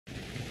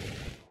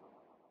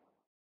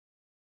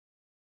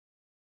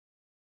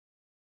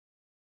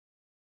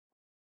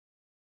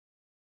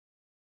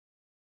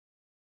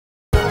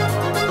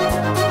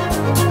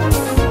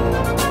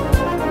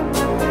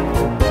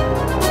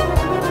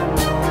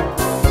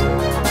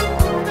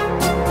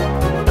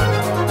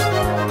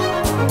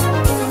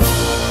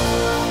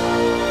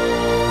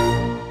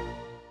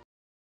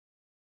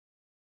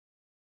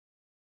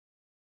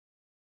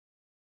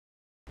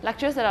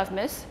lectures that I've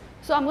missed.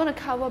 So I'm going to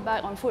cover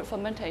back on food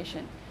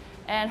fermentation.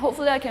 And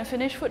hopefully I can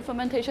finish food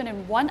fermentation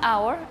in 1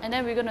 hour, and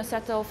then we're going to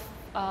settle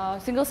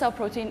single cell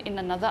protein in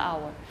another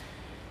hour.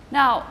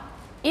 Now,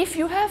 if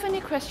you have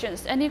any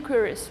questions, any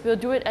queries,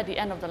 we'll do it at the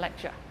end of the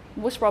lecture.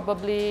 Most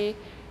probably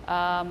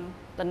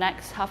the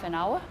next half an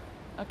hour,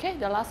 okay,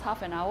 the last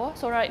half an hour.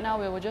 So right now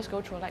we will just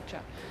go through a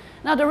lecture.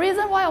 Now the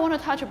reason why I want to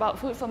touch about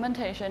food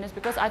fermentation is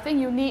because I think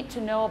you need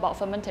to know about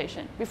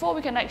fermentation before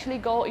we can actually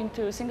go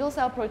into single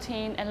cell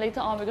protein, and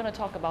later on we're going to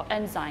talk about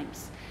enzymes.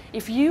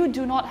 If you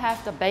do not have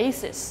the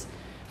basis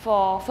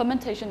for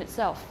fermentation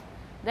itself,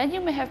 then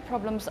you may have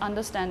problems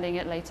understanding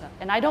it later.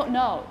 And I don't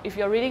know if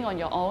you're reading on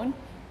your own,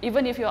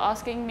 even if you're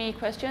asking me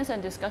questions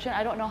and discussion,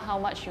 I don't know how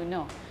much you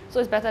know. So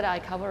it's better that I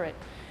cover it.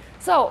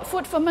 So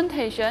food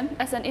fermentation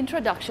as an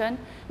introduction.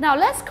 Now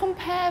let's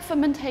compare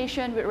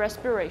fermentation with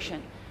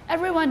respiration.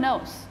 Everyone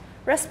knows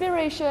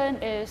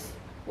respiration is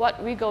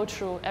what we go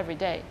through every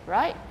day,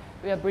 right?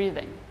 We are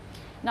breathing.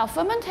 Now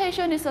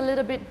fermentation is a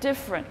little bit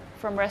different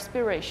from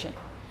respiration.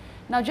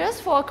 Now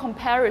just for a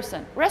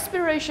comparison,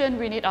 respiration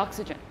we need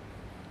oxygen.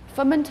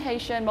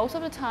 Fermentation, most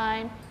of the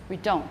time, we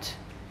don't.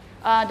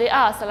 There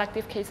are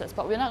selective cases,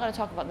 but we're not going to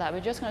talk about that. We're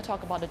just going to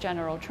talk about the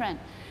general trend.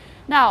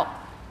 Now,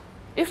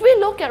 if we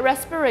look at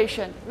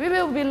respiration, we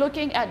will be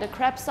looking at the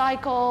Krebs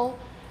cycle,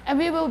 and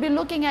we will be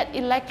looking at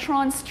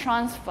electrons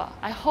transfer.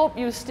 I hope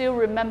you still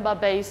remember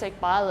basic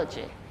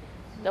biology,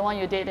 the one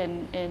you did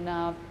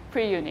in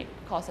pre-uni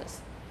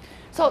courses.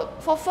 So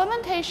for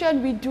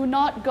fermentation, we do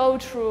not go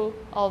through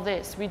all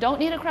this. We don't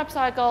need a Krebs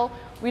cycle.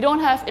 We don't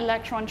have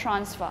electron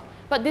transfer.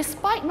 But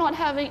despite not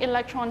having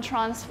electron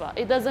transfer,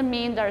 it doesn't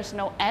mean there is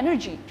no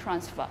energy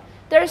transfer.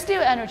 There is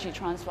still energy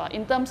transfer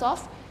in terms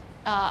of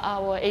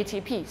our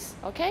ATPs,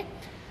 okay?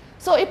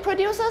 So it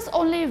produces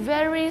only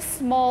very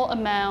small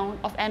amount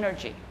of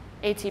energy,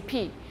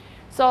 ATP.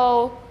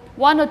 So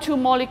 1 or 2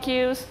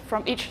 molecules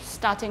from each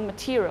starting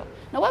material.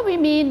 Now what we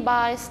mean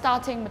by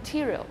starting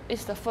material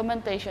is the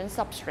fermentation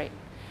substrate.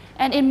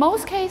 And in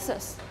most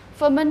cases,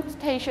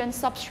 fermentation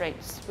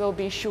substrates will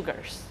be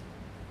sugars.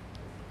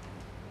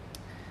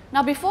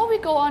 Now before we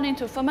go on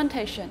into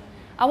fermentation,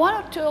 I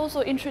wanted to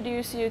also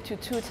introduce you to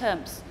 2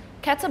 terms,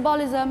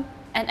 catabolism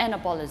and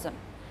anabolism.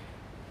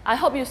 I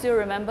hope you still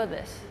remember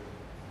this.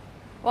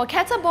 Well,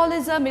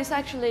 catabolism is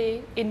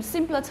actually, in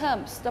simpler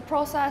terms, the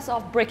process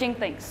of breaking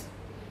things.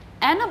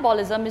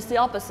 Anabolism is the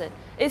opposite.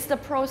 It's the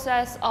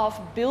process of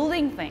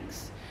building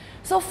things.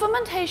 So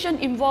fermentation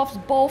involves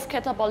both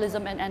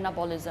catabolism and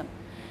anabolism.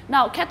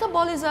 Now,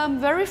 catabolism,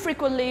 very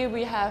frequently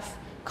we have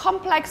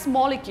complex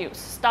molecules,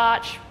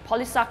 starch,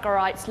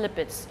 polysaccharides,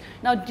 lipids.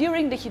 Now,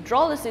 during the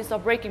hydrolysis or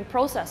breaking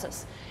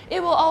processes,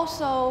 it will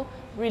also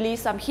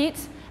release some heat.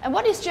 And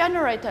what is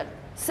generated?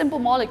 Simple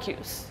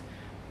molecules.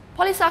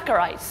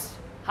 Polysaccharides,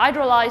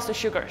 hydrolyzed to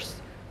sugars.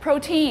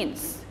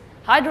 Proteins,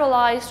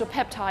 hydrolyzed to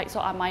peptides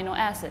or amino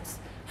acids.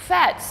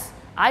 Fats,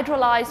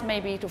 hydrolyzed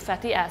maybe to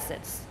fatty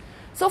acids.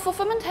 So for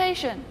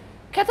fermentation,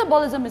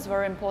 catabolism is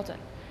very important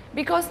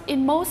because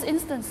in most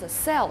instances,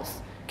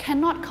 cells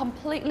cannot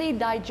completely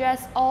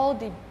digest all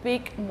the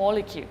big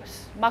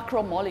molecules,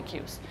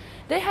 macromolecules.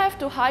 They have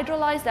to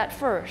hydrolyze that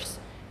first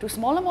to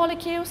smaller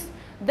molecules,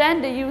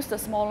 then they use the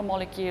smaller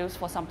molecules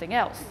for something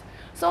else.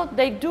 So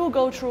they do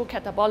go through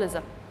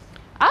catabolism.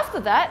 After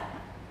that,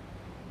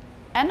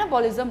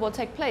 anabolism will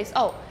take place.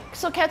 Oh,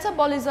 so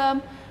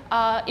catabolism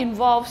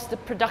involves the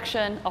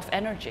production of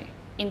energy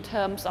in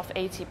terms of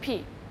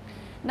ATP.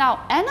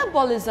 Now,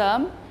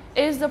 anabolism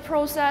is the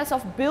process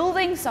of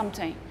building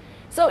something.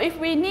 So if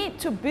we need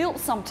to build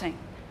something,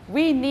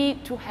 we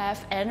need to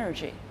have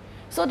energy.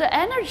 So the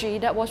energy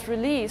that was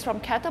released from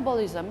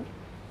catabolism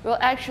will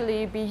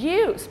actually be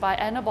used by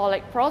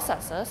anabolic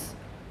processes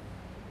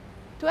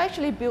to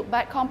actually build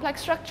back complex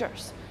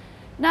structures.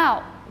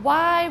 Now,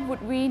 why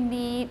would we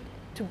need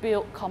to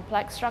build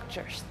complex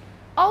structures?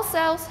 All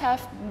cells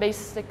have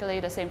basically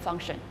the same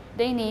function.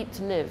 They need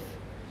to live.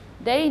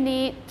 They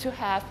need to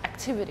have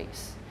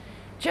activities.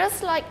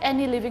 Just like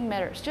any living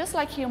matters, just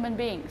like human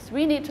beings,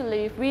 we need to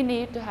live, we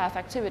need to have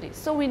activities,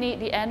 so we need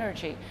the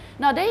energy.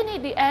 Now they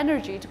need the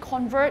energy to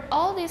convert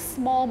all these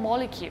small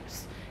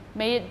molecules,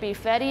 may it be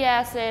fatty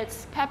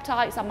acids,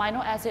 peptides,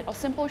 amino acid, or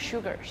simple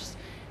sugars.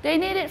 They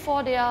need it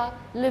for their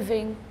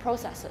living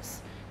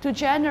processes, to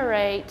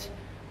generate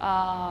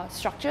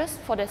structures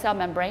for the cell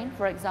membrane,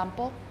 for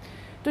example,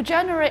 to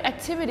generate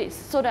activities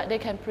so that they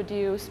can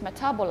produce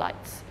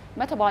metabolites.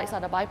 Metabolites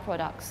are the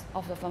byproducts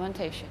of the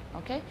fermentation,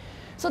 okay?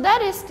 So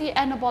that is the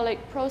anabolic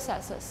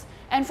processes.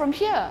 And from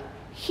here,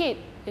 heat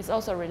is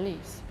also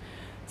released.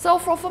 So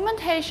for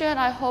fermentation,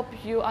 I hope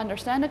you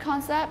understand the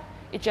concept.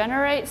 It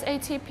generates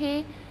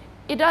ATP.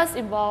 It does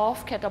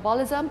involve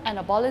catabolism,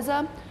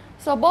 anabolism.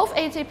 So both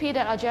ATP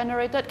that are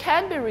generated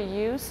can be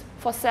reused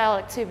for cell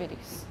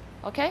activities,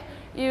 okay?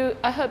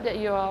 I hope that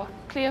you are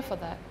clear for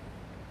that.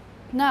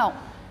 Now,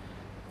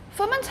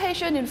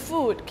 fermentation in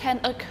food can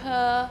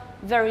occur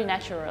very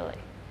naturally.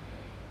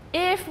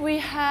 If we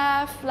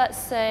have, let's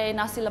say,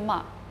 nasi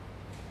lemak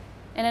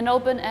in an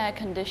open air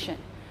condition,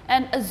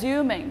 and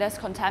assuming there's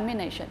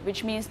contamination,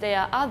 which means there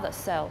are other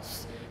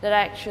cells that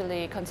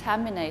actually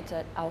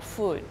contaminated our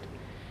food.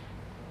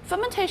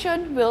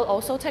 Fermentation will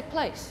also take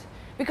place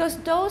because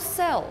those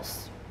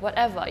cells,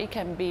 whatever, it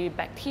can be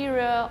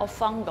bacteria or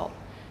fungal,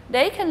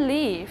 they can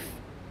live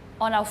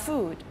on our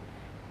food,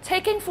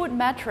 taking food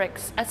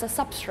matrix as a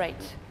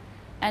substrate,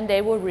 and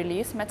they will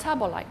release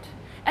metabolite.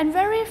 And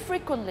very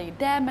frequently,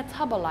 their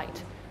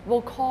metabolite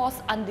will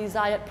cause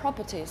undesired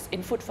properties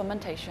in food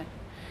fermentation.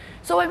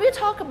 So when we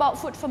talk about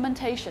food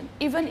fermentation,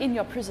 even in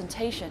your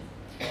presentation,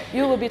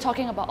 you will be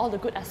talking about all the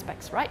good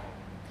aspects, right?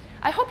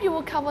 I hope you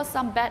will cover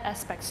some bad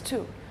aspects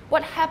too.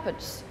 What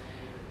happens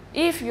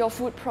if your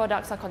food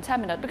products are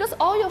contaminated? Because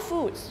all your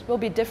foods will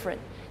be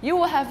different. You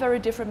will have very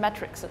different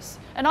matrices.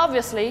 And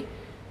obviously,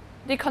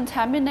 the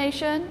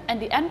contamination and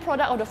the end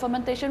product of the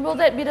fermentation, will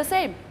that be the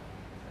same?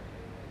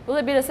 Will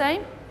it be the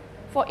same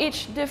for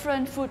each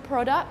different food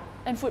product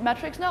and food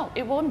matrix? No,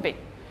 it won't be.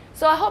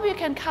 So I hope you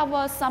can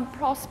cover some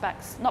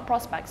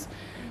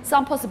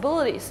some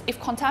possibilities. If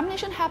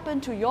contamination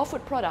happened to your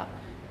food product,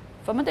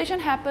 fermentation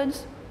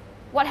happens,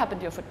 what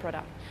happened to your food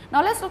product?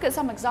 Now let's look at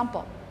some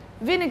example.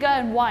 Vinegar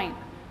and wine.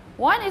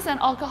 Wine is an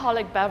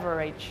alcoholic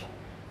beverage,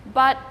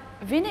 but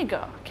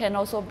vinegar can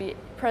also be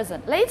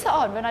present. Later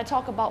on, when I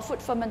talk about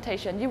food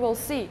fermentation, you will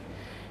see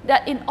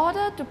that in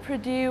order to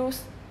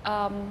produce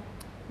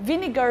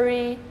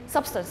vinegary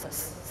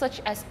substances, such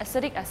as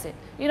acetic acid.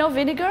 You know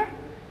vinegar?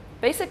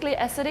 Basically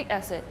acetic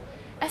acid.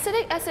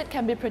 Acetic acid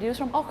can be produced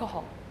from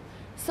alcohol.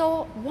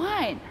 So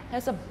wine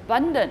has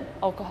abundant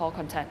alcohol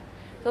content.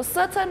 So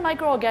certain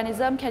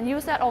microorganisms can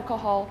use that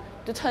alcohol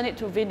to turn it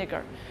to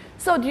vinegar.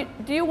 So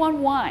do you want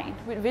wine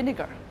with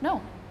vinegar?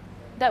 No.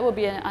 That will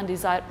be an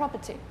undesired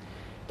property.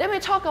 Then we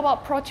talk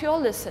about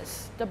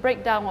proteolysis, the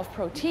breakdown of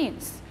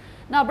proteins.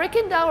 Now,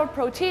 breaking down of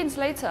proteins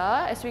later,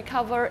 as we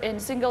cover in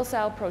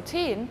single-cell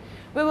protein,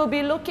 we will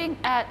be looking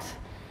at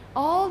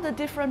all the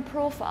different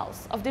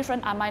profiles of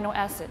different amino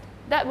acids.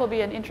 That will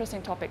be an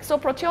interesting topic. So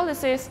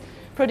proteolysis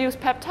produce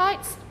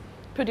peptides,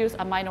 produce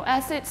amino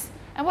acids,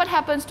 and what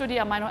happens to the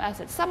amino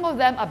acids? Some of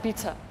them are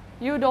bitter.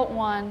 You don't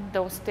want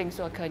those things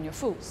to occur in your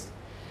foods.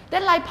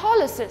 Then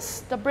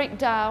lipolysis, the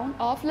breakdown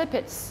of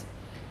lipids.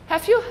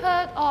 Have you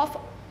heard of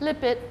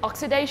lipid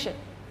oxidation?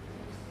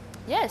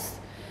 Yes.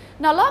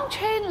 Now,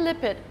 long-chain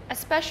lipid,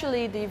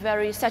 especially the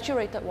very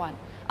saturated one,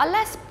 are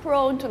less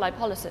prone to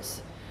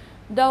lipolysis.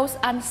 Those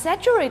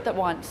unsaturated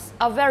ones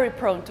are very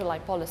prone to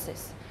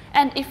lipolysis.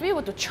 And if we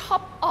were to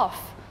chop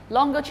off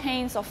longer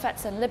chains of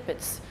fats and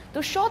lipids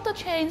to shorter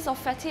chains of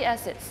fatty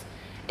acids,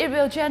 it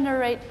will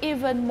generate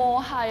even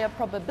more higher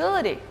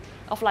probability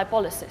of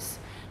lipolysis.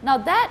 Now,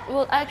 that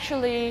will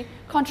actually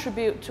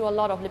contribute to a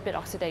lot of lipid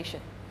oxidation.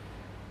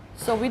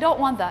 So we don't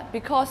want that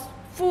because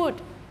food,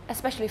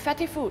 especially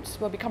fatty foods,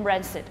 will become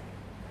rancid.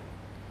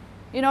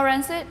 You know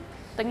rancid?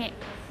 Tengik,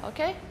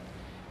 okay?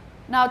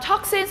 Now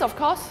toxins, of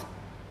course,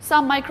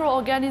 some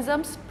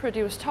microorganisms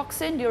produce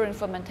toxin during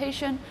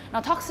fermentation. Now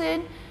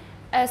toxin,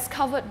 as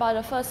covered by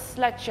the first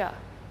lecture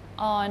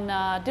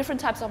on different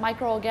types of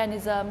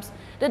microorganisms,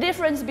 the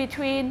difference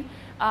between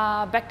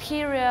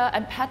bacteria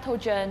and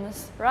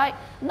pathogens, right?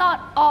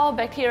 Not all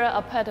bacteria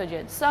are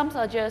pathogens. Some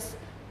are just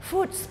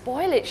food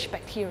spoilage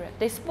bacteria.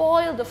 They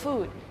spoil the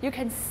food. You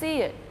can see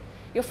it.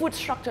 Your food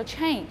structure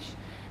change.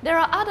 There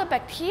are other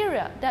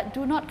bacteria that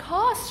do not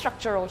cause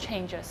structural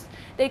changes.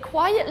 They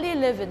quietly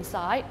live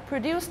inside,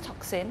 produce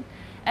toxin,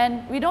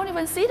 and we don't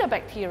even see the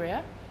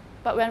bacteria.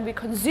 But when we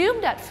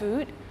consume that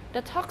food,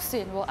 the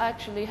toxin will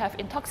actually have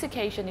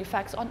intoxication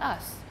effects on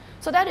us.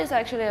 So that is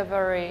actually a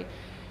very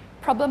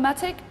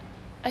problematic,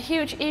 a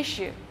huge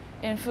issue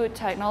in food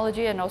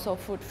technology and also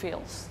food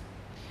fields.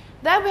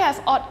 Then we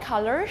have odd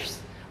colors,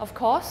 of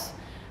course.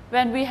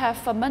 When we have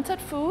fermented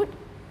food,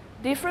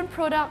 different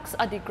products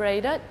are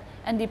degraded,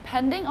 and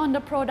depending on the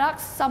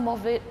products, some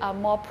of it are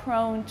more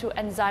prone to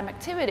enzyme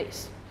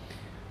activities.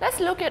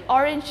 Let's look at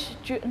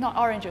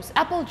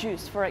apple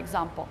juice, for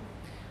example.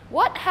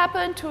 What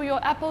happened to your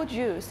apple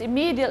juice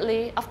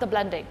immediately after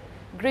blending?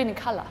 Green in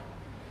color.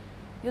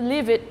 You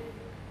leave it,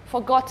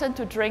 forgotten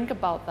to drink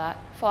about that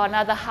for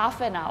another half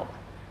an hour.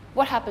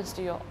 What happens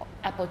to your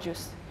apple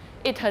juice?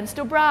 It turns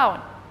to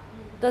brown.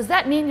 Does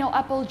that mean your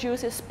apple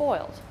juice is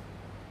spoiled?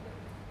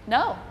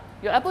 No.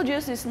 Your apple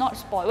juice is not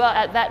spoiled. Well,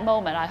 at that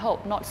moment, I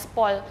hope, not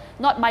spoiled,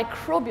 not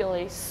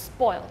microbially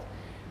spoiled.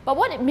 But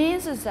what it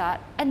means is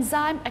that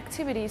enzyme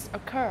activities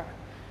occur,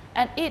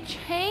 and it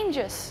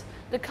changes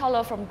the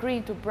color from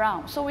green to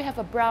brown. So we have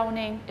a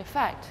browning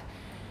effect.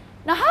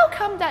 Now, how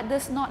come that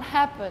does not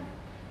happen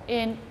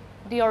in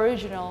the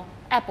original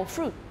apple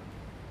fruit?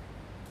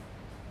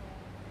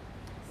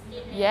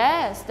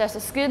 Yes, there's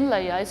a skin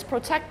layer, it's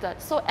protected.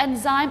 So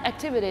enzyme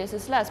activities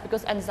is less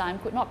because enzyme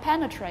could not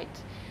penetrate.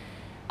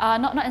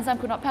 Enzyme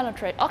could not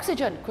penetrate,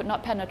 oxygen could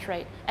not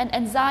penetrate, and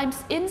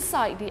enzymes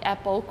inside the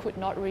apple could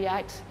not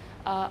react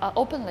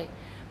openly.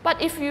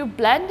 But if you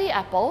blend the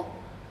apple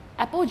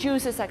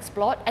juice is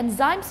explored,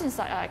 enzymes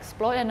inside are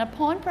explored, and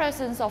upon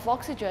presence of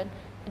oxygen,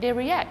 they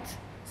react.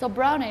 So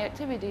browning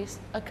activities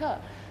occur.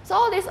 So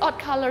all these odd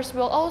colors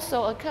will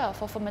also occur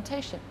for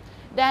fermentation.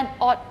 Then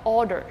odd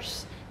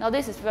odors. Now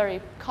this is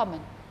very common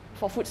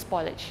for food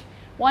spoilage.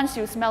 Once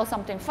you smell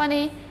something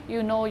funny,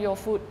 you know your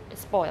food is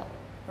spoiled,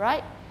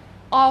 right?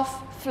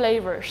 Off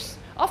flavors.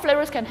 Off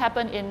flavors can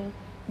happen in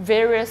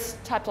various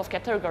types of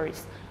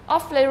categories.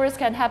 Off flavors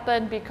can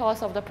happen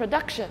because of the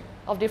production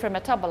of different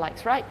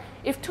metabolites, right?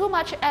 If too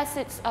much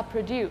acids are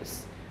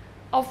produced,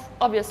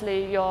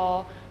 obviously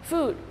your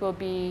food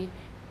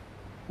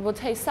will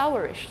taste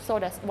sourish. So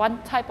that's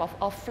one type of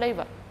off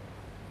flavor.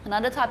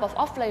 Another type of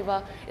off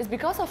flavor is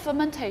because of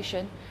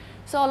fermentation.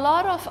 So a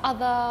lot of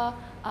other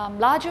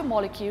larger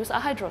molecules are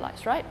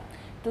hydrolyzed, right,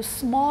 to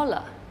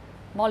smaller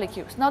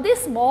molecules. Now these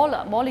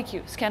smaller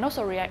molecules can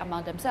also react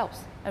among themselves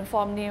and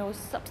form new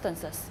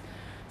substances.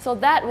 So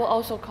that will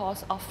also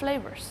cause off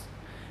flavors.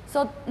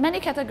 So many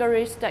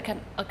categories that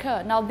can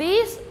occur. Now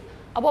these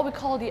are what we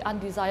call the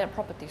undesired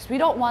properties. We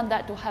don't want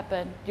that to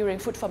happen during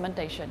food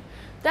fermentation.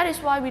 That is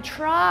why we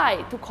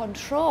try to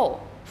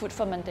control food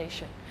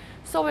fermentation.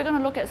 So we're going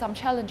to look at some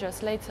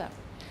challenges later.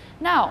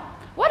 Now,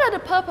 what are the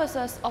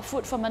purposes of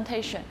food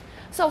fermentation?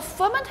 So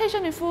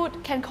fermentation in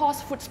food can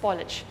cause food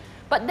spoilage,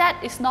 but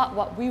that is not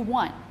what we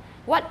want.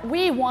 What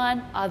we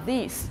want are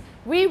these.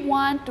 We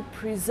want to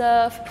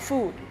preserve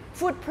food,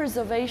 food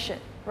preservation,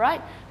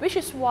 right? Which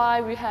is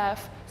why we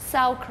have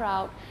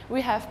sauerkraut,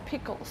 we have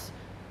pickles.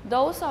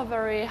 Those are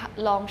very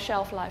long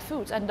shelf life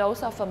foods, and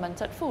those are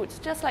fermented foods,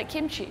 just like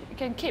kimchi. You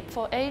can keep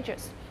for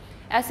ages.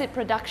 Acid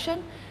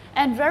production,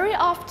 and very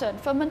often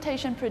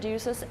fermentation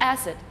produces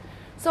acid.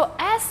 So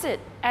acid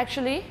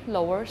actually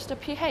lowers the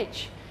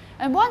pH.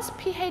 And once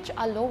pH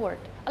are lowered,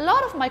 a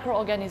lot of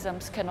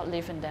microorganisms cannot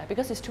live in there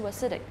because it's too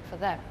acidic for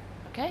them,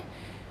 okay?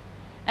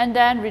 And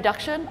then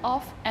reduction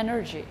of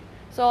energy.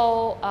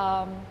 So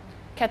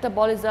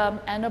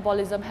catabolism,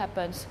 anabolism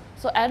happens,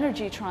 so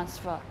energy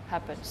transfer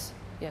happens,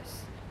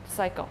 yes,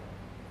 cycle.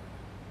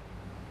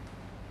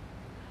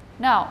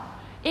 Now,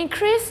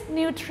 increased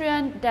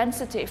nutrient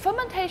density.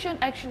 Fermentation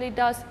actually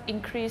does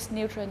increase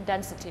nutrient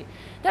density.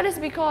 That is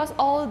because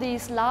all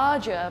these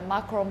larger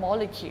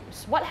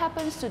macromolecules, what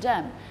happens to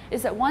them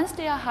is that once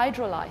they are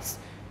hydrolyzed,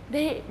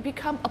 they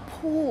become a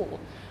pool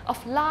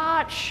of a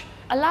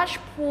large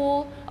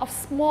pool of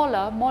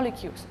smaller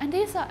molecules. And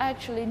these are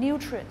actually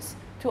nutrients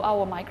to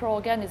our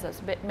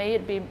microorganisms, may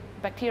it be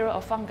bacteria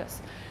or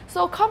fungus.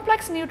 So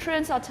complex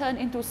nutrients are turned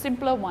into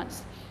simpler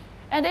ones.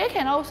 And they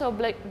can also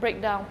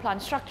break down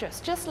plant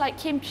structures, just like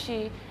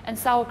kimchi and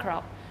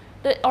sauerkraut.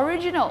 The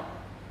original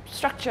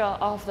structure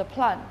of the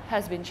plant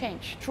has been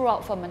changed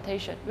throughout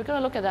fermentation. We're going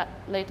to look at that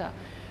later.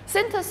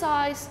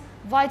 Synthesize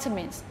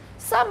vitamins.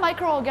 Some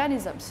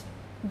microorganisms,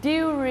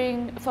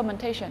 during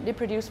fermentation, they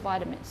produce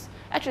vitamins.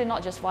 Actually,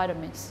 not just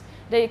vitamins.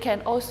 They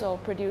can also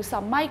produce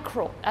some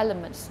micro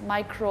elements,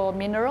 micro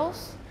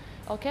minerals.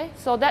 Okay,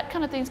 so that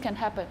kind of things can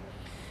happen.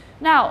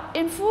 Now,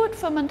 in food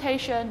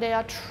fermentation, there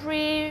are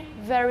three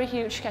very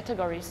huge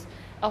categories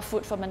of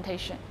food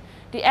fermentation: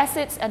 the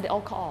acids and the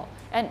alcohol.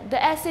 And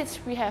the acids,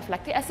 we have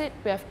lactic acid,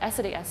 we have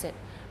acetic acid.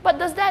 But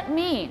does that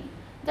mean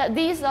that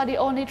these are the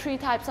only three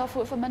types of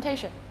food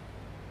fermentation?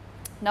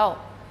 No.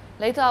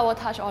 Later I will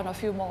touch on a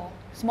few more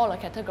smaller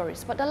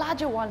categories, but the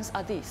larger ones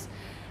are these.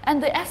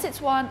 And the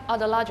acids one are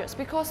the largest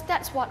because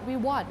that's what we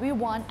want. We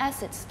want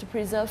acids to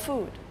preserve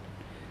food.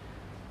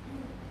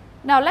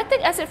 Now,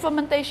 lactic acid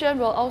fermentation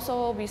will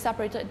also be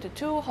separated into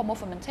two: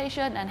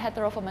 homofermentation and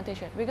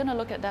heterofermentation. We're going to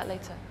look at that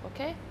later,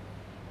 okay?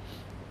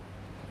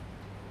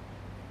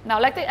 Now,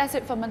 lactic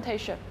acid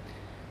fermentation.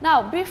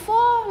 Now,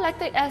 before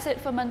lactic acid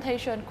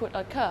fermentation could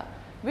occur,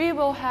 we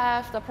will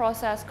have the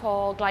process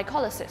called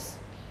glycolysis.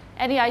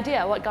 Any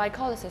idea what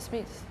glycolysis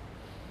means?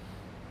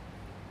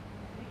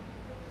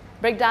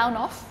 Breakdown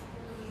of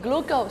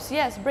glucose.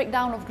 Yes,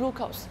 breakdown of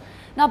glucose.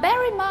 Now,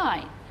 bear in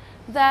mind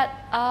that,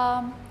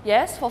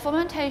 yes, for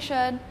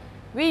fermentation,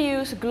 we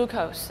use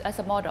glucose as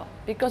a model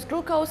because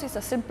glucose is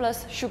the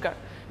simplest sugar.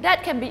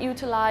 That can be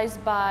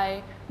utilized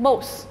by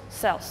most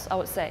cells, I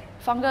would say.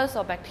 Fungus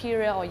or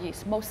bacteria or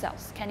yeast, most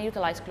cells can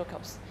utilize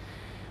glucose.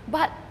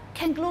 But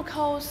can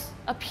glucose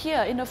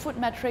appear in the food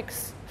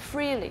matrix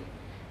freely?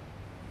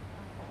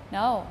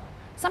 No.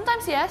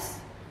 Sometimes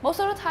yes, most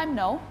of the time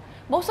no.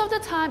 Most of the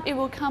time it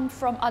will come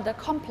from other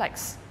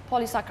complex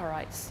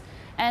polysaccharides.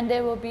 And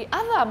there will be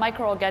other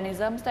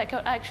microorganisms that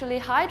could actually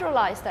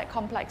hydrolyze that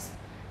complex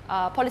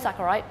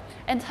polysaccharide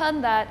and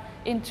turn that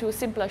into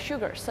simpler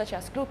sugars, such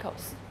as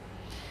glucose.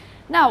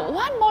 Now,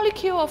 one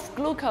molecule of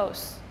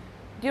glucose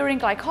during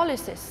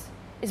glycolysis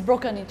is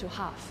broken into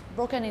half,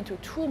 broken into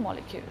two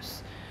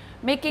molecules,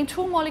 making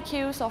two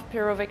molecules of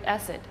pyruvic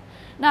acid.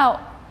 Now,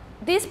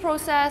 this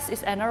process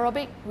is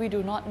anaerobic. We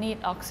do not need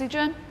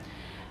oxygen.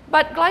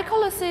 But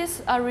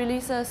glycolysis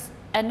releases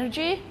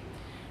energy.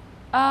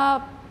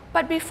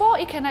 But before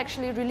it can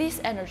actually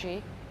release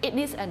energy, it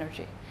needs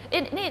energy.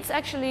 It needs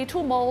actually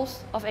 2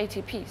 moles of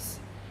ATPs.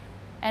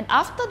 And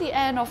after the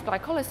end of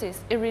glycolysis,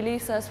 it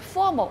releases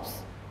 4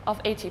 moles of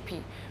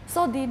ATP.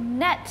 So the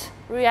net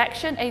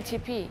reaction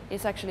ATP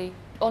is actually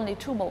only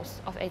 2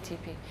 moles of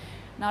ATP.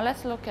 Now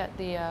let's look at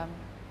the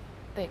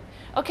thing.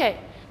 Okay,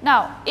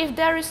 now if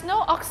there is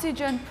no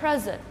oxygen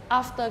present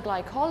after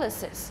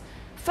glycolysis,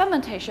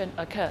 fermentation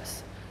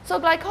occurs. So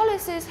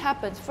glycolysis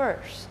happens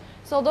first.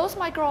 So those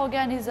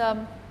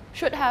microorganisms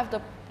should have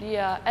the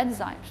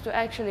enzymes to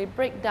actually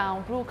break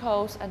down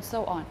glucose and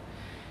so on.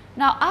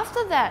 Now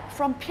after that,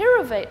 from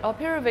pyruvate or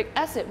pyruvic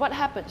acid, what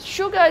happens?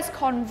 Sugar is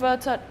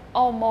converted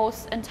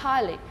almost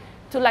entirely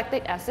to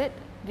lactic acid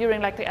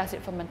during lactic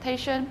acid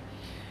fermentation.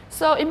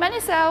 So in many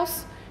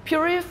cells,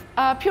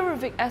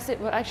 pyruvic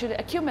acid will actually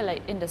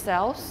accumulate in the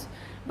cells,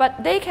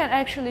 but they can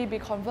actually be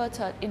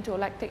converted into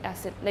lactic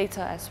acid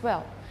later as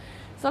well.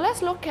 So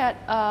let's look at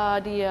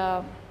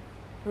the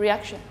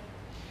reaction.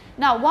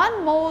 Now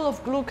 1 mole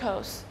of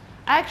glucose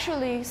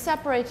actually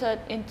separated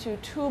into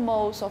 2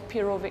 moles of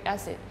pyruvic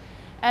acid.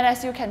 And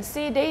as you can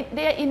see,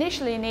 they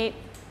initially need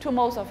 2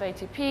 moles of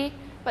ATP,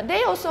 but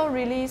they also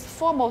release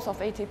 4 moles of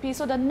ATP,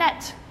 so the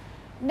net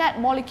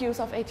molecules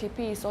of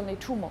ATP is only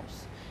 2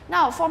 moles.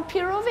 Now from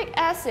pyruvic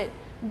acid,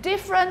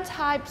 different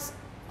types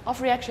of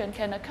reaction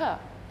can occur.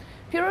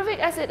 Pyruvic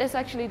acid is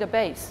actually the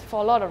base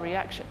for a lot of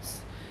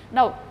reactions.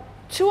 Now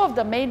 2 of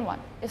the main one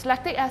is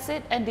lactic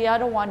acid and the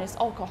other one is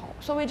alcohol.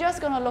 So we're just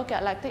going to look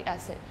at lactic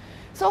acid.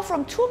 So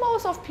from 2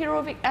 moles of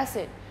pyruvic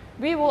acid,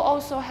 we will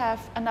also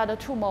have another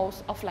 2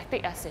 moles of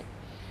lactic acid.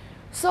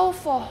 So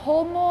for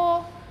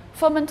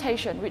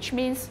homofermentation, which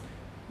means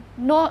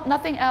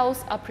nothing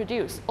else are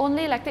produced,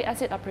 only lactic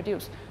acid are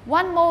produced,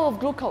 1 mole of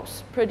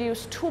glucose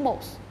produces 2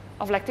 moles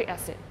of lactic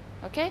acid.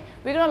 Okay?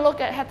 We're going to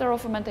look at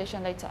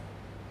heterofermentation later.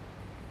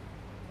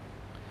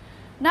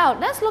 Now,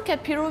 let's look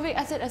at pyruvic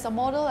acid as a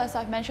model, as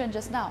I've mentioned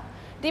just now.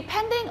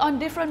 Depending on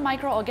different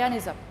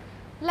microorganisms,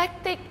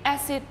 lactic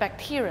acid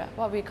bacteria,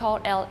 what we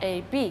call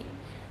LAB.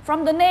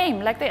 From the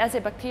name lactic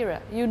acid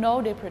bacteria, you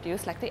know they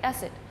produce lactic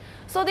acid.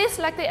 So these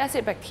lactic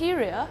acid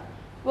bacteria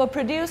will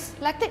produce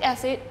lactic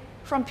acid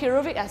from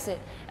pyruvic acid.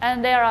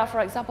 And there are, for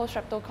example,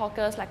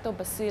 Streptococcus,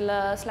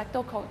 Lactobacillus,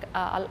 Lactococci,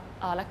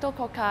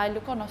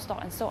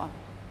 Leuconostoc, and so on.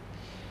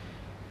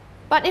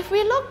 But if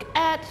we look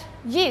at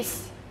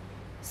yeast,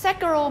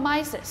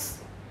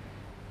 Saccharomyces,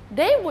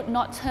 they would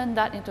not turn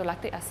that into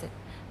lactic acid.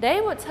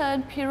 They would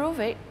turn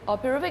pyruvic or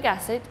pyruvic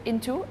acid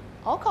into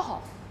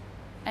alcohol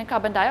and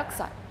carbon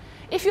dioxide.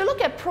 If you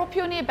look at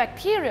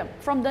Propionibacterium,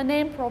 from the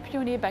name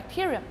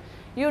Propionibacterium,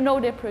 you know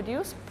they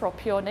produce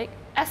propionic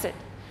acid.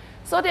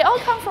 So they all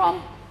come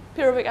from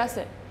pyruvic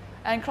acid.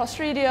 And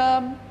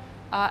Clostridium,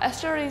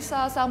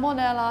 Escherichia,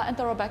 Salmonella,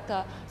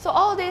 Enterobacter. So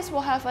all these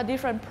will have a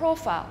different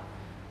profile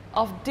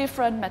of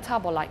different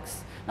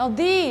metabolites. Now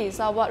these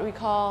are what we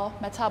call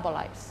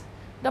metabolites,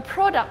 the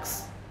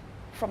products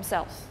from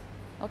cells.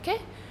 Okay?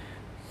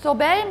 So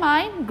bear in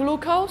mind,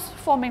 glucose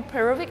forming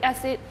pyruvic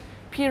acid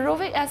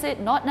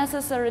not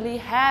necessarily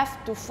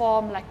have to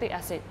form lactic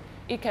acid.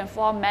 It can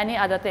form many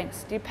other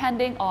things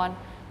depending on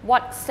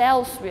what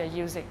cells we are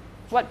using,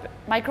 what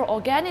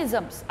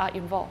microorganisms are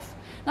involved.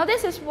 Now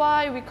this is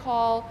why we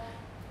call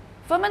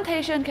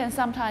fermentation can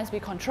sometimes be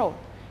controlled.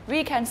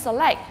 We can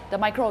select the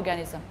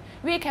microorganism.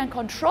 We can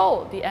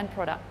control the end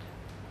product.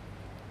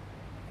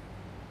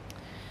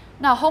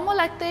 Now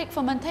homolactic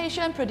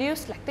fermentation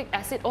produces lactic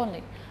acid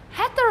only.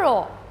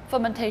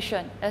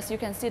 Heterofermentation, as you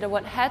can see the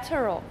word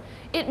hetero,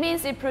 it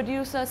means it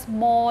produces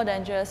more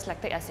than just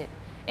lactic acid.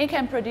 It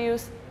can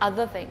produce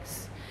other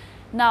things.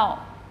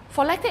 Now,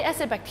 for lactic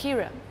acid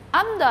bacteria,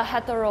 under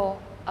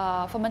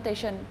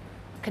heterofermentation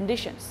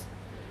conditions,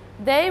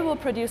 they will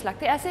produce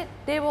lactic acid,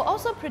 they will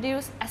also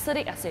produce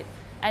acetic acid,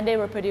 and they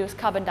will produce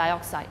carbon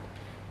dioxide.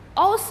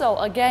 Also,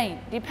 again,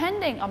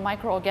 depending on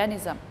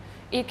microorganism,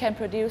 it can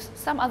produce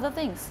some other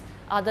things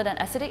other than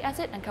acetic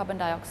acid and carbon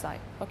dioxide.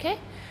 Okay?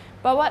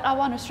 But what I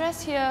want to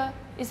stress here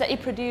is that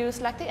it produces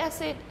lactic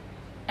acid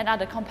and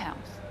other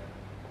compounds.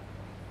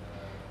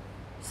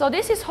 So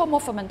this is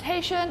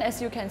homofermentation. As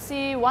you can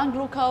see, 1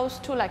 glucose,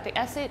 2 lactic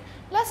acid.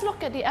 Let's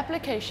look at the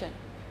application.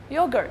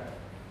 Yogurt,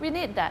 we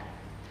need that.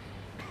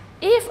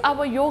 If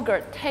our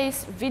yogurt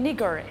tastes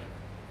vinegary,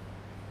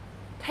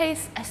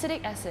 tastes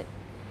acetic acid,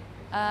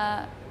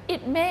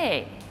 it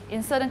may,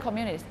 in certain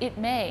communities, it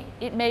may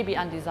be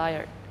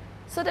undesired.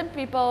 Certain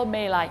people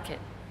may like it,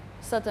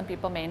 certain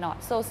people may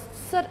not. So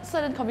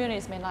certain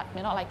communities may not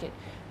like it.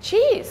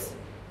 Cheese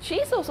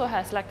also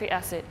has lactic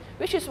acid,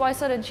 which is why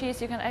certain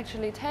cheese you can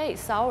actually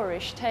taste,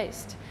 sourish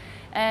taste.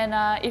 And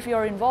if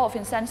you're involved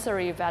in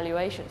sensory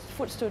evaluations,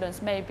 food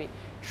students maybe,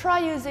 try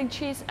using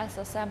cheese as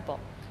a sample.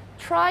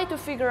 Try to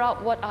figure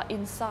out what are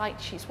inside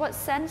cheese, what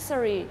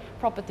sensory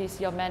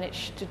properties you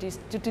manage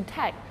to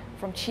detect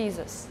from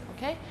cheeses,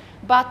 okay?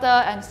 Butter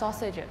and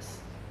sausages.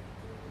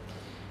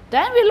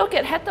 Then we look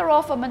at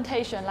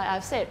heterofermentation, like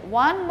I've said,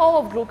 1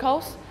 mole of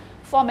glucose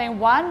forming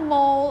 1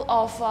 mole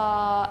of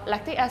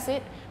lactic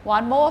acid,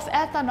 1 mole of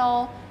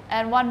ethanol,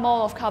 and 1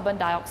 mole of carbon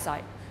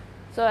dioxide.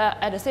 So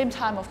at the same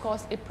time, of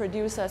course, it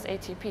produces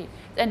ATP.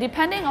 And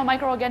depending on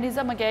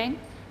microorganism again,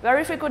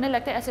 very frequently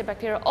lactic acid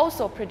bacteria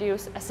also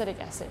produce acetic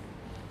acid.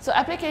 So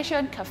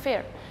application,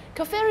 kefir.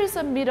 Kefir is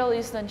a Middle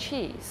Eastern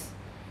cheese.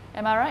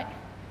 Am I right?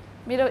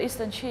 Middle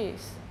Eastern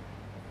cheese.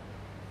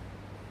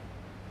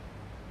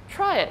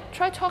 Try it.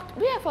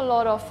 We have a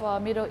lot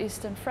of Middle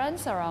Eastern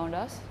friends around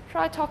us.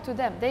 Try talk to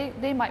them.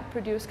 They might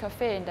produce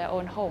coffee in their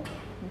own home.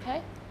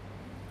 Okay.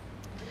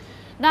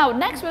 Now,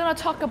 next we're going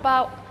to talk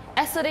about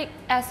acetic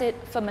acid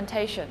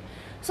fermentation.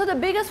 So the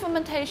biggest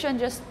fermentation,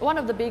 just one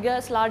of the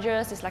biggest,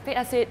 largest, is lactic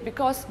acid,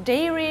 because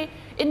dairy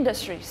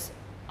industries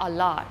are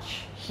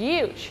large,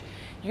 huge.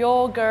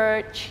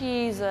 Yogurt,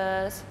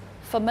 cheeses,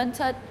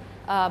 fermented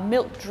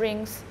milk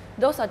drinks,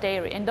 those are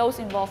dairy, and those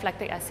involve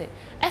lactic acid.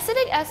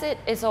 Acetic acid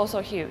is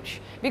also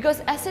huge,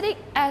 because acetic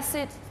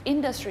acid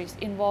industries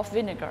involve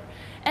vinegar.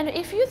 And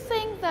if you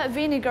think that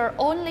vinegar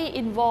only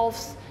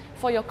involves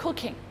for your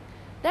cooking,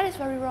 that is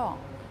very wrong.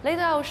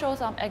 Later I will show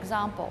some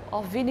example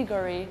of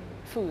vinegary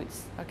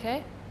foods,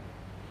 okay?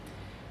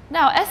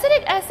 Now,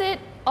 acetic acid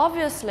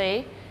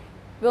obviously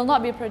will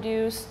not be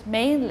produced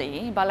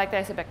mainly by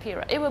lactic acid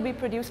bacteria. It will be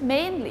produced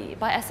mainly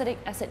by acetic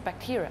acid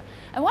bacteria.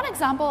 And one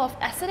example of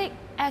acetic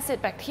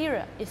acid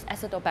bacteria is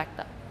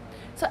Acetobacter.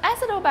 So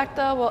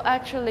Acetobacter will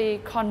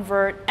actually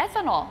convert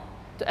ethanol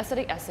to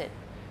acetic acid.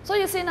 So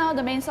you see now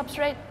the main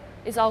substrate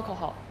is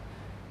alcohol.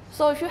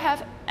 So if you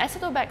have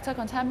Acetobacter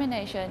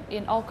contamination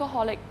in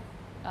alcoholic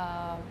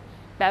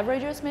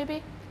beverages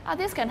maybe,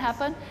 this can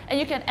happen, and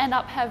you can end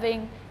up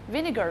having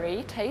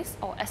vinegary taste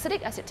or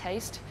acetic acid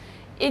taste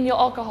in your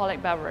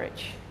alcoholic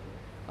beverage,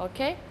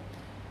 okay?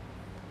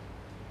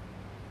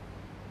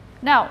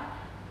 Now,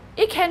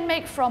 it can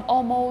make from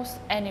almost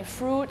any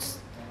fruits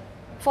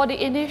for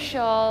the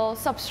initial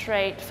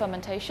substrate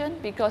fermentation,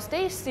 because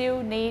they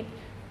still need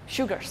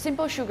sugars,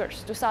 simple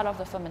sugars, to start off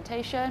the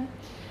fermentation.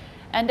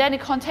 And then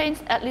it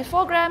contains at least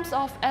 4 grams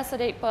of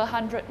acetic per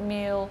 100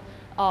 ml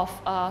of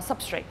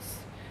substrates.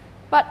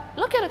 But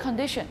look at the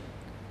condition.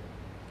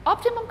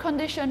 Optimum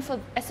condition for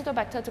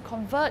Acetobacter to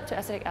convert to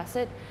acetic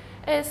acid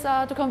is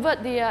to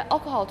convert the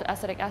alcohol to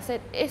acetic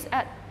acid is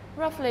at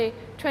roughly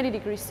 20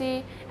 degrees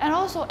C, and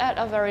also at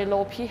a very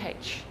low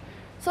pH.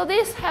 So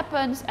this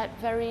happens at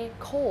very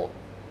cold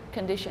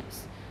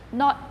conditions,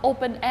 not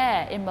open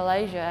air in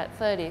Malaysia at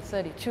 30,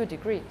 32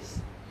 degrees.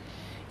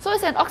 So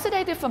it's an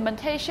oxidative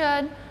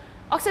fermentation.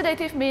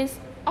 Oxidative means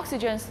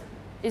oxygen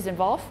is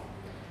involved.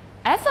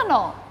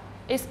 Ethanol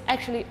is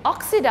actually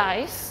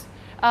oxidized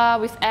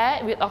with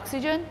air, with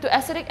oxygen, to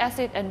acetic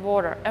acid and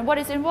water. And what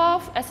is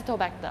involved?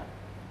 Acetobacter.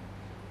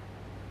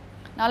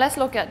 Now let's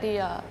look at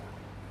the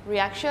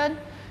reaction.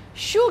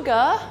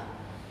 Sugar,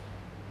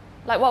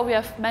 like what we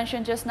have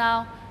mentioned just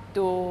now,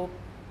 to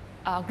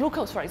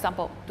glucose, for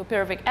example, to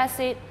pyruvic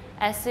acid,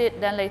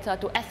 then later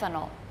to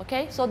ethanol.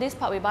 Okay, so this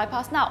part we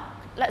bypass. Now,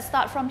 let's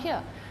start from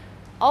here.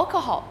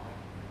 Alcohol.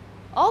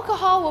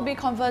 Alcohol will be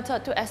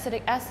converted to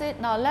acetic acid.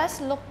 Now let's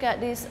look at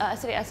this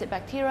acetic acid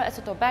bacteria,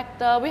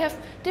 Acetobacter. We have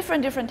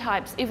different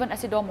types, even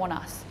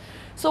Acidomonas.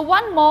 So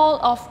 1 mole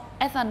of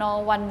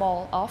ethanol, 1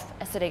 mole of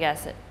acetic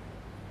acid.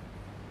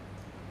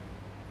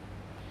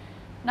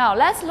 Now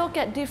let's look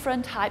at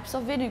different types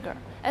of vinegar.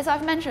 As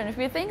I've mentioned, if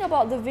we think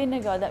about the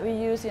vinegar that we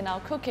use in our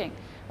cooking,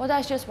 well,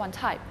 that's just one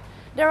type.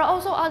 There are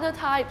also other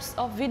types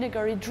of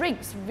vinegary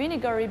drinks,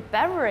 vinegary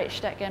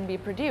beverage that can be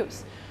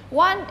produced.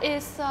 One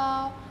is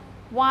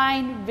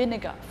wine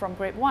vinegar from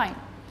grape wine.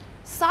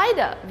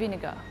 Cider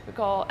vinegar, we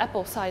call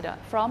apple cider,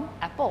 from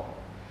apple.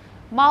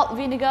 Malt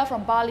vinegar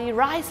from barley,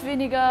 rice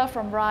vinegar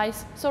from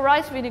rice. So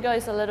rice vinegar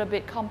is a little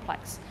bit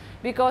complex,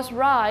 because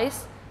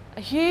rice,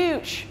 a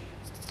huge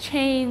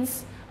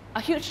chains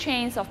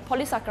of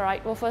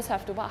polysaccharide will first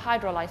have to be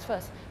hydrolyzed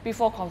first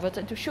before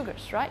converted to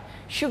sugars, right?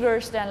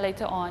 Sugars then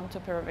later on to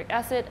pyruvic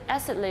acid,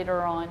 acid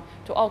later on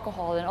to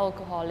alcohol, and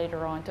alcohol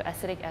later on to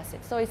acetic acid.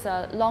 So it's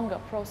a longer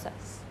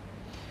process.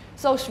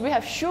 So we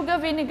have sugar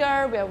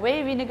vinegar, we have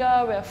whey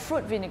vinegar, we have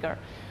fruit vinegar.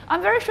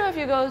 I'm very sure if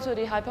you go to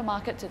the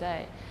hypermarket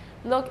today,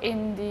 look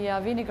in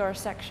the vinegar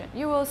section,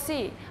 you will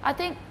see, I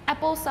think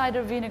apple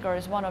cider vinegar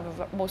is one of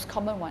the most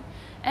common one.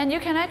 And you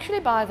can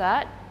actually buy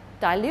that,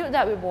 dilute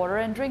that with water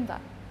and drink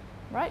that,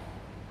 right?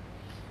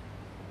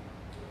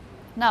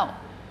 Now,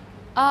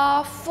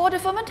 for the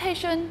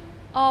fermentation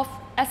of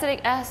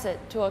acetic acid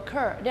to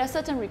occur, there are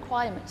certain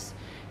requirements.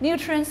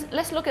 Nutrients,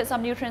 let's look at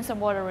some nutrients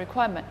and water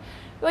requirement.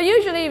 Well,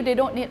 usually they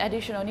don't need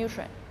additional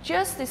nutrient.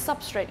 Just the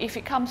substrate, if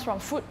it comes from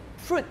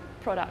fruit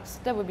products,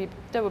 that would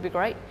be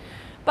great.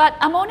 But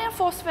ammonium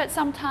phosphate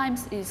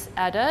sometimes is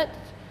added.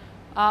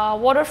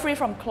 Water-free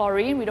from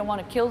chlorine, we don't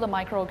want to kill the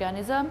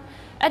microorganism.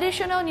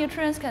 Additional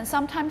nutrients can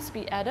sometimes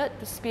be added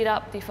to speed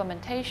up the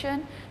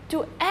fermentation,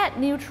 to add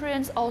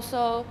nutrients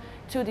also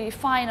to the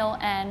final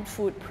end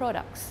food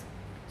products.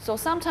 So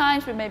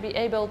sometimes we may be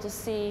able to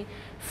see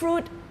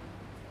fruit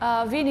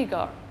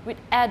vinegar with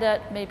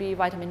added maybe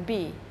vitamin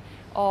B,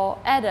 or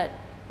added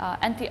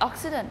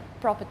antioxidant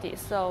properties.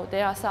 So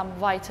there are some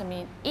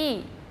vitamin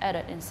E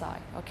added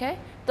inside, okay?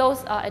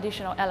 Those are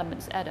additional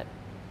elements added.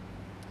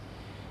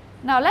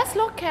 Now let's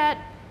look at,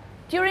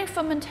 during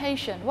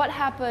fermentation, what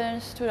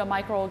happens to the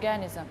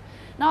microorganism.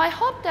 Now I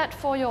hope that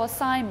for your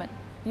assignment,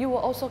 you will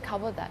also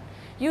cover that.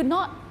 You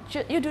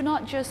do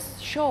not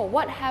just show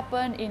what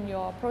happened in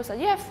your process.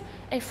 You have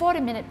a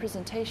 40-minute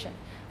presentation.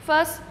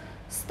 First,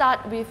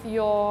 start with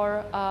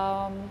your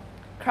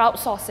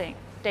crowdsourcing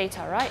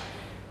data, right?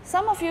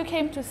 Some of you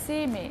came to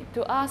see me,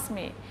 to ask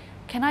me,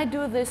 can I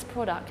do this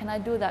product? Can I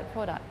do that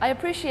product? I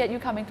appreciate you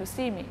coming to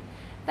see me.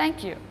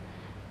 Thank you.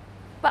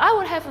 But I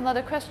would have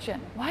another question.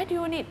 Why do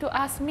you need to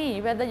ask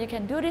me whether you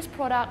can do this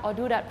product or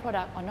do that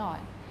product or not?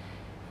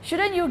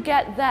 Shouldn't you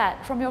get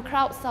that from your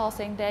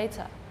crowdsourcing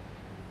data?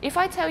 If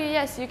I tell you,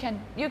 yes, you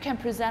can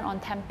present on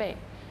tempeh,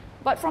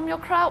 but from your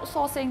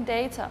crowdsourcing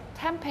data,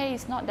 tempeh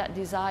is not that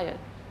desired.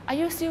 Are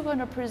you still going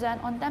to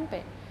present on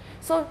tempeh?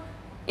 So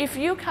if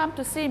you come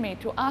to see me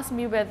to ask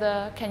me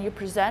whether can you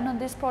present on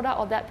this product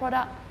or that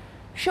product,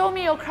 show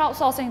me your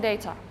crowdsourcing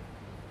data.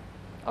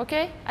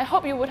 Okay? I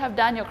hope you would have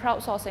done your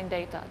crowdsourcing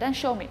data. Then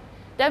show me.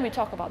 Then we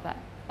talk about that.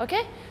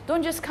 Okay?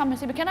 Don't just come and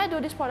say, can I do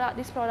this product,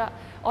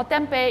 or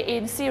tempeh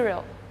in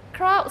cereal?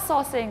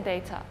 Crowdsourcing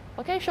data.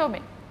 Okay? Show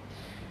me.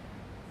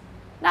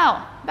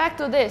 Now, back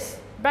to this.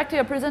 Back to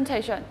your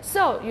presentation.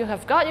 So, you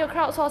have got your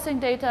crowdsourcing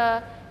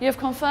data. You have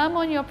confirmed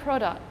on your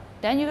product.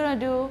 Then you're going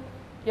to do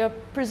your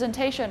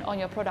presentation on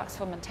your product's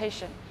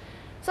fermentation.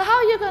 So how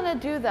are you going to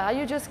do that?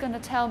 You're just going to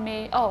tell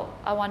me, oh,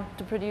 I want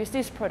to produce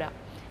this product.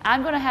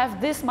 I'm going to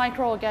have this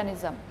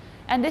microorganism.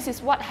 And this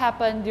is what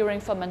happened during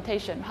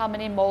fermentation. How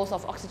many moles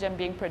of oxygen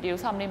being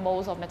produced? How many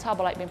moles of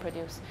metabolite being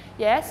produced?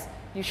 Yes,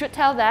 you should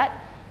tell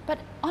that. But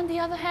on the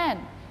other hand,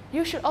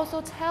 you should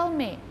also tell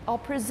me or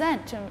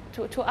present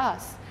to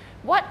us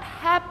what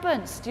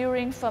happens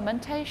during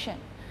fermentation.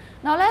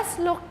 Now let's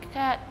look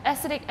at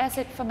acetic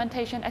acid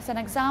fermentation as an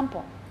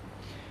example.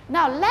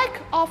 Now,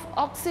 lack of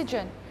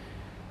oxygen,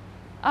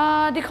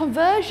 the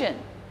conversion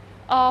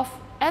of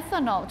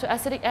ethanol to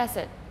acetic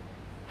acid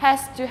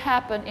has to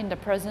happen in the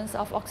presence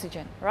of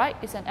oxygen, right?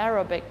 It's an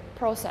aerobic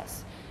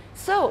process.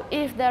 So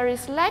if there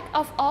is lack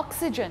of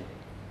oxygen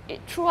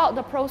throughout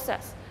the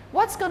process,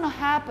 what's going to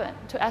happen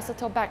to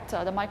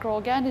Acetobacter, the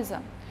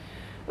microorganism?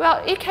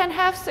 Well, it can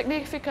have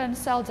significant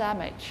cell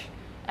damage.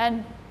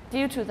 And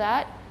due to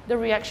that, the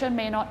reaction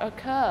may not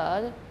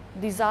occur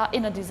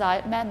in a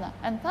desired manner.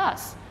 And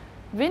thus,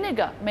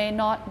 vinegar may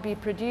not be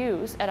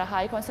produced at a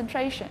high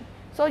concentration.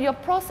 So your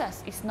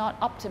process is not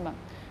optimum.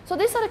 So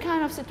these are the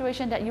kind of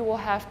situation that you will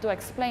have to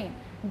explain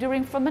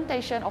during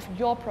fermentation of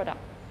your product.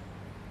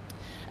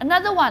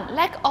 Another one,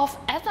 lack of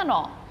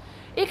ethanol.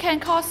 It can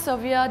cause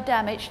severe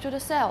damage to the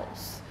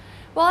cells.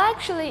 Well,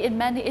 actually, in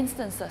many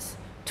instances,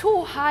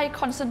 too high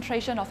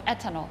concentration of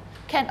ethanol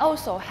can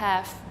also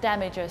have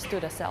damages to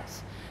the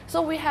cells.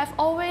 So we have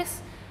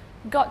always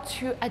got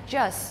to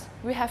adjust.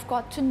 We have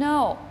got to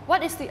know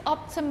what is the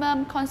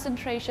optimum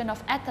concentration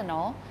of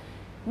ethanol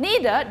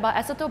needed by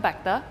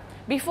Acetobacter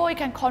before it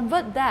can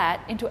convert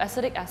that into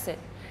acetic acid.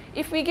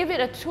 If we give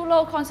it a too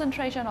low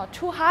concentration or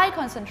too high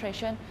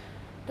concentration,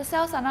 the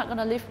cells are not going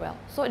to live well.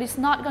 So it is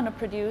not going to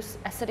produce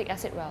acetic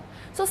acid well.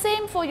 So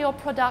same for your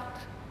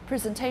product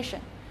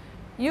presentation.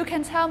 You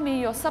can tell me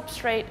your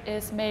substrate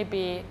is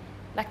maybe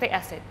lactic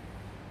acid,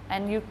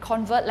 and you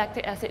convert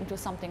lactic acid into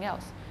something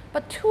else.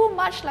 But too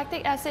much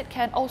lactic acid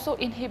can also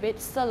inhibit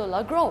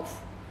cellular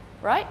growth,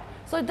 right?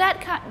 So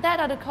that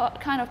are the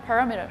kind of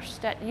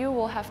parameters that you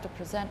will have to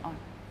present on,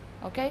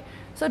 okay?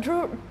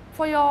 So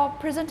for your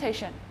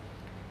presentation,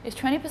 it's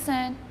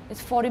 20%,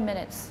 it's 40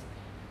 minutes.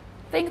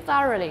 Think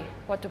thoroughly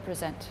what to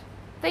present.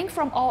 Think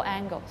from all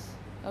angles,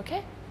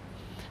 okay?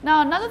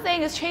 Now, another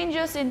thing is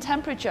changes in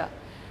temperature.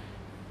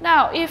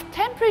 Now, if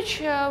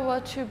temperature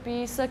were to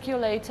be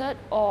circulated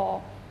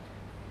or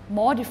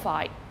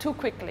modified too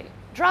quickly,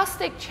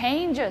 drastic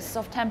changes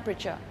of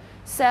temperature,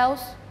 cells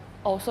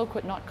also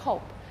could not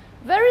cope.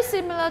 Very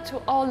similar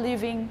to all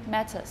living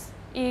matters,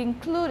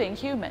 including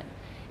human.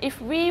 If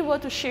we were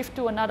to shift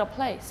to another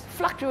place,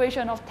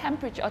 fluctuation of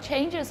temperature or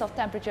changes of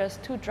temperature is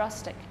too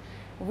drastic,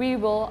 we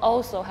will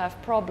also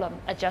have problem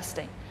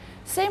adjusting.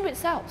 Same with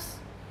cells.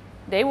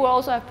 They will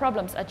also have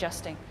problems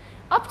adjusting.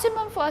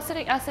 Optimum for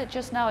acetic acid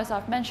just now, as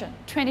I've mentioned,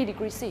 20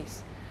 degrees C.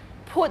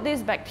 Put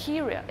this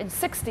bacteria in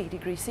 60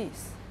 degrees C.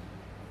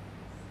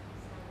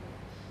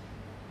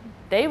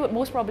 They would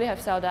most probably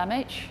have cell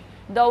damage.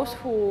 Those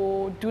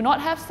who do not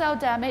have cell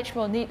damage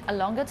will need a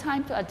longer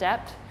time to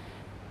adapt.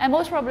 And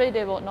most probably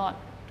they will not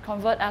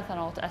convert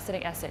ethanol to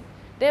acetic acid.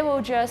 They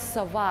will just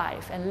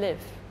survive and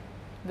live,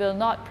 will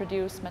not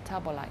produce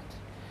metabolite.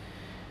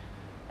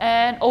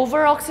 And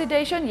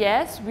over-oxidation,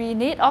 yes, we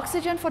need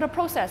oxygen for the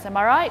process, am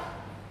I right?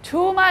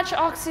 Too much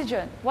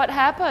oxygen, what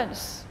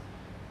happens?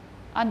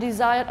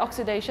 Undesired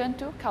oxidation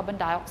to carbon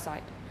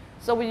dioxide.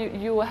 So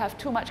you will have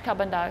too much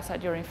carbon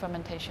dioxide during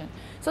fermentation.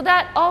 So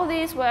that all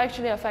these will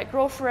actually affect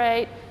growth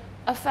rate,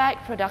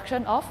 affect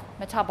production of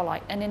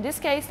metabolite. And in this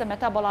case, the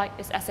metabolite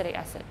is acetic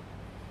acid.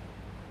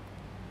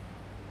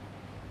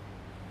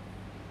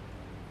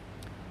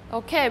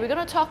 Okay, we're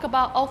going to talk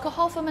about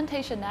alcohol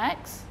fermentation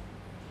next.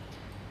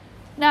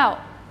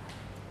 Now,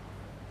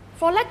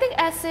 for lactic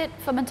acid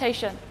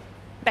fermentation,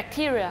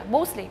 bacteria,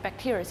 mostly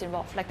bacteria is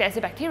involved, lactic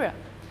acid bacteria.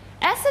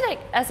 Acetic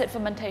acid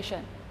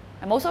fermentation,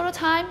 and most of the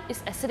time,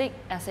 is acetic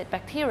acid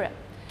bacteria.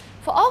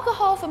 For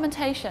alcohol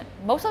fermentation,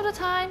 most of the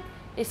time,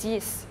 it's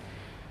yeast.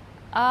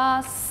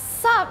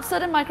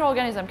 Certain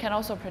microorganisms can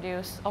also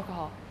produce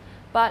alcohol,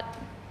 but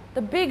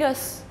the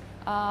biggest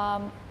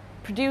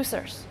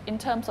producers in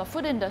terms of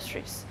food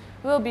industries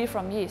will be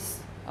from yeast,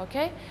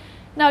 okay?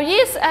 Now,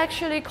 yeast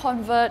actually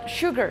convert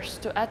sugars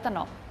to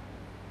ethanol.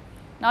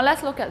 Now,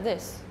 let's look at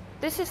this.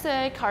 This is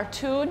a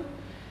cartoon.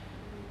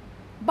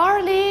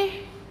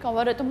 Barley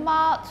converted to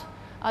malt.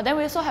 Then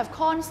we also have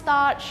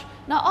cornstarch.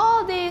 Now,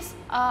 all these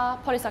are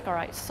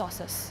polysaccharide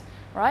sources,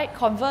 right?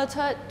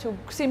 Converted to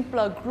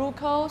simpler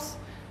glucose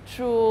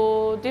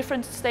through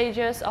different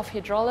stages of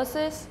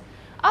hydrolysis.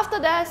 After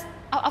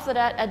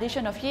that,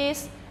 addition of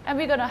yeast, and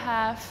we're going to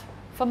have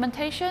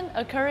fermentation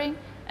occurring,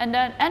 and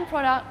then end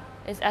product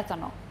is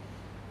ethanol.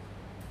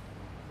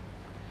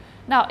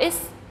 Now,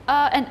 it's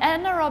an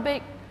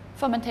anaerobic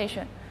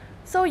fermentation.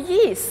 So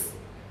yeast,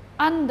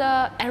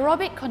 under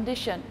aerobic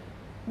condition,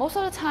 most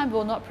of the time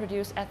will not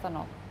produce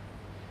ethanol.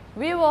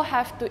 We will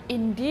have to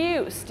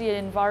induce the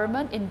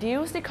environment,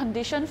 induce the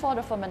condition for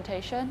the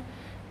fermentation,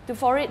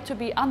 for it to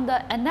be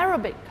under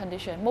anaerobic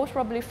condition, most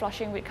probably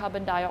flushing with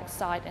carbon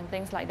dioxide and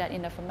things like that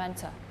in the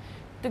fermenter,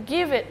 to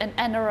give it an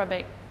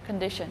anaerobic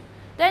condition.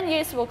 Then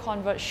yeast will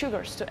convert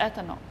sugars to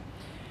ethanol.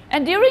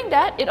 And during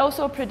that, it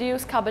also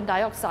produces carbon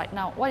dioxide.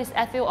 Now, what is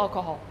ethyl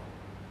alcohol?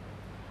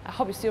 I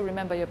hope you still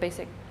remember your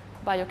basic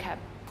biochem.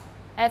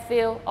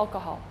 Ethyl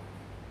alcohol.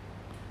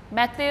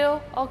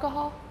 Methyl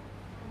alcohol?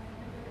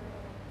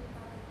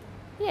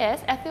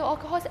 Yes, ethyl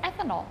alcohol is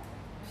ethanol.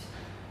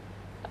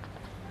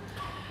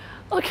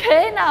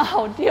 Okay,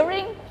 now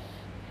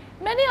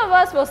many of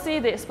us will see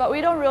this, but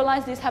we don't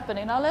realize this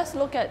happening. Now let's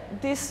look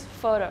at this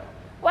photo.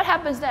 What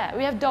happens there?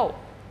 We have dough.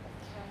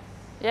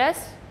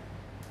 Yes?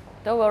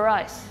 Dough will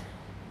rise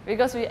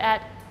because we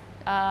add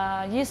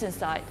yeast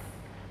inside.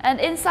 And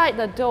inside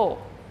the dough,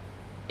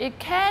 it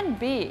can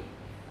be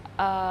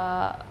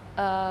a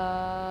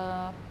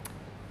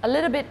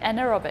little bit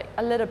anaerobic,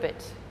 a little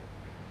bit.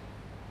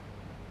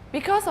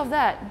 Because of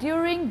that,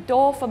 during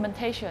dough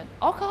fermentation,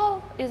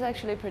 alcohol is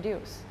actually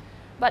produced.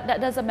 But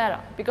that doesn't matter,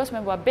 because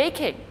when we're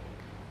baking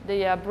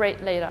the bread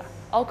later,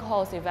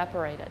 alcohol is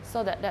evaporated,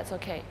 so that's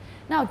okay.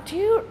 Now, do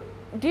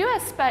you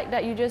expect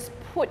that you just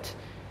put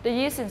the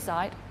yeast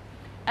inside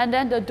and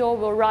then the dough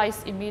will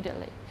rise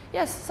immediately?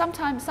 Yes,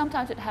 sometimes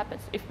it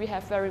happens if we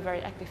have very,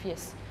 very active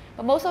yeast.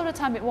 But most of the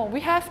time it won't.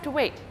 We have to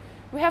wait.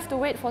 We have to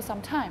wait for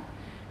some time,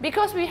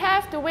 because we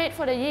have to wait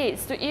for the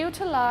yeast to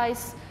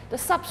utilize the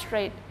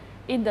substrate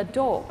in the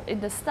dough, in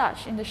the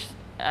starch,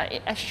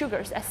 as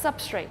sugars, as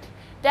substrate.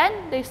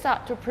 Then they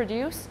start to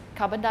produce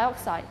carbon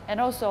dioxide and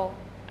also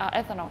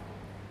ethanol.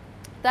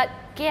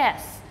 That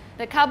gas,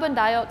 the carbon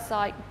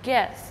dioxide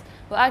gas,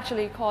 will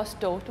actually cause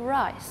dough to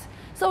rise.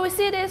 So we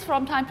see this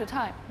from time to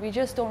time. We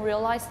just don't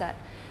realize that.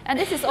 And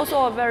this is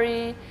also a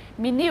very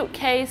minute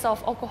case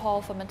of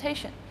alcohol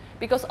fermentation,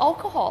 because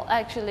alcohol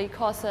actually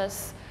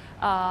causes,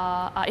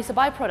 it's a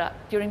byproduct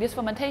during this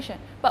fermentation.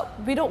 But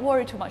we don't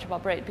worry too much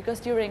about bread, because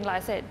during, like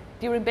I said,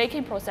 during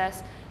baking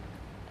process,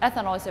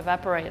 ethanol is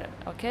evaporated,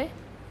 okay?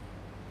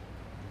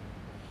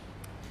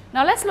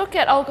 Now let's look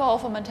at alcohol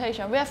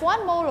fermentation. We have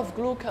 1 mole of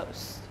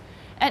glucose,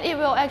 and it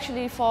will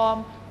actually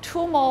form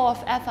 2 mole of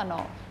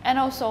ethanol, and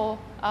also,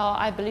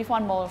 I believe,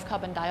 1 mole of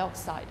carbon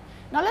dioxide.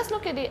 Now let's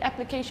look at the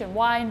application.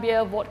 Wine,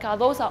 beer, vodka,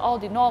 those are all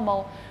the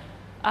normal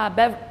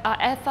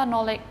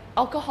ethanolic,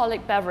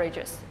 alcoholic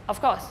beverages.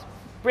 Of course,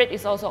 bread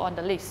is also on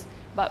the list,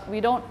 but we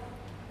don't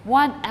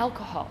want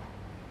alcohol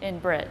in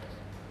bread.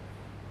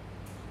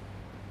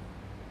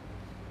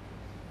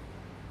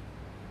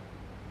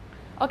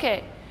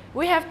 Okay.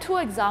 We have 2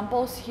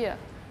 examples here.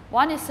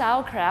 One is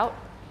sauerkraut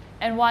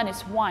and one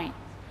is wine.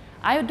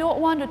 I don't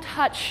want to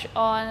touch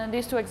on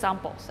these 2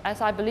 examples, as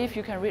I believe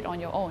you can read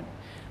on your own.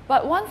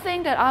 But one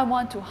thing that I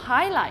want to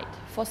highlight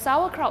for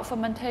sauerkraut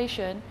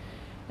fermentation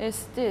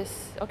is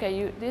this.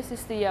 Okay, this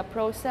is the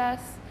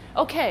process.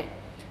 Okay,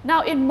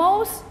 now in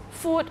most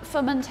food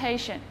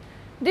fermentation,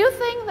 do you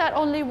think that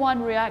only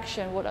one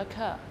reaction would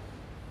occur?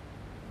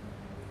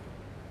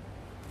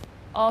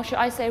 Or should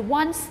I say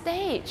one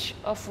stage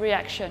of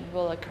reaction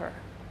will occur?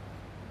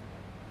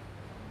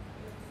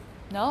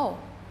 No.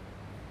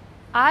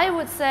 I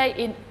would say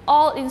in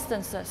all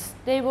instances,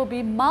 there will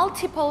be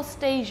multiple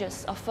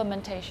stages of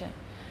fermentation.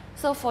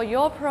 So for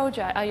your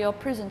project or your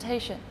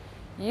presentation,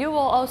 you will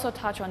also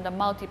touch on the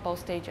multiple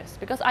stages,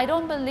 because I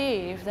don't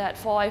believe that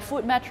for a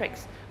food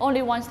matrix,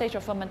 only one stage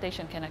of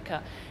fermentation can occur.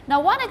 Now,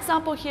 one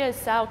example here is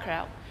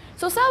sauerkraut.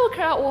 So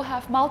sauerkraut will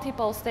have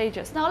multiple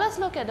stages. Now let's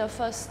look at the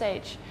first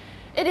stage.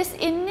 It is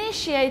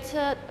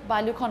initiated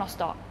by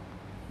leuconostoc.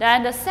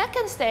 Then the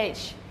second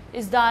stage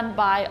is done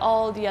by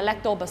all the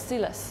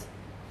lactobacillus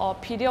or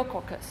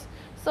pediococcus.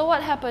 So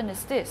what happened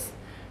is this.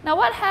 Now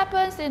what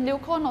happens in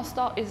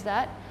leuconostoc is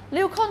that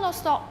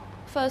leuconostoc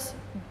first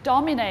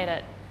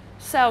dominated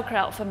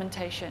sauerkraut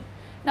fermentation.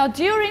 Now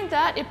during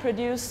that, it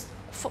produced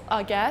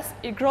gas.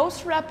 It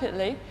grows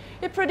rapidly.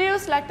 It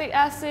produced lactic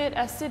acid,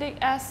 acetic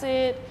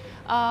acid,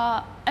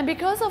 and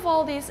because of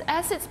all these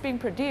acids being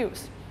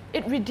produced,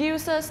 it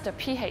reduces the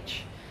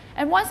pH.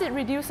 And once it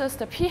reduces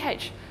the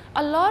pH,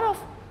 a lot of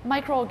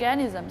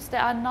microorganisms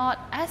that are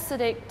not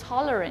acidic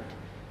tolerant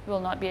will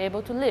not be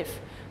able to live.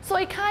 So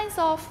it kind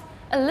of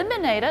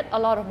eliminated a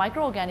lot of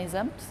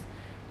microorganisms.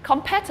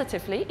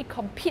 Competitively, it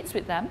competes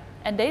with them,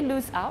 and they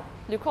lose out.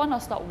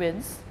 Leuconostoc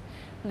wins.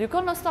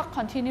 Leuconostoc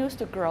continues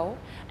to grow,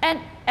 and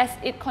as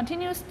it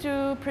continues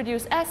to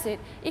produce acid,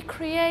 it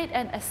creates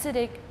an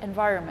acidic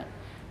environment.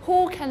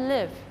 Who can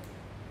live,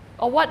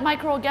 or what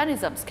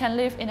microorganisms can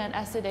live in an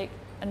acidic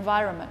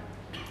environment?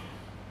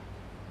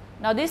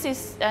 Now, this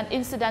is an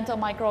incidental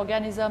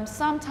microorganism,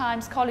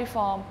 sometimes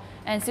coliform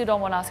and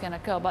pseudomonas can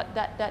occur, but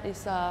that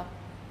is a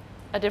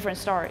different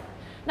story.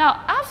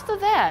 Now, after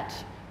that,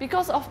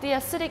 because of the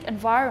acidic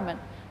environment,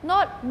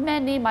 not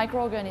many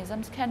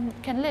microorganisms can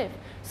live.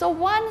 So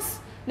once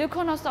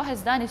Leuconostoc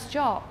has done its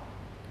job,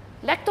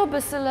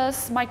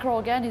 lactobacilli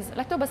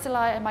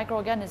and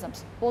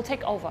microorganisms will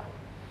take over.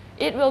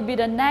 It will be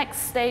the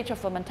next stage of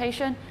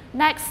fermentation,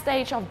 next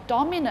stage of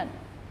dominant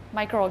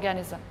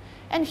microorganism.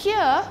 And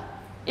here,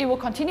 it will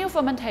continue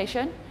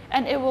fermentation,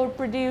 and it will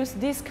produce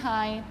this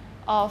kind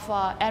of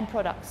end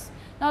products.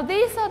 Now,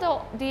 these are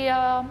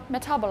the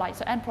metabolites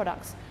or end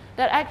products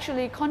that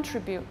actually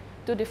contribute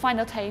to the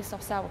final taste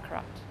of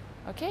sauerkraut.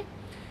 Okay?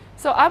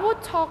 So I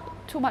won't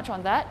talk too much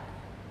on that.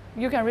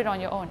 You can read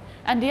on your own.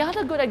 And the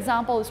other good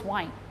example is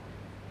wine.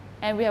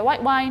 And we have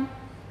white wine,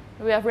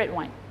 we have red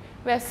wine,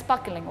 we have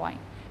sparkling wine.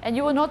 And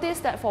you will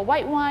notice that for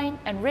white wine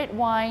and red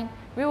wine,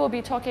 we will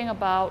be talking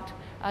about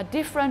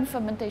different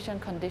fermentation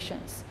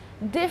conditions,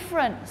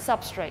 different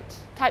substrates,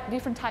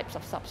 different types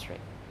of substrate.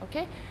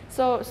 Okay?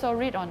 So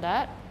read on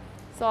that.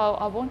 So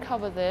I won't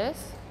cover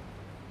this.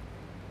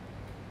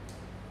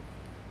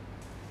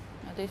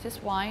 Now this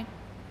is wine.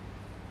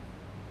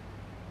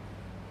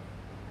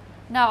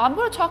 Now I'm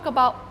going to talk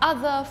about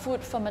other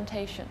food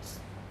fermentations.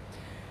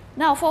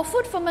 Now for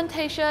food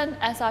fermentation,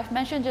 as I've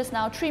mentioned just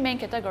now, three main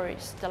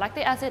categories: the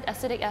lactic acid,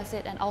 acetic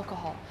acid, and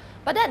alcohol.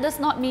 But that does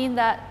not mean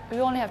that we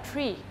only have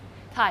three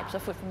types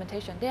of food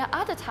fermentation. There are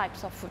other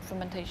types of food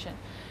fermentation.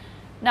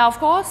 Now, of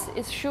course,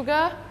 it's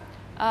sugar,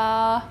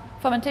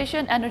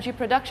 fermentation, energy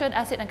production,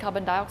 acid and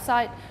carbon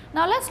dioxide.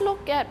 Now let's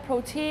look at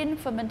protein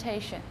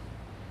fermentation.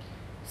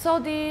 So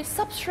the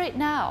substrate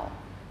now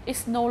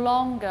is no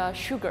longer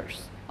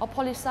sugars or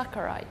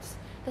polysaccharides.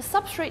 The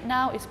substrate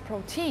now is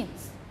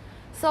proteins.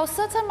 So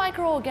certain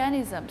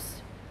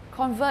microorganisms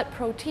convert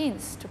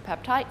proteins to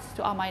peptides,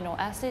 to amino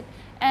acid,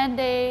 and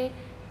they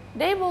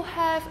will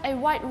have a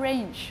wide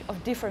range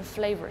of different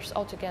flavors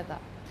altogether.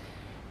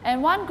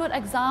 And one good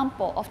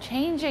example of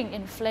changing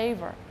in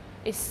flavor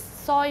is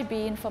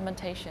soybean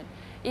fermentation.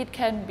 It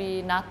can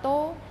be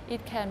natto,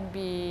 it can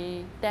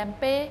be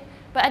tempeh,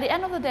 but at the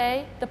end of the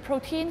day, the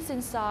proteins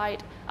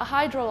inside are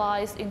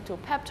hydrolyzed into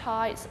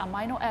peptides,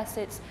 amino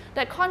acids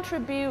that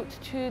contribute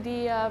to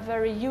the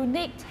very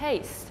unique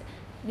taste,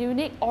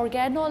 unique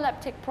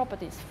organoleptic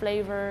properties,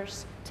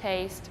 flavors,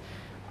 taste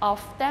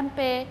of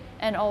tempeh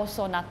and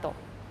also natto.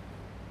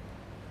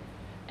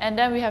 And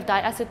then we have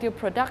diacetyl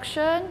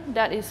production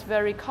that is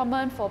very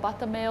common for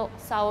buttermilk,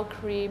 sour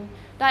cream.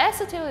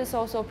 Diacetyl is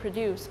also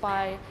produced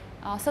by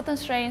certain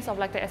strains of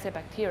lactic acid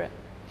bacteria.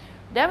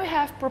 Then we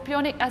have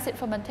propionic acid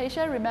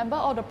fermentation. Remember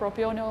all the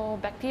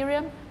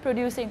propionobacterium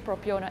producing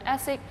propionic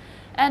acid,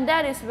 and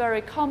that is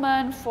very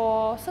common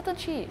for certain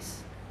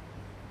cheese.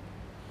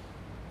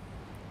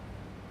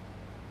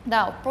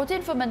 Now,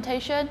 protein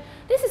fermentation,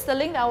 this is the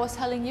link that I was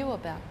telling you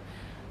about.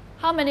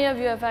 How many of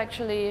you have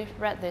actually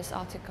read this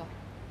article?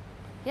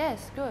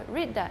 Yes, good,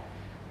 read that.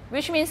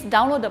 Which means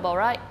downloadable,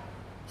 right?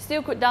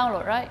 Still could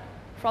download, right?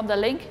 From the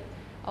link.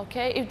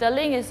 Okay, if the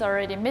link is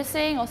already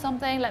missing or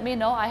something, let me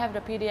know, I have the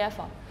PDF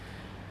on.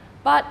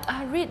 But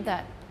read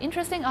that,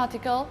 interesting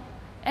article,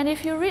 and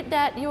if you read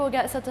that, you will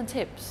get certain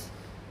tips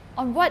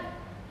on what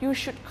you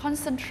should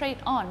concentrate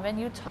on when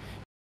you talk.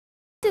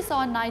 This is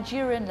on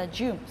Nigerian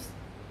legumes.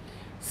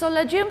 So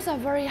legumes are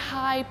very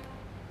high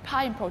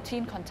in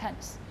protein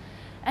contents.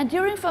 And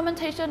during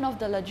fermentation of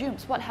the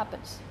legumes, what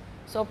happens?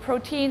 So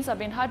proteins are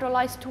being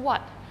hydrolyzed to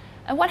what?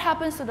 And what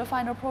happens to the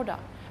final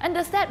product? And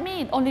does that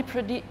mean only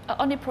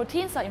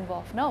proteins are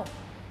involved? No.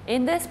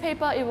 In this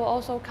paper, it will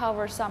also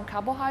cover some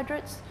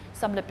carbohydrates,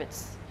 some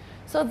lipids.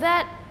 So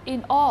that,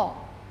 in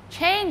all,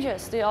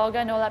 changes the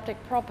organoleptic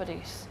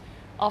properties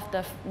of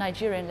the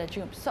Nigerian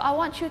legumes. So I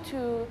want you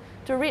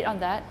to read on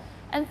that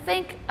and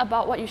think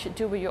about what you should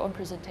do with your own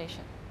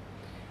presentation.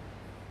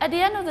 At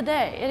the end of the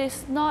day,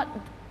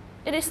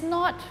 it is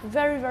not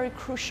very, very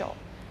crucial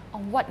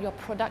on what your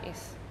product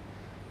is,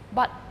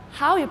 but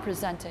how you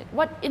present it,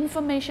 what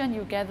information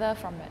you gather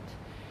from it.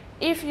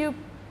 If you,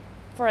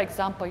 for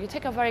example, you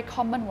take a very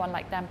common one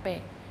like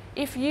tempeh,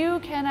 if you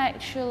can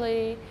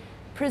actually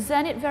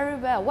present it very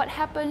well, what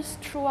happens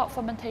throughout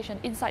fermentation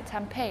inside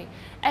tempeh,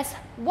 as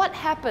what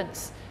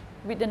happens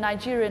with the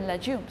Nigerian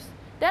legumes,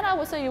 then I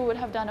would say you would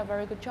have done a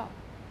very good job,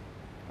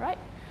 right?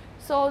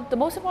 So the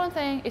most important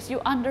thing is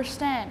you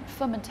understand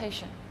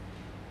fermentation,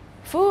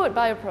 food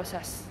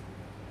bioprocess.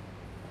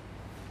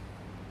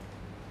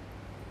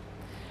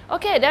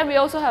 Okay, then we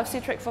also have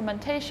citric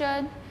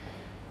fermentation.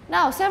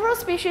 Now, several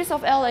species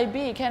of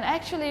LAB can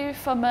actually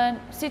ferment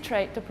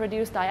citrate to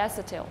produce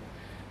diacetyl.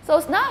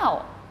 So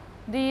now,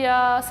 the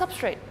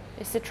substrate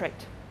is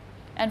citrate.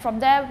 And from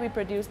there, we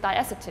produce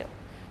diacetyl.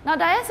 Now,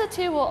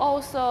 diacetyl will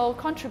also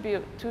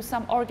contribute to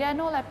some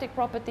organoleptic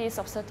properties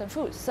of certain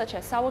foods, such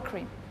as sour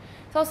cream.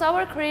 So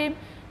sour cream,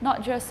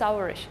 not just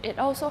sourish, it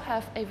also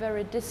has a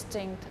very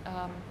distinct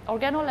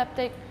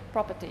organoleptic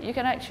property. You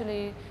can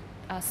actually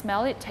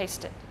smell it,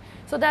 taste it.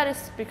 So that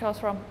is because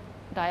from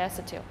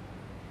diacetyl.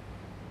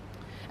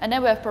 And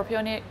then we have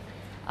propionic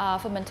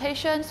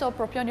fermentation. So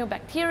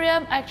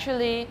Propionibacterium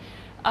actually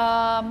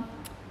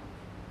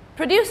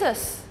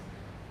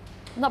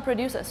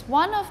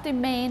one of the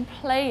main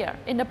player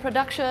in the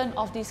production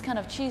of these kind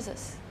of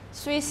cheeses,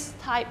 Swiss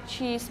type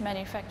cheese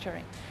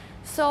manufacturing.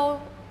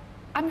 So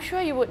I'm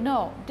sure you would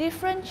know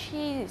different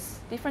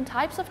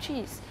types of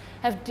cheese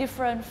have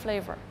different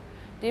flavor,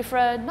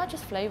 not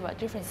just flavor,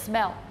 different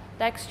smell,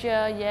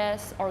 texture,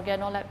 yes,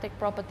 organoleptic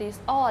properties,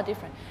 all are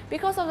different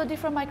because of the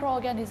different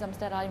microorganisms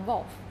that are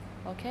involved.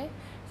 Okay,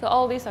 so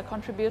all these are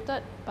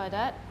contributed by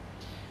that.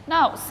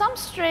 Now, some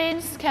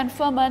strains can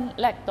ferment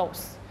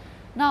lactose.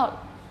 Now,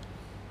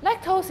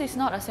 lactose is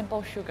not a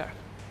simple sugar.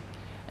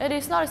 It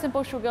is not a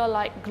simple sugar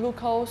like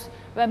glucose,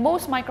 where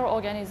most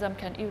microorganisms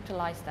can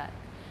utilize that.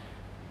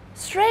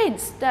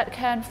 Strains that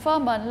can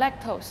ferment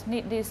lactose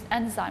need this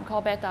enzyme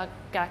called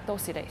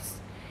beta-galactosidase.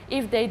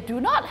 If they do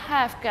not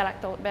have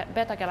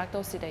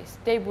beta-galactosidase,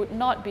 they would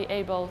not be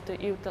able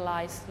to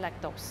utilize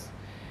lactose.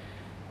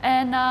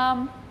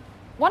 And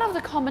one of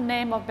the common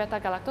names of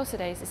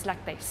beta-galactosidase is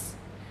lactase.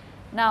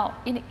 Now,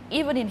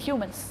 even in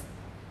humans,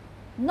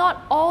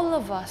 not all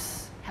of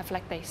us have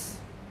lactase.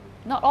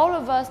 Not all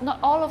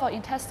of our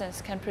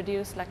intestines can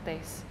produce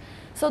lactase.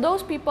 So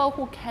those people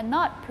who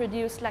cannot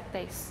produce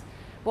lactase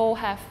will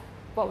have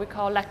what we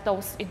call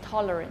lactose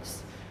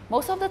intolerance.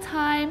 Most of the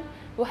time,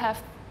 will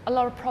have a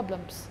lot of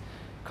problems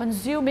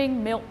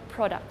consuming milk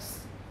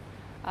products.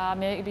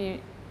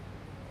 Maybe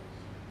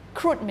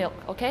crude milk,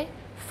 okay?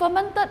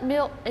 Fermented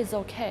milk is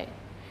okay.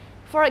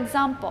 For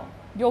example,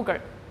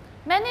 yogurt.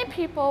 Many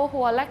people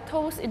who are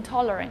lactose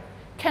intolerant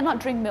cannot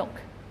drink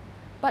milk,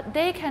 but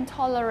they can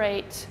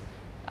tolerate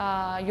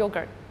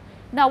yogurt.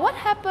 Now, what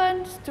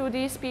happens to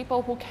these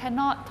people who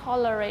cannot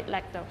tolerate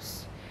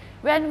lactose?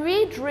 When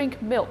we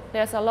drink milk,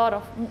 there's a lot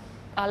of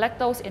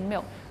lactose in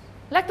milk.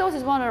 Lactose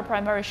is one of the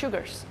primary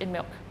sugars in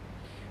milk.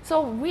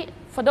 So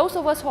for those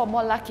of us who are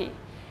more lucky,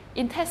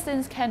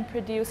 intestines can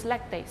produce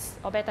lactase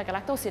or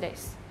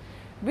beta-galactosidase.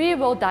 We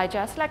will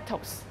digest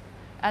lactose,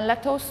 and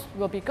lactose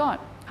will be gone,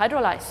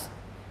 hydrolyzed.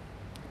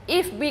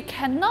 If we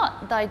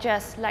cannot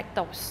digest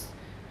lactose,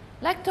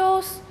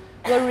 lactose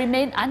will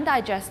remain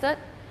undigested,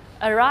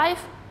 arrive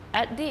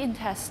at the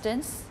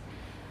intestines,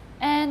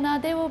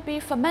 and they will be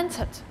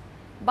fermented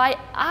by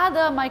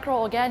other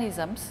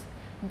microorganisms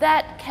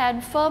that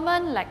can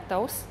ferment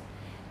lactose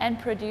and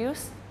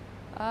produce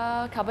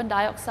carbon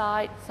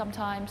dioxide,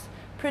 sometimes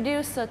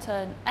produce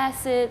certain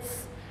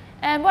acids.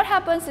 And what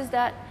happens is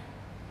that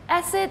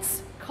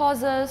acids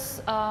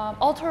causes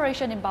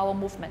alteration in bowel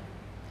movement.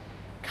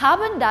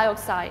 Carbon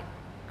dioxide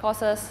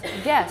causes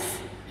gas,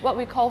 what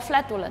we call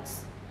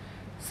flatulence.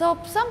 So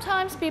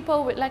sometimes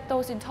people with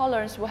lactose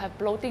intolerance will have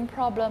bloating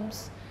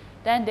problems,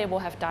 then they will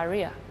have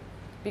diarrhea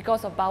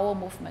because of bowel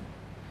movement.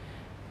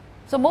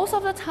 So most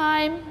of the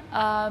time,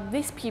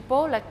 these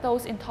people,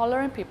 lactose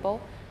intolerant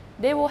people,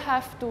 they will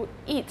have to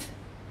eat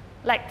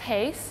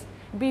lactase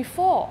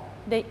before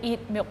they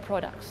eat milk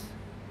products.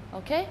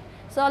 Okay?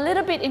 So a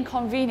little bit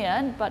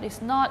inconvenient, but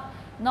it's not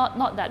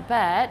that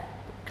bad.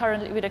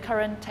 Currently, with the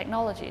current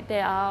technology,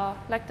 there are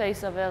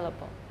lactase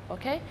available.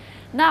 Okay?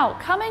 Now,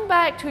 coming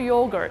back to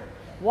yogurt,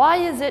 why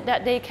is it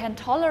that they can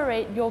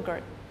tolerate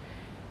yogurt?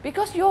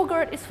 Because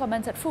yogurt is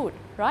fermented food,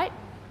 right?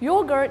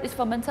 Yogurt is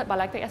fermented by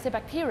lactic acid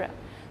bacteria.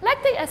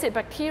 Lactic acid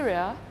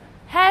bacteria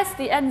has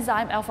the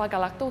enzyme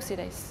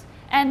alpha-galactosidase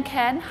and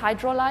can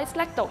hydrolyze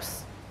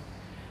lactose.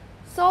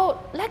 So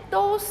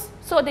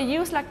they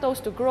use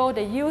lactose to grow,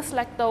 they use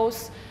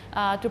lactose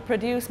to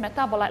produce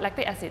metabolite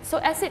lactic acid. So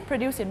acid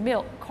produced in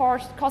milk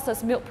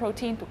causes milk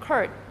protein to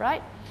curd,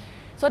 right?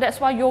 So that's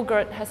why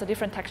yogurt has a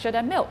different texture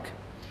than milk.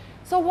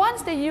 So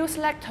once they use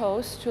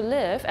lactose to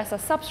live as a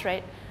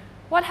substrate,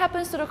 what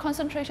happens to the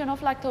concentration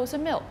of lactose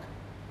in milk?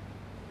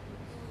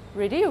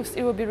 Reduced,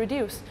 it will be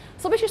reduced.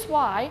 So which is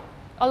why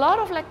a lot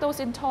of lactose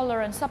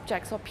intolerant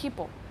subjects or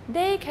people,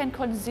 they can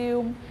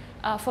consume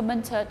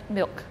fermented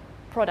milk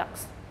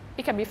products.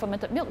 It can be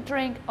fermented milk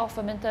drink or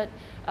fermented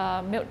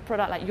milk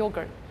product like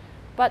yogurt,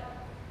 but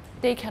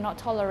they cannot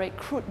tolerate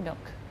crude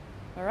milk,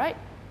 all right?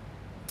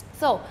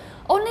 So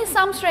only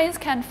some strains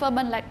can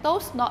ferment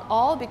lactose, not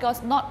all,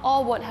 because not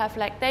all would have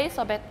lactase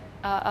or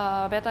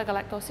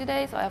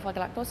beta-galactosidase or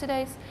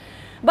alpha-galactosidase,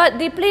 but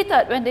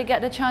depleted when they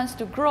get the chance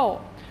to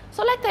grow.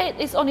 So lactate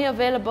is only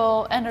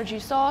available energy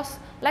source.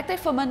 Lactate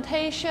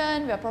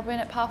fermentation, we are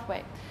propionate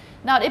pathway.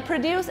 Now it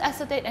produces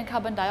acetate and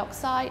carbon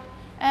dioxide,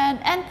 and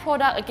end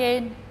product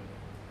again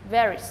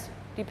varies,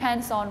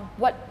 depends on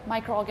what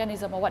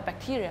microorganism or what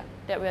bacteria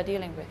that we are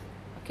dealing with.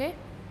 Okay.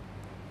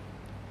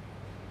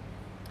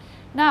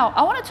 Now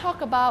I want to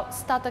talk about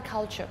starter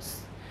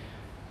cultures.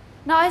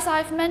 Now as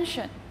I've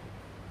mentioned,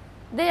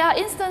 There are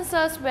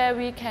instances where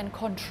we can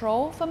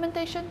control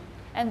fermentation,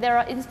 and there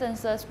are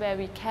instances where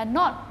we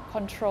cannot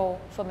control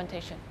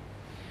fermentation.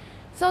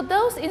 So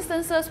those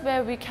instances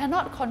where we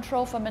cannot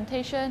control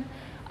fermentation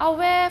are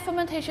where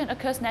fermentation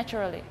occurs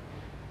naturally.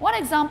 One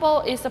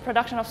example is the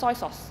production of soy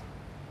sauce.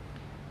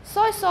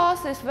 Soy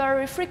sauce is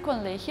very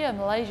frequently here in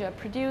Malaysia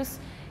produced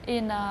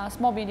in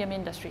small medium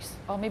industries,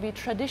 or maybe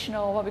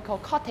traditional what we call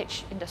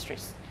cottage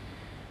industries.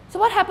 So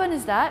what happens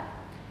is that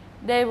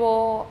they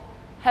will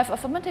have a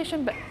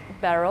fermentation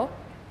barrel.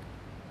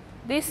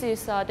 This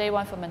is day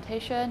 1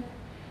 fermentation,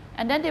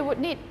 and then they would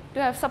need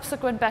to have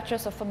subsequent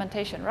batches of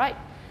fermentation, right?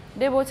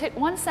 They will take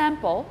one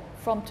sample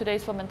from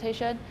today's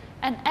fermentation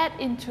and add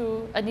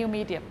into a new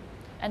medium,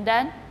 and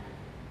then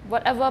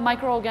whatever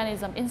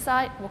microorganism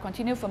inside will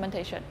continue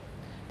fermentation.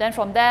 Then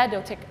from there,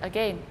 they'll take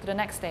again to the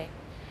next day.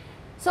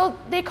 So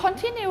they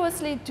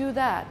continuously do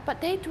that,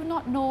 but they do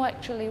not know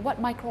actually what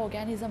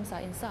microorganisms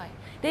are inside.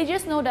 They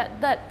just know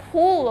that that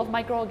pool of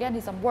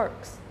microorganisms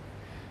works.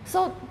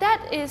 So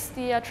that is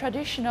the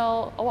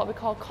traditional, or what we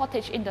call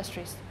cottage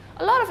industries.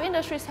 A lot of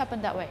industries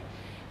happen that way.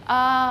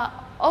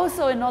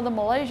 Also in northern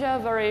Malaysia,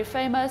 very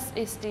famous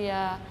is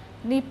the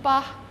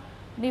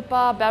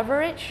Nipah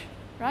beverage,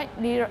 right?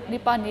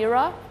 Nipah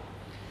Nira.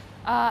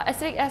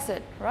 Acetic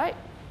acid, right?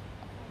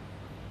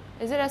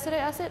 Is it acetic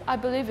acid? I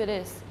believe it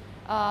is.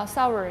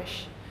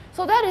 Sourish.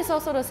 So that is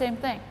also the same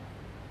thing.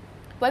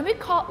 When we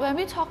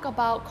talk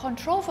about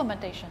control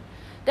fermentation,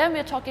 then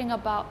we're talking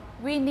about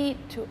we need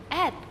to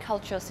add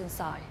cultures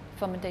inside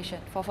fermentation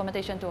for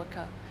fermentation to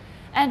occur.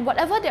 And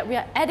whatever that we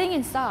are adding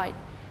inside,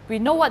 we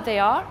know what they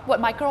are,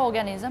 what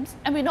microorganisms,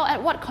 and we know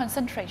at what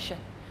concentration.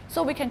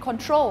 So we can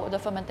control the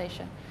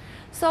fermentation.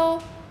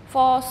 So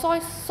for soy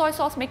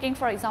sauce making,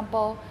 for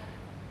example,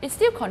 it's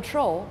still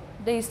controlled.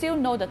 They still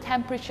know the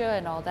temperature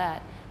and all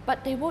that,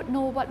 but they won't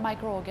know what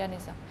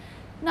microorganism.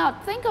 Now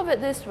think of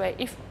it this way,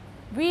 if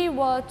we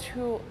were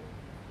to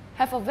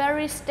have a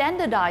very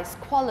standardized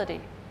quality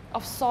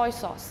of soy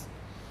sauce,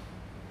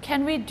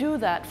 can we do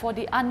that for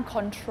the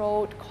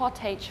uncontrolled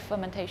cottage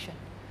fermentation?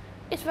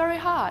 It's very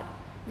hard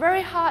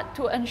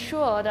to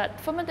ensure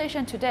that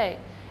fermentation today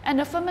and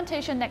the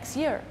fermentation next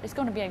year is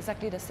going to be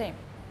exactly the same.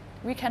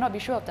 We cannot be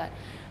sure of that.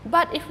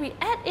 But if we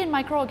add in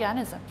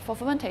microorganisms for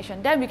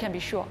fermentation, then we can be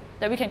sure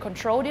that we can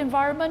control the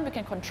environment, we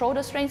can control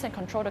the strains and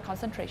control the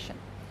concentration.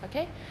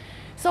 Okay?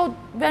 So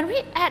when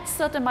we add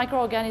certain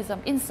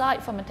microorganisms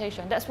inside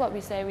fermentation, that's what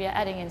we say we are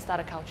adding in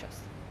starter cultures.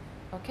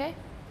 Okay?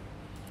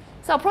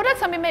 So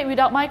products can be made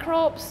without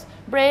microbes,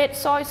 bread,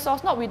 soy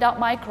sauce, not without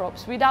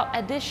microbes, without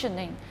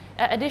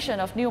addition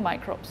of new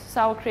microbes,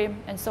 sour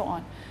cream, and so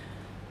on.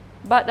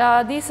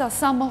 But these are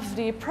some of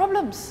the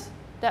problems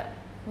that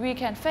we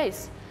can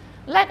face.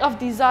 Lack of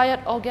desired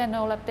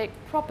organoleptic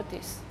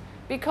properties,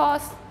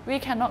 because we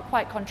cannot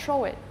quite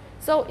control it.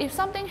 So if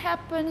something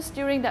happens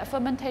during that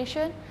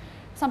fermentation,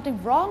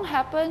 something wrong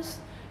happens,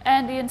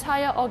 and the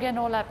entire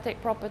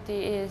organoleptic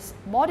property is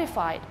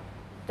modified,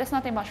 there's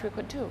nothing much we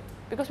could do,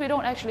 because we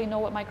don't actually know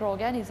what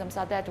microorganisms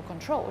are there to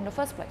control in the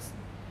first place.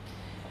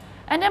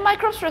 And then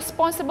microbes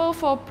responsible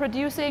for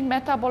producing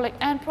metabolic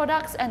end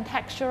products and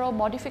textural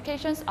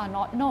modifications are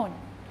not known.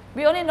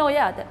 We only know,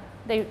 yeah, that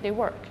they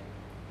work.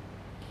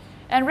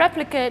 And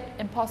replicate,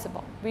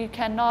 impossible. We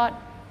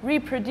cannot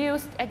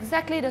reproduce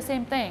exactly the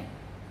same thing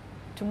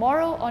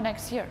tomorrow or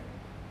next year.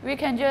 We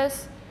can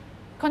just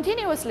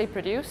continuously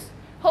produce,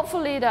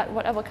 hopefully that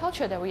whatever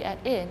culture that we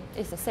add in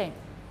is the same.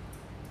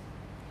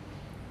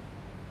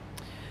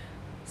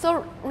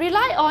 So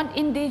rely on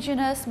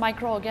indigenous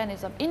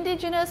microorganisms.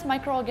 Indigenous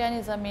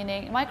microorganism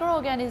meaning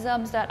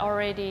microorganisms that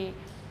already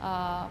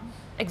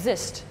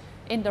exist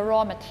in the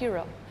raw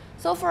material.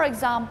 So for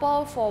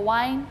example, for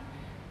wine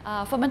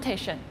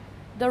fermentation,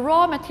 the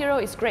raw material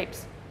is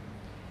grapes.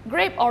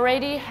 Grape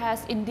already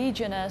has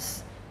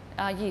indigenous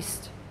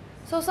yeast.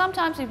 So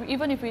sometimes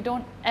even if we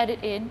don't add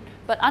it in,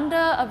 but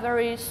under a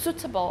very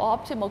suitable or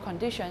optimal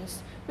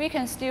conditions, we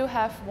can still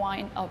have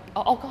wine or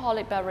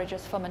alcoholic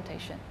beverages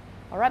fermentation.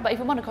 All right, but if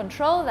you want to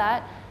control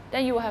that,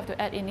 then you will have to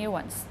add in new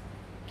ones.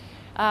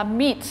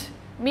 Meat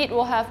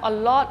will have a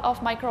lot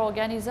of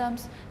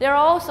microorganisms. There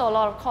are also a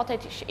lot of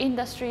cottage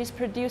industries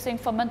producing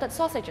fermented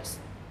sausages.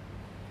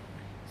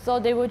 So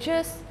they will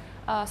just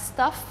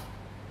stuff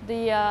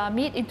the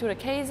meat into the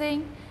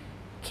casing,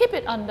 keep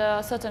it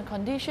under certain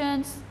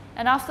conditions,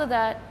 and after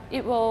that,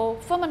 it will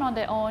ferment on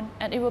their own,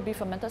 and it will be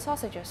fermented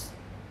sausages.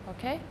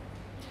 Okay?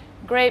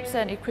 Grapes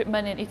and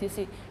equipment and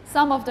etc.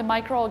 Some of the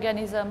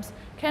microorganisms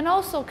can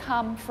also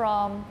come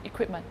from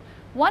equipment.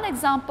 One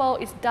example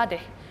is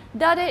dade.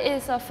 Dade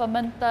is a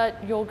fermented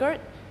yogurt.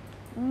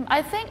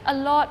 I think a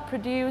lot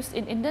produced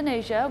in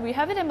Indonesia. We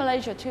have it in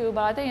Malaysia too,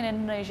 but I think in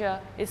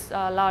Indonesia it's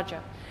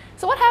larger.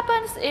 So what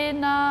happens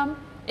in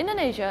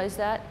Indonesia is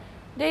that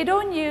they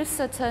don't use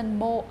certain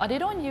mold,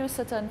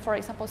 for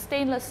example,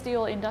 stainless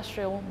steel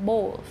industrial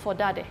mold for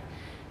dade.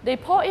 They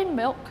pour in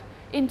milk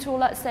into,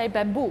 let's say,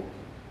 bamboo.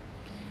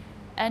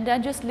 and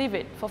then just leave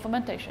it for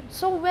fermentation.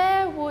 So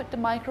where would the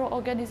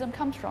microorganism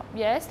come from?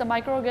 Yes, the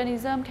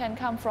microorganism can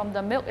come from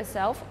the milk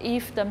itself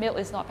if the milk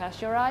is not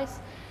pasteurized,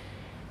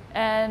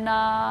 and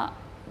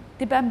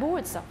the bamboo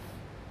itself.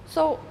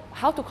 So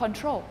how to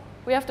control?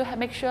 We have to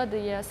make sure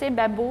the same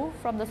bamboo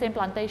from the same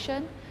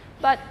plantation,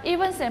 but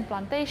even same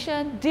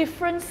plantation,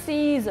 different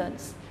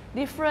seasons,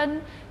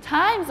 different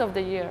times of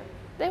the year,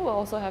 they will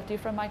also have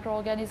different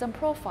microorganism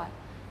profile.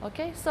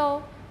 Okay,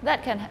 so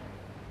that can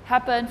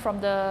happen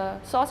from the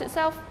source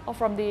itself or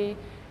from the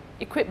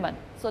equipment.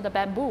 So the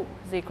bamboo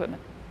is the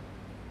equipment.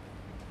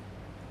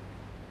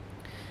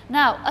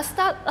 Now,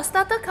 a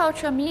starter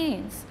culture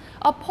means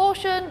a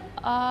portion,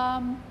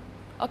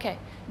 okay,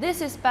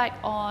 this is back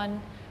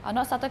on,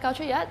 not starter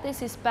culture yet,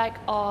 this is back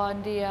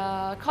on the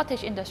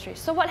cottage industry.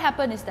 So what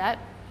happened is that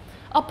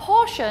a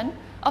portion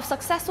of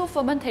successful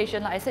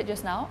fermentation, like I said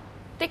just now,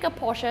 take a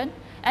portion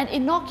and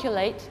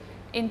inoculate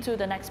into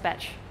the next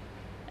batch.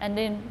 And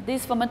then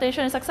this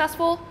fermentation is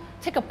successful,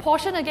 take a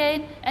portion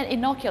again and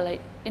inoculate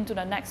into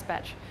the next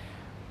batch.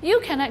 You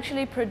can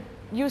actually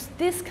use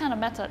this kind of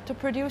method to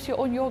produce your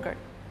own yogurt.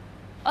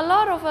 A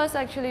lot of us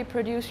actually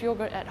produce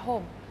yogurt at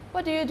home.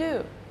 What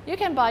do? You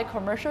can buy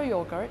commercial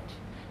yogurt,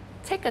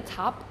 take a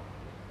tub,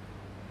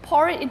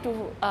 pour it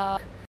into,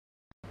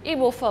 it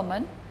will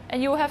ferment,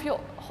 and you will have your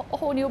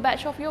whole new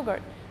batch of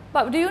yogurt.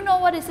 But do you know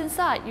what is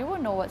inside? You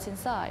won't know what's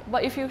inside.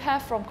 But if you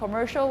have from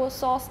commercial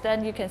source,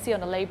 then you can see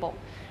on the label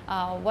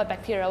what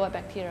bacteria,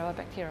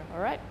 all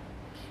right?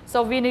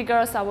 So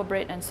vinegar, sour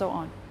bread, and so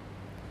on.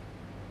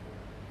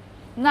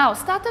 Now,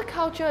 starter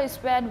culture is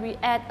when we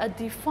add a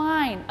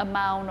defined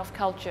amount of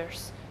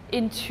cultures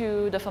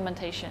into the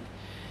fermentation.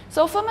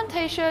 So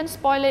fermentation,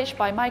 spoilage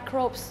by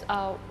microbes,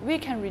 we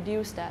can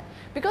reduce that.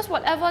 Because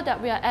whatever that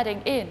we are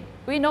adding in,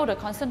 we know the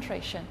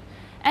concentration.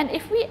 And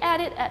if we add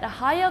it at a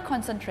higher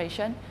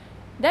concentration,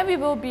 then we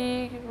will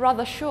be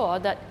rather sure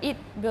that it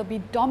will be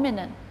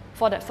dominant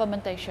for that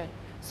fermentation.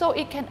 So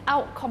it can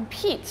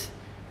outcompete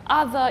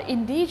other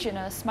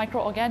indigenous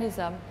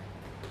microorganisms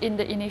in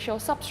the initial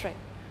substrate.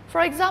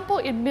 For example,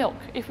 in milk,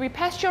 if we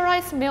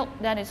pasteurize milk,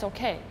 then it's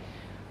okay.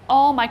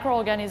 All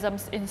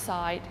microorganisms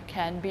inside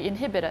can be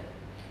inhibited.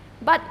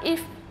 But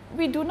if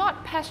we do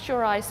not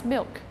pasteurize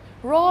milk,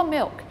 raw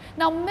milk,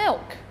 now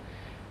milk,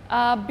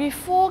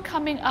 before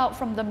coming out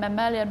from the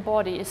mammalian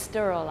body is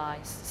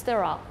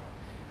sterile.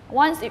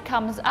 Once it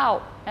comes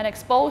out and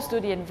exposed to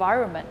the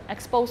environment,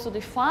 exposed to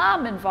the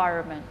farm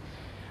environment,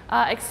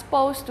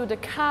 exposed to the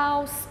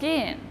cow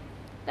skin,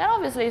 then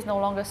obviously it's no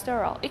longer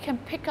sterile. It can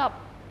pick up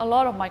a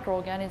lot of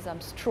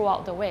microorganisms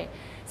throughout the way.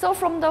 So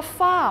from the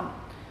farm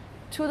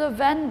to the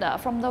vendor,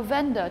 from the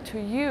vendor to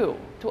you,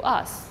 to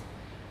us,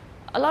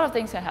 a lot of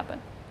things can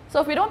happen. So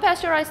if we don't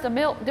pasteurize the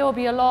milk, there will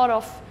be a lot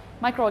of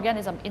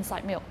microorganisms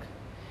inside milk.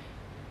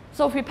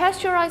 So if we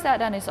pasteurize that,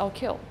 then it's all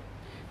killed.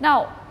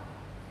 Now,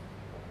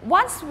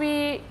 once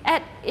we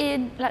add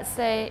in, let's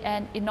say,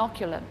 an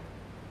inoculant,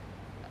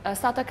 a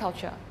starter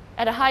culture,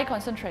 at a high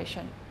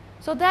concentration,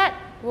 so that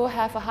will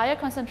have a higher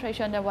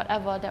concentration than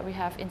whatever that we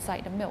have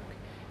inside the milk.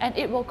 And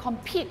it will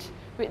compete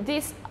with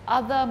these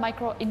other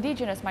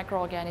indigenous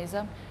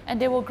microorganisms, and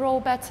they will grow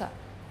better.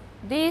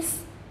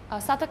 These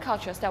starter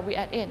cultures that we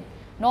add in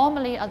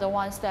normally are the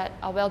ones that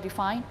are well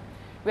defined.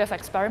 We have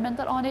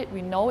experimented on it.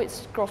 We know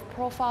its growth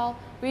profile.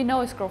 We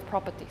know its growth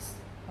properties.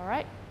 All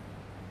right?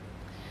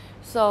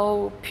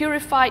 So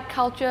purified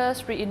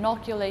cultures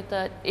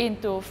re-inoculated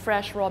into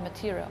fresh raw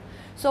material.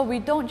 So we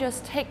don't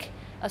just take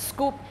a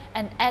scoop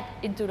and add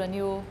into the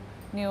new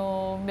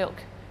milk.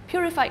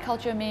 Purified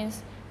culture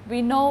means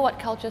we know what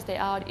cultures they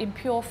are in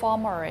pure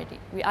form already.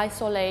 We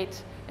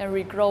isolate and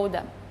regrow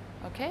them.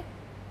 Okay?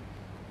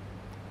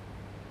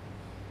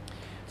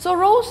 So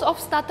roles of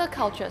starter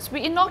cultures,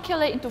 we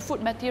inoculate into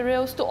food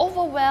materials to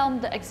overwhelm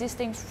the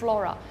existing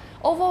flora.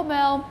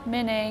 Overwhelm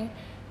meaning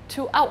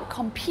to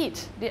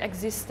outcompete the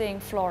existing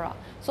flora.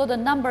 So the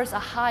numbers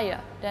are higher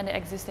than the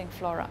existing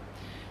flora.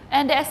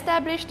 And they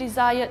establish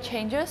desired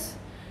changes.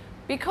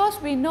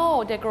 Because we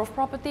know their growth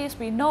properties,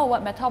 we know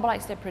what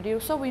metabolites they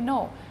produce, so we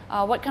know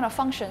what kind of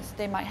functions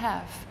they might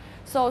have.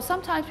 So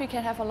sometimes we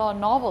can have a lot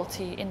of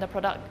novelty in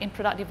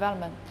product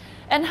development.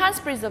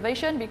 Enhanced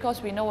preservation,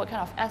 because we know what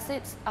kind of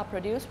acids are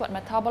produced, what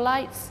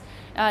metabolites,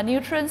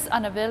 nutrients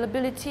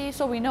unavailability.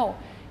 So we know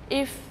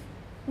if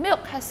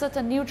milk has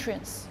certain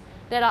nutrients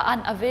that are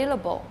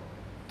unavailable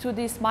to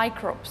these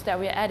microbes that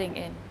we are adding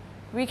in,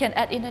 we can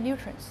add in the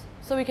nutrients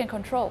so we can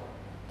control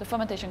the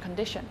fermentation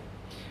condition.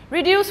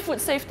 Reduce food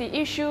safety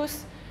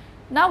issues.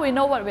 Now we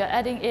know what we are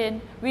adding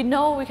in. We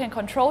know we can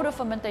control the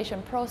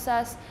fermentation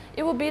process.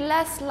 It will be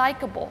less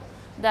likable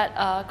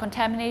that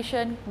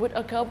contamination would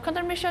occur.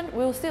 Contamination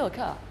will still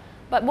occur,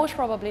 but most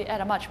probably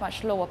at a much,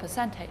 much lower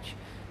percentage.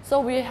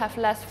 So we have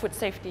less food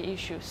safety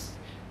issues,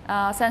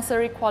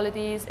 sensory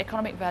qualities,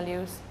 economic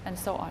values, and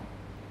so on.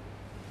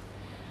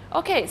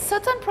 Okay,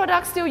 certain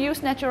products still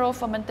use natural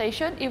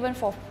fermentation, even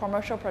for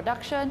commercial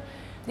production.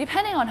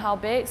 Depending on how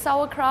big,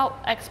 sauerkraut,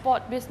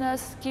 export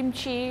business,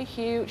 kimchi,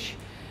 huge,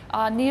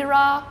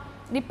 nira,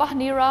 Nipah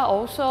Nira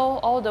also,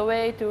 all the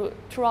way to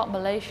throughout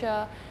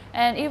Malaysia,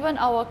 and even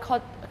our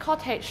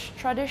cottage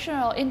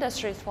traditional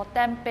industries for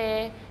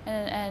tempeh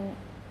and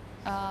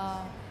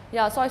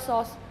yeah, soy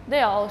sauce,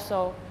 they are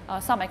also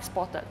some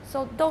exported.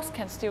 So those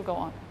can still go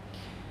on.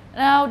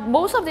 Now,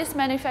 most of these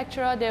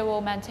manufacturers, they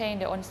will maintain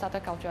their own starter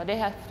culture. They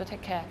have to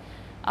take care.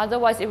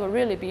 Otherwise, it will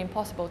really be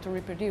impossible to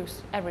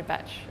reproduce every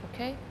batch,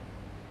 okay?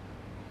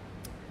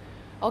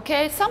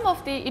 Okay, some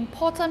of the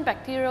important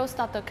bacterial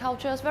starter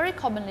cultures very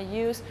commonly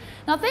used.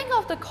 Now think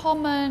of the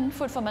common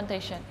food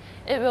fermentation.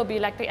 It will be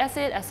lactic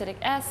acid, acetic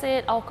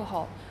acid,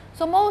 alcohol.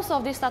 So most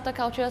of these starter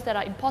cultures that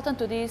are important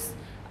to these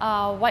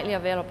are widely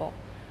available.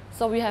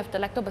 So we have the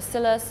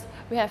lactobacillus,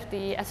 we have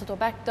the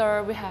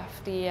acetobacter, we have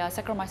the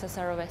Saccharomyces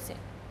cerevisiae,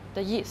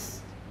 the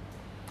yeast.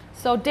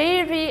 So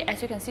dairy,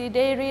 as you can see,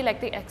 dairy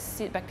lactic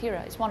acid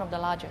bacteria is one of the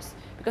largest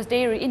because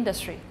dairy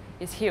industry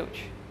is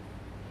huge.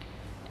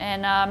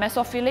 And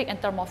mesophilic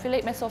and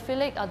thermophilic.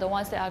 Mesophilic are the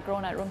ones that are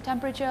grown at room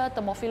temperature.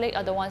 Thermophilic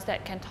are the ones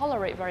that can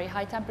tolerate very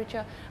high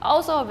temperature. Are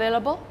also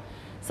available,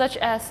 such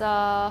as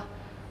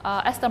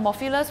S.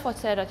 thermophilus for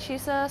cheddar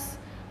cheeses,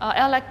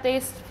 L.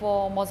 lactase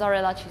for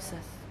mozzarella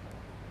cheeses.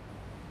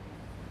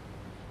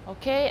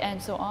 Okay,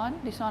 and so on.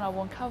 This one I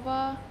won't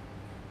cover.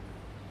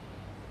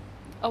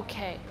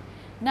 Okay,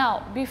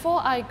 now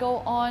before I go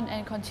on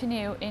and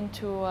continue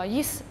into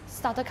yeast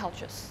starter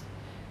cultures,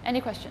 any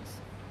questions?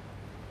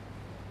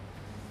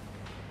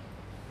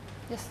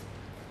 Yes.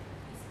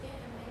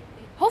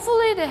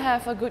 Hopefully they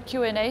have a good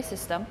Q&A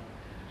system,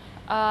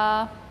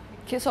 so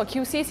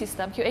QC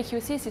system,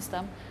 QA/QC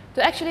system,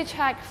 to actually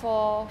check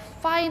for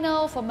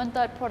final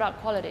fermented product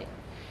quality.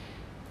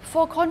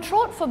 For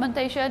controlled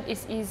fermentation,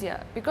 it's easier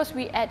because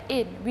we add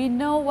in, we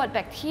know what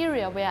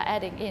bacteria we are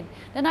adding in.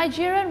 The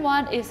Nigerian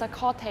one is a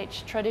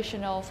cottage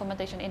traditional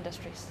fermentation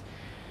industries.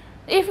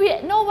 If we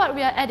know what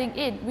we are adding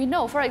in, we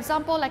know, for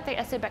example, lactic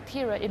acid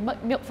bacteria in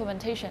milk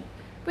fermentation,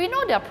 we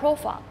know their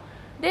profile.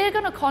 They're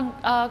going to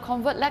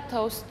convert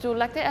lactose to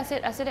lactic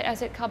acid, acetic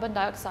acid, carbon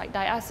dioxide,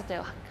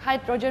 diacetyl,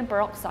 hydrogen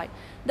peroxide.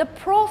 The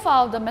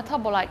profile of the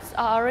metabolites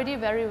are already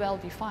very well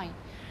defined.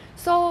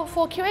 So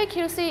for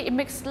QA/QC, it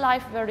makes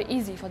life very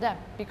easy for them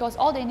because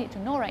all they need to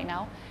know right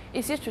now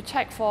is just to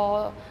check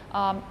for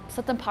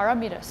certain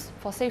parameters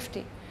for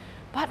safety.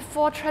 But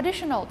for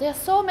traditional, there are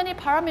so many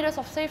parameters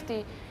of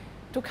safety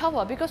to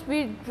cover because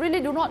we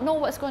really do not know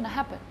what's going to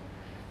happen.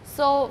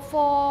 So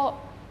for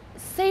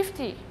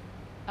safety,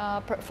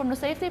 from the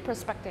safety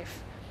perspective,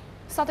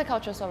 starter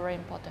cultures are very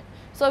important.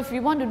 So if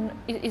you want to,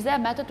 is there a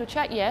method to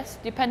check? Yes,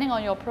 depending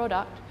on your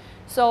product.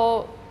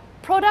 So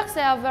products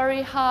that are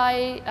very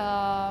high,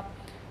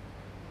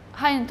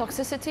 high in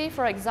toxicity,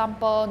 for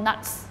example,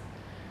 nuts,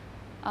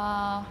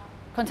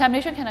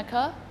 contamination can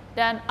occur,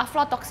 then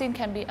aflatoxin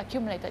can be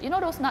accumulated. You know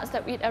those nuts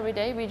that we eat every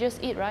day, we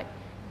just eat, right?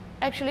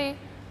 Actually,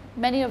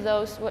 many of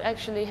those would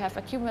actually have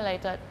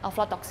accumulated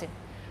aflatoxin.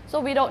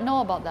 So we don't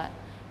know about that.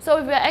 So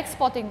if we are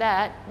exporting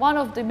that, one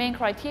of the main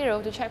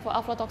criteria to check for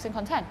aflatoxin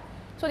content.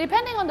 So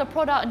depending on the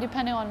product and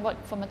depending on what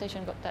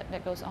fermentation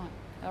that goes on,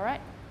 all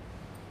right?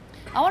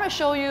 I want to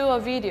show you a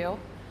video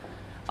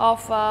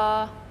of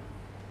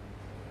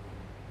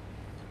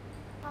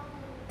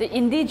the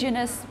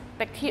indigenous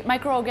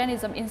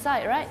microorganism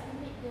inside, right?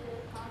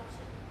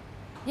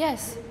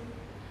 Yes.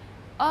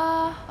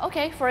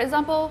 Okay, for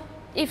example,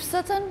 if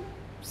certain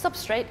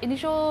substrate,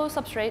 initial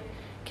substrate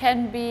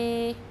can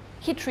be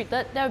heat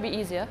treated, that would be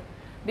easier.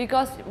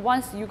 Because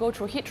once you go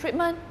through heat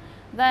treatment,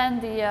 then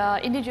the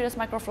indigenous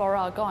microflora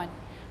are gone.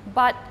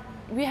 But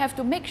we have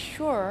to make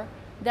sure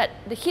that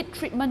the heat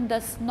treatment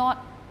does not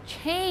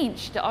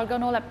change the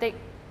organoleptic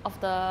of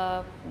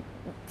the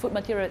food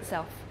material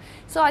itself.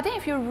 So I think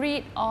if you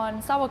read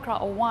on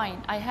sauerkraut or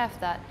wine, I have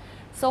that.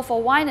 So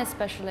for wine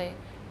especially,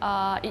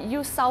 it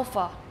uses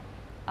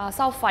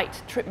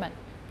sulfite treatment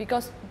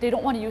because they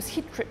don't want to use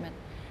heat treatment.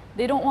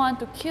 They don't want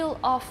to kill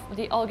off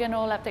the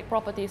organoleptic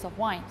properties of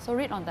wine. So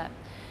read on that.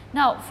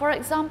 Now, for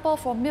example,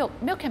 for milk,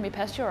 milk can be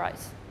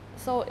pasteurized.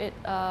 So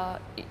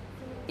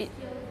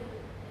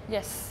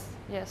yes,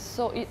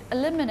 so it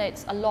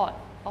eliminates a lot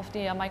of the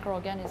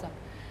microorganism.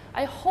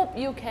 I hope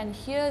you can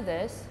hear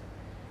this.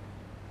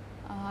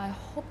 I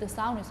hope the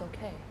sound is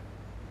okay.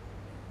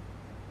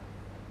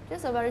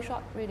 Just a very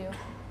short video.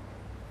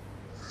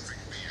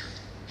 Perfect beer.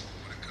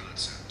 What a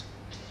concept.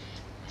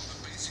 All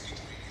the basic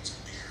ingredients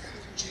of beer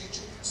haven't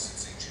changed much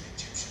since ancient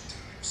Egyptian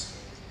times.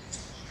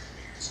 Modern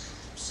beers come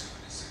from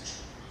 7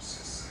 essential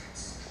process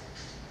sites.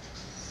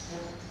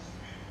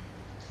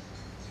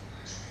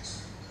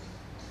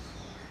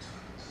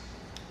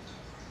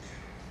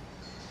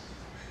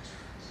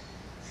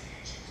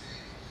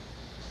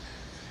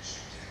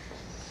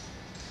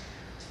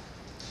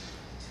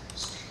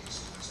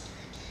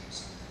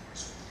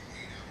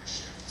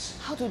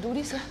 How to do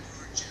this ya?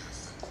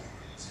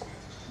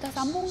 Dah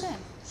sambung kan?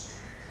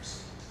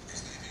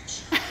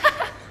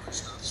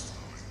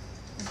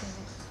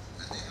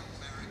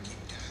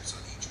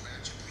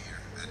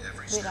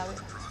 Wait lah, wait.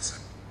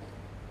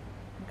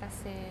 Terima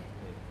kasih.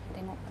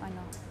 Tengok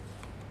mana.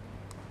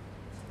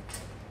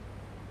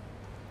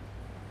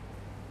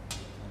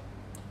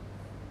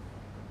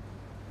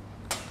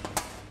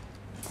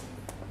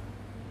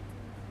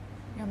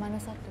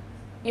 yang satu.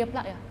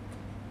 Earplug ya?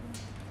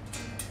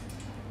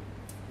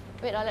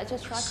 Wait, let's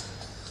just try.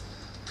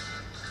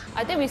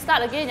 I think we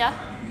start again, yeah?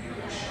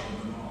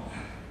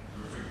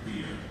 Perfect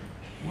beer.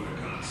 What a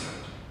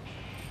concept.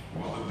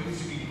 While the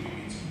basic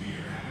ingredients of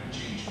beer haven't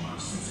changed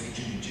much since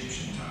ancient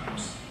Egyptian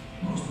times,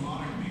 most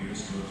modern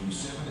beers go through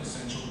 7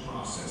 essential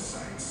process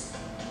sites.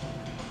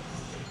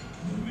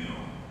 The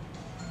mill,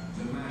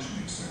 the mash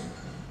mixer,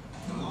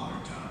 the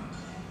lauter tun,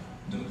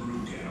 the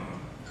brew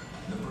kettle,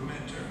 the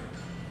fermenter,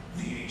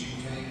 the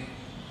aging tank,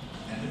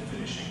 and the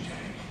finishing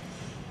tank.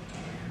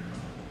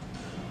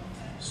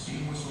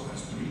 Steam Whistle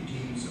has 3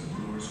 teams of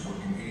brewers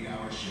working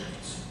 8-hour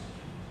shifts.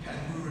 Head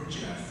brewer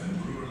Jeff and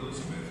brewer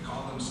Elizabeth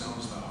call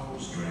themselves the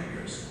hose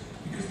draggers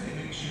because they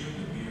make sure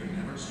the beer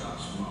never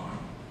stops flowing.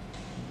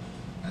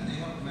 And they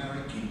help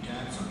Mary keep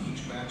tabs on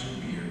each batch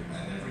of beer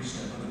at every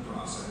step of the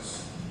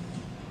process.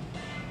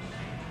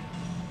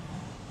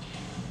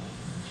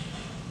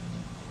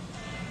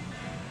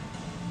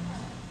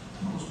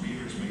 Most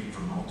beer is made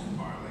from malted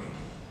barley.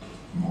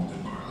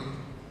 Malted barley?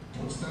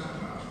 What's that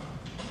about?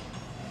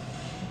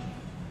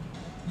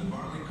 The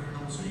barley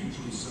kernels are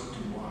usually soaked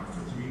in water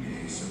for 3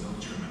 days so they'll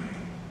germinate,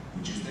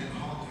 which is then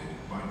halted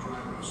by dry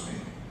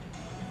roasting.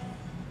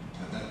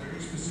 At that very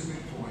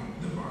specific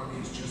point, the barley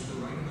is just the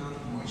right amount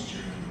of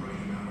moisture and the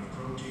right amount of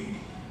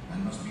protein,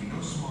 and must be no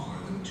smaller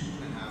than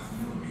 2.5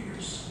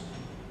 millimeters.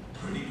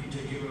 Pretty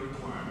particular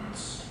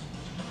requirements.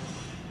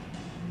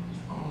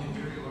 Only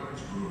very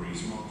large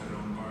breweries malt their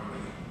own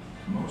barley.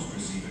 Most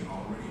receive it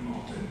already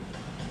malted.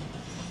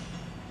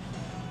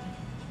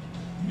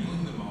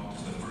 Milling the malt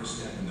is the first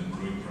step in the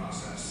brewing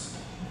process.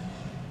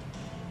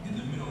 In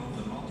the mill,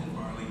 the malted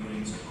barley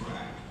grains are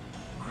cracked.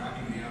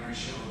 Cracking the outer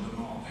shell of the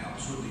malt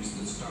helps release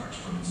the starch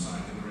from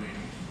inside the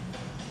grain.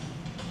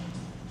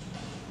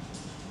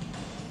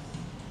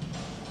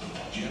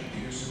 Jeff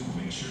Pearson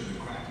will make sure the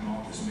cracked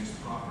malt is mixed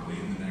properly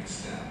in the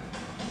next step.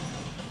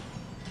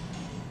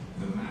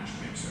 The mash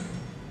mixer.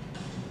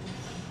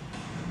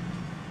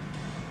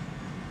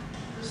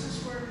 This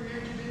is where we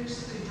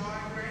introduce the dry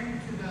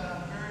grain to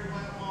the very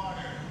wet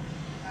water.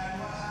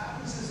 And what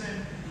happens is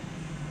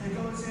it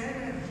goes in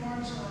and it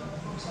forms what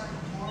looks like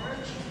a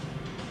porridge.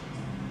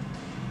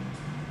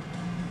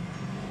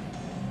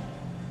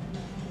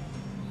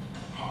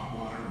 Hot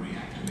water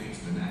reactivates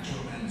the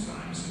natural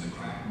enzymes in the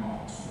cracked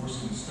malt,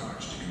 forcing the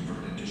starch to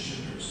convert into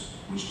sugars,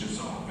 which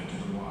dissolve into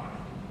the water.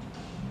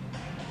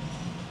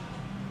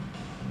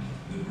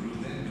 The brew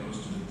then goes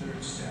to the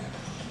third step,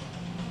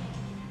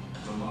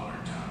 the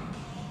lauter tun.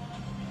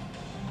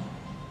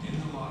 In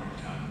the lauter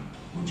tun,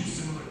 which is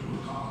similar to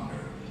a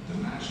colander, the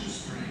mash is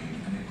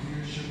strained and a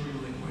clear sugary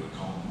liquid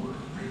called wort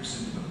drips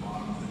into the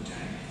bottom of the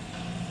tank.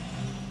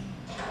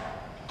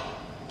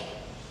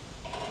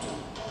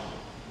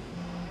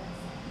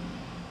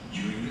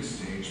 During this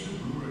stage, the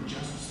brewer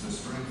adjusts the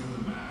strength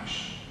of the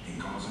mash. He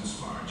calls it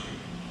sparging.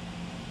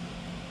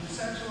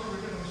 Essentially what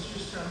we're doing is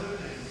just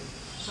diluting.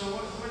 So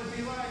what it'd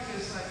be like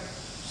is like,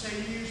 say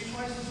you use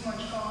twice as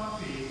much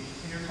coffee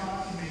in your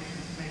coffee maker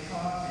to make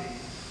coffee,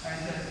 and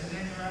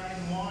then you're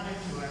adding water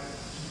to it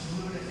to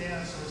dilute it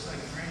down so it's like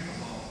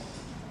drinkable.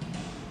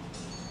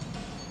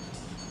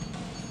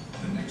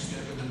 The next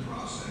step in the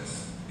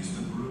process is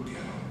the brew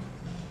kettle,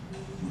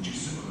 which is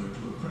similar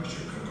to a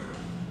pressure cooker.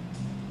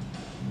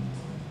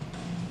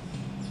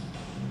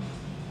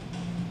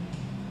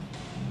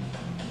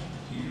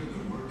 Here,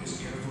 the wort is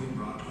carefully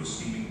brought to a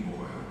steaming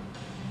boil.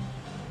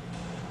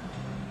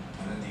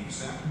 And at the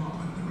exact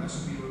moment the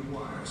recipe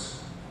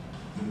requires,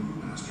 the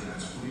brewmaster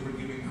adds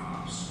flavor-giving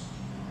hops,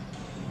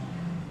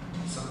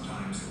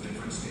 sometimes at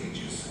different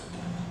stages.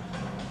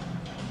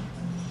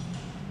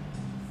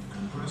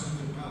 Compressed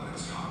into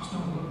pellets, hops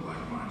don't look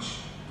like much,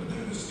 but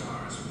they're the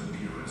stars of the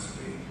beer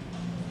recipe.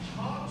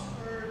 Hops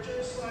are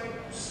just like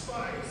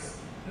spice.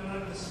 They're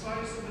like the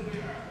spice of the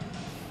beer.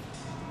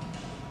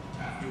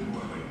 After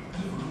boiling,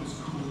 the brew is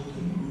cooled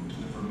and moved to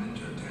the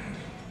fermenter tank,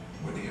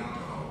 where the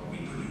alcohol will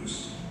be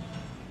produced.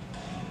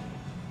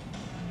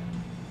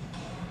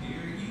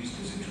 Here, yeast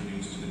is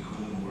introduced to the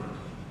cooled wort.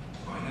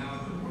 By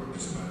now, the wort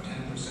is about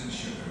 10%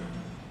 sugar.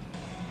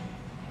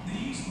 The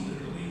yeast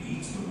literally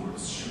eats the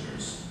wort's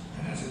sugars,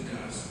 and as it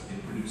does,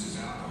 it produces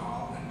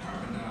alcohol and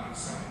carbon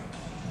dioxide.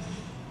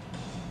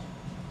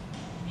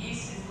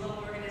 Yeast is a little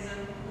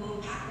organism, a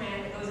little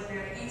Pac-Man that goes in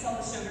there and eats all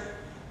the sugar,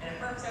 and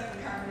it works up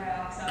the carbon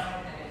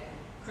dioxide, and it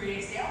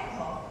creates the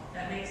alcohol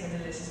that makes a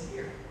delicious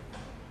beer.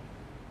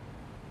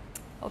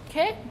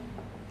 Okay.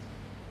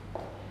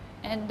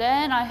 And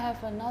then I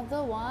have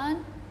another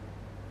one.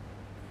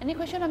 Any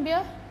question on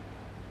beer?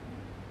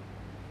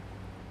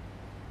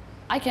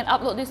 I can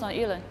upload this on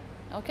eLearn.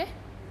 Okay.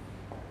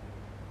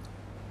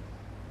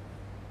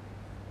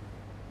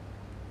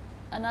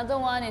 Another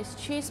one is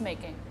cheese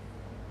making.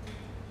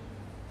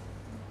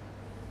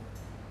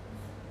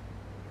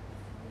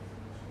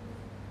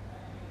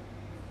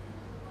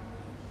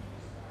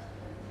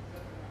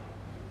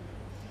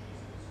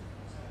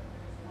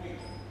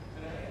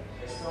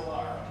 They still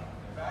are.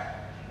 In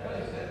fact,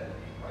 really did.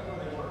 Right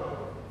where they were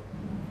over.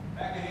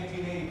 Back in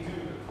 1882,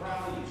 the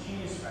Crowley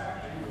Cheese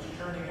Factory, which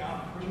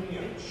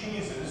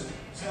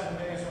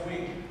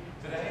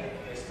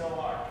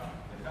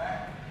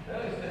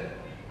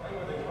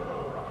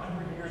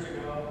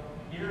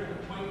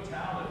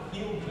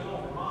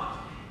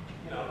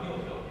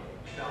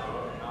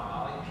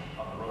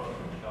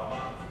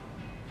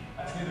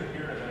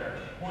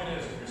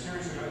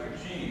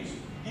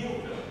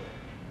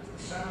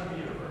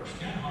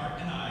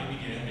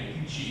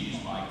cheese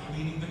by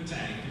cleaning the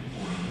tank and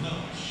pouring the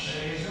milk.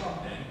 There you go.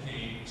 Then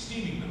came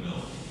steaming the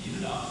milk, heat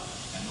it up,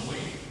 and the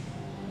waiting.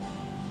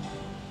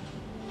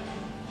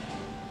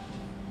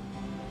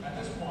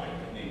 At this point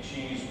in the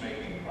cheese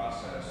making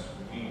process,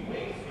 we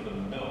wait for the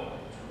milk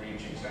to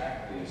reach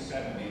exactly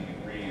 70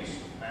 degrees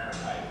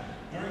Fahrenheit.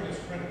 During this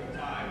critical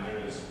time,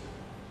 there is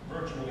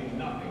virtually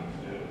nothing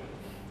to do.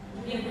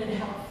 It would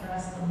help for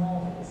us the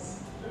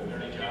molds. Do a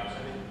dirty job,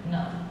 Cindy?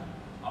 No.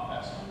 I'll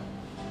pass on.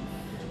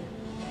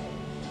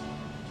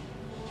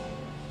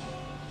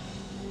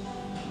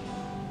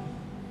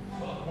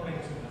 Well, according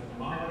to the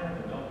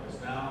thermometer, the milk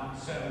is now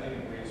 70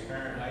 degrees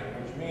Fahrenheit,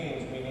 which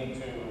means we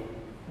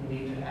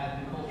need to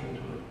add the culture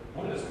to it.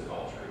 What is the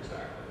culture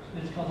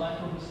exactly? It's called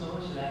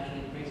lactobacillus. It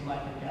actually creates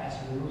lactic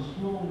acid, and it will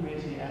slowly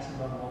raise the acid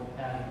level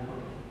as you cook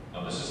it.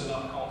 Now, this is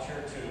enough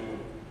culture to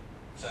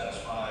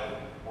satisfy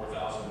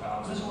 4,000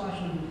 pounds. This will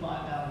actually do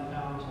 5,000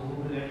 pounds, a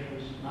little bit extra.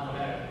 It's not a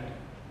bad thing.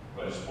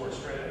 But just pour it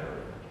straight in,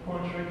 or Pour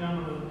it straight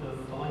down to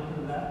the length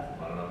of that.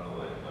 run it up the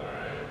length? All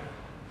right.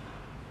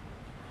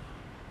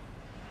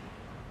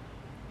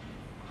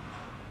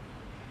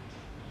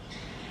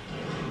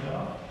 There we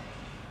go.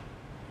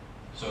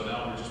 So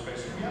now we're just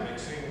basically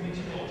mixing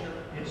Mixing the it. culture.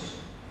 Yes.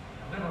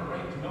 I've never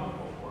raked milk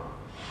before.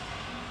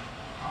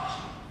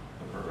 Awesome.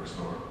 The perfect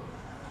storm.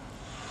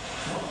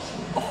 Whoops.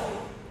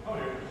 Oh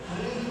dear.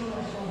 Today's doing I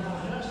slow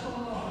down just a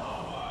little.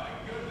 Oh my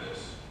goodness.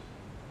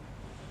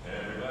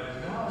 Everybody's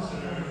Now it's a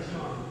good. perfect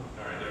storm.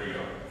 All right, there we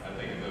go. I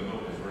think the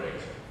milk is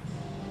raked.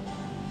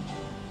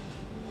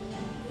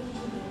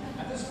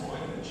 At this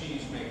point in the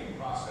cheese making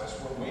process,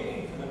 we're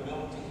waiting for the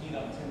milk to heat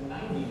up to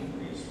 90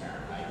 degrees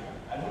Fahrenheit,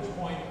 at which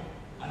point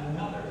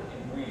another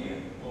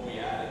ingredient will be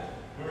added.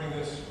 During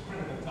this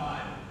critical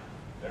time,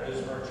 there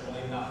is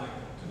virtually nothing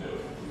to do.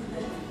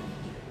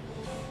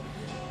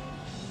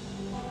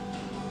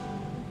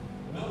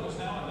 The milk is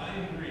now at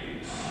 90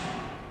 degrees.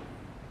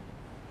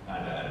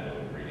 Time to add a new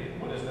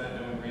ingredient. What is that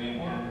new ingredient?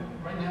 Well,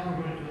 right now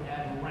we're going to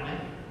add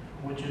rennet,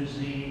 which is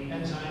the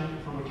enzyme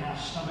from a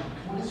calf's stomach.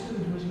 What it's going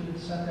to do is going to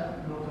set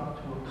that milk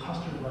up to a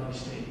custard-like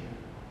state.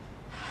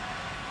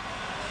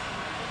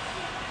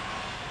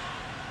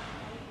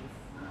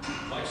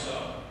 Like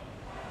so.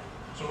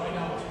 So right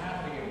now what's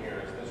happening in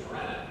here is this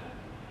rennet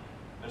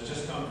that's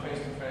just come face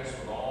to face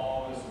with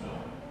all this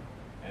milk,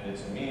 and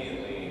it's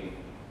immediately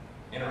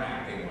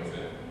interacting with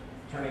it,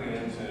 turning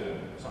it into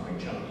something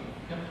chunky.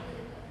 Yep.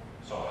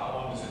 So how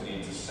long does it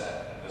need to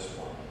set at this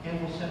point?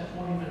 And we'll set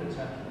 40 minutes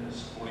after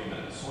this. 40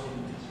 minutes. 40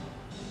 minutes.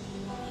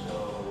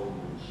 So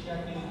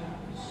checking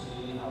to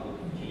see how the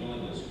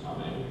congealing is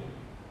coming.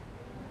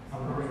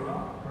 Very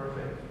well.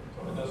 Perfect.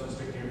 So if it doesn't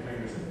stick to your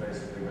fingers, it's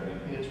basically ready.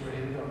 It's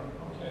ready to go.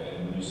 Okay,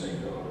 and when you say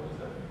go, what does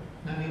that mean?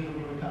 That means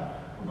we're going to cut.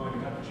 We're going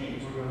to cut the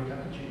cheese. We're going to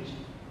cut the cheese.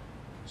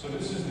 So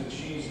this is the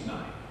cheese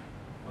knife.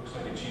 Looks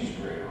like a cheese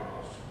grater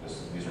almost.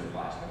 These are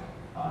plastic.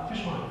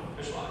 Fish line.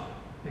 Fish line.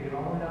 Take it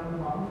all the way down to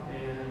the bottom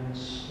and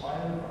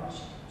slide it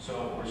across.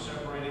 So we're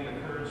separating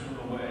the curds from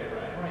the whey,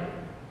 right? Right.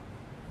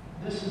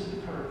 This is the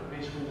curd,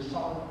 basically the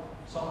solid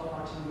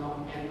parts of the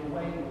milk, and the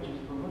whey, which is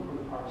the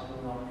liquid parts of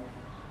the milk.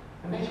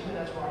 And basically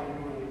that's why you're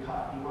doing a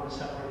cut. You want to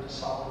separate the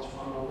solids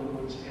from the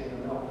liquids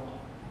in the milk.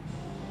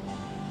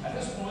 At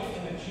this point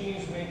in the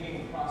cheese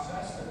making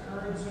process, the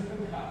curds have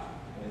been cut,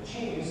 and the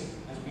cheese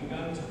has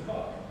begun to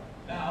cook.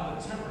 Now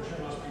the temperature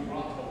must be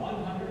brought to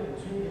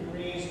 102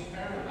 degrees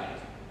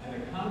Fahrenheit, and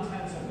the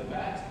contents of the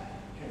vat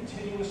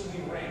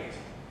continuously raked.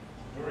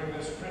 During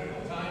this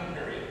critical time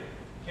period,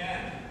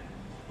 Ken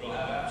will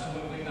have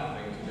absolutely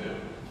nothing to do.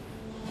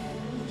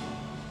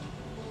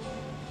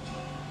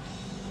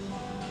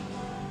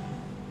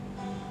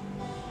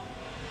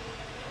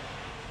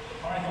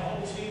 All right, the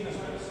whole team is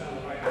going to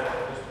assemble right now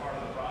for this part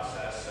of the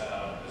process.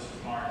 This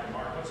is Mark, and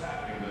Mark, what's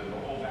happening?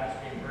 The whole vat's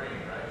being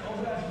drained, right?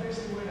 Well, that's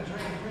basically we're going to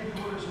drain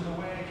 3/4 of the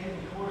whey, keep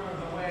a quarter of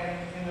the whey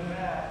in the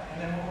vat,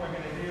 and then what we're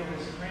going to do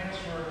is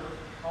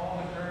transfer all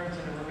the curds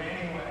and the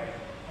remaining whey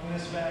from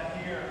this vat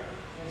here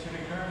into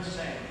the curd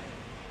sink.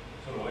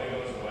 So the whey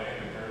goes away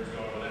and the curds go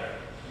over there.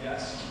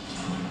 Yes.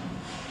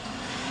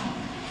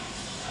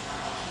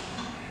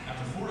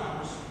 After 4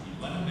 hours,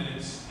 11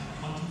 minutes, and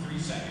 23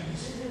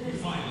 seconds, we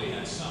finally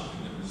had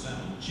something that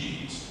resembled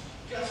cheese.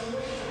 Got some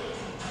whey to it.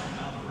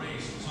 Now the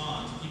race was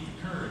on to keep the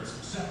curds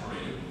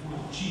separated before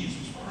the cheese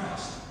was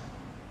pressed.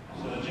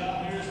 So the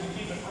job here is to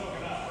keep it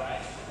broken up,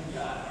 right? We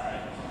got it. All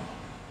right.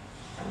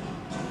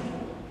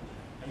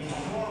 I mean,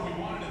 before we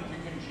wanted it to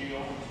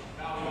congeal,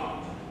 now we don't.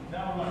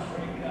 Now we want to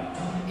break it up.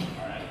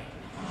 All right.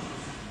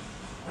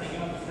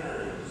 Breaking up the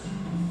curds.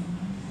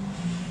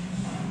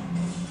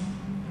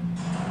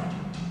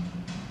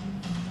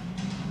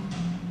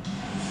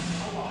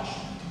 Oh, wash.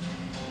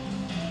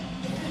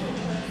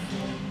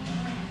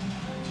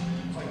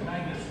 It's like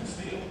magnets and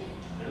steel.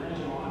 They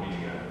really want to be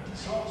together.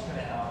 Salt's going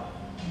to help.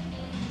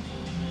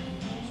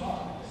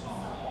 Salt.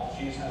 All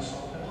cheese has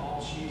salt in it.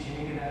 All cheese, you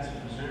need it as a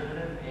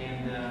preservative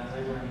and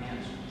flavor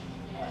enhancer.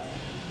 All right.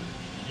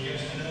 You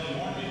guys can really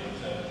warn me,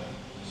 but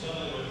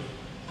suddenly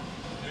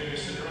when you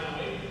sit around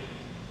waiting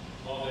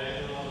all day,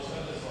 and all of a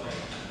sudden it's like,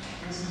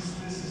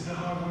 This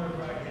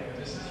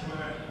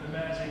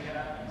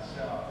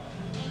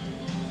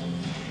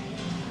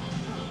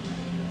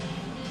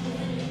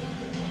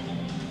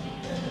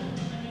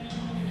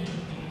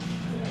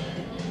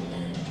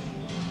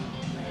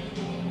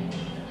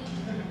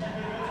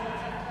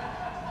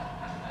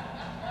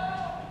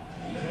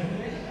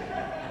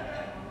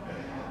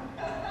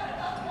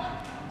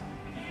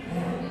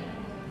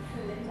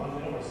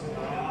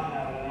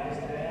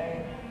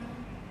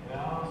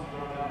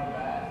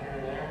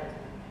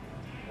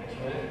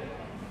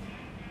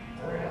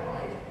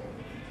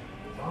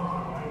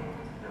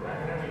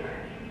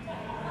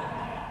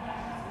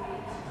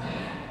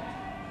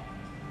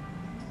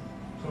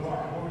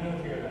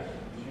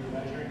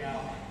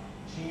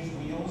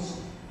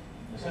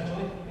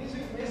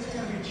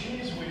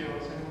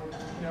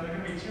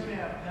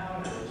 2.5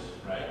 pounders.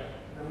 Right.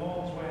 The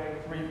molds weigh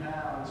 3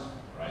 pounds.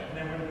 Right. And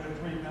then we're going to put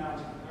 3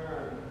 pounds of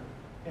curd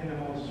in the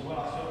molds as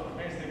well. So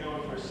we're basically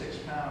going for a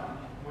 6-pound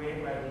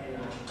weight right here.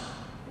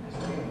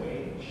 Instead of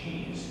weighing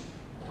cheese,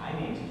 I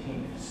need to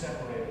keep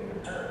separating the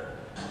curd.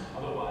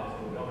 Otherwise,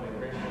 we'll go in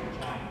great big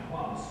giant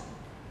clumps,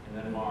 and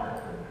then Mark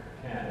or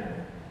Ken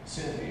or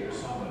Cynthia or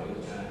somebody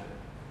is going to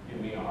give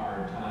me a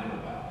hard time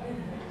about it.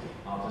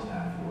 I'll just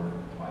have to work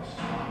twice as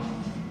much.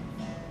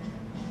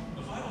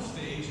 The final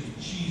stage of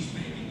cheese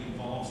making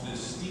involves this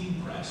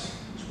steam press,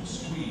 which will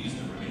squeeze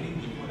the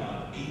remaining liquid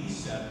out of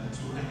 87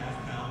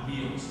 2.5-pound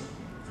meals,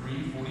 3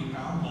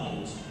 40-pound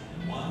molds,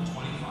 and 1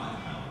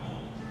 25-pound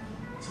mold.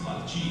 It's a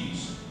lot of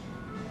cheese,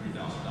 $3,000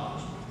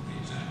 worth to be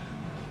exact.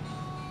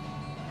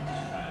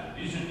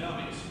 These are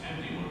dummies,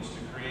 empty ones, to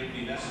create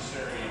the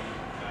necessary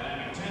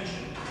dynamic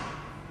tension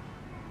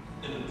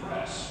in the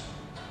press.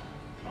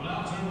 I'll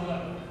now turn the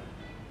lever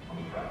on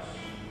the press.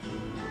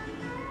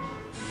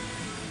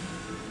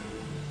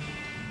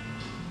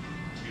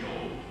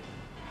 Behold,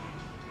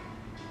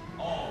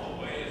 all the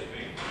whey is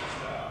being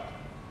pressed out.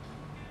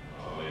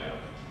 Oh yeah.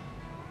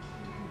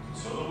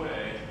 So the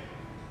whey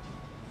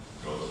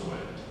goes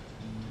away.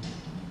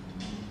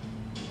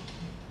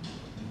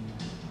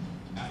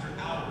 After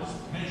hours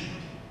of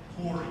measuring,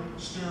 pouring,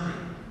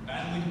 stirring,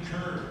 battling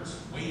curds,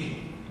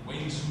 waiting, and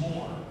waiting some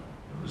more,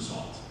 the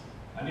result.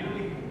 A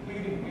nearly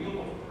completed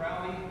wheel of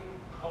Crowley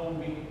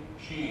Colby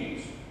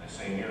cheese. I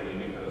say nearly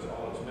because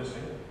all it's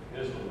missing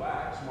is the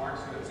wax.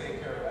 Mark's going to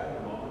take care of that in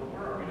a moment.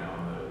 Where are we now?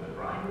 In the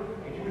drying room?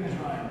 In the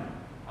drying room.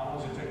 How long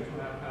does it take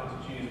 2.5 pounds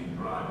of cheese to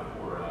dry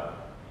before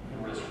you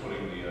can risk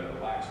putting the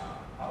wax on?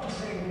 I would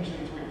say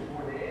usually 3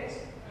 or 4 days.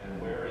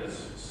 And where is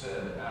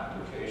said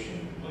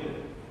application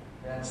completed?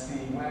 That's the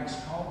wax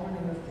cauldron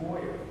in the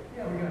foyer.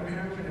 Yeah, we got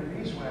paraffin and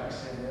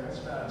beeswax in there. It's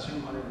about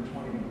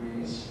 220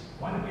 degrees.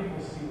 Why do people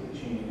seal the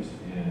cheese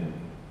in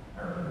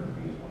paraffin and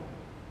beeswax?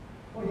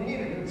 Well, you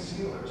need a good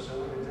sealer,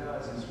 so what it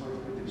does is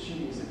with the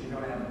cheese, if you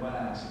don't have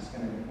wax, it's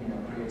going to,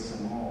 create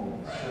some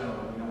mold. Right. So,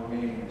 we're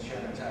making a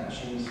cheddar type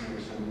cheese here,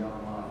 so we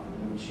don't want the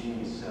blue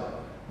cheese, so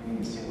we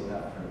need to seal it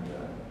up pretty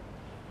good.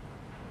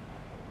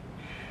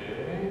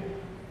 Okay.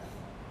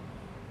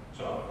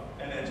 So,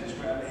 And then just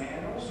grab the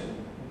handles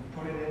and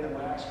put it in the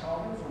wax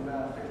cauldron for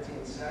about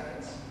 15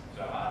 seconds. is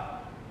that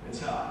hot?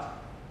 It's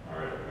hot. All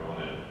right,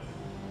 going in.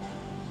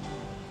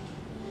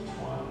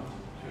 1,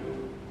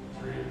 2,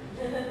 3,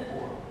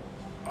 4,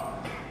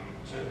 5,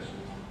 6,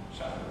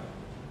 7,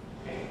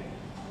 8,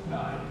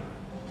 9,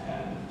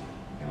 10,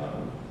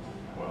 11,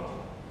 12,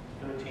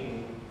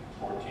 13,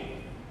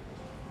 14.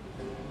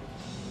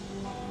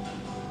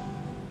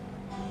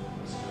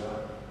 Let's do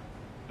it.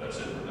 That's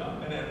it, we're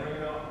done. And then bring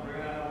it out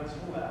over to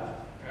the left.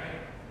 Okay.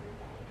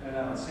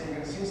 And see, you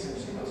can see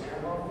those air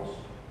bubbles?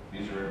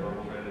 These are air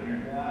bubbles right in here.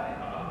 Got it.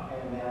 Uh-huh.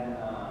 And then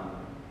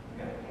we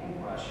got a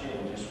paintbrush here,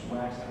 and just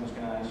wax those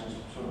guys, just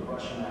sort of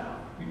brush them out.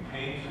 We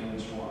paint And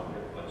each one.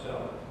 like so.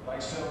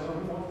 Like so, a little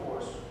bit more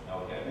force.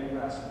 Okay. Be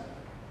aggressive.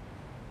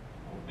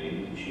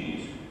 Baby the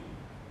cheese.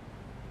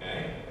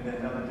 Okay. And then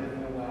another dip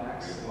in the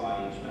wax.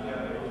 Apply each time.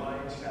 Yeah, apply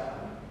each time.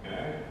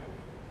 Okay.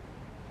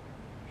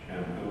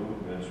 Shampoo,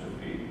 rinse,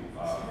 repeat.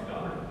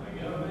 Done.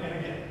 Again. And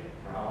again.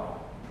 For how long?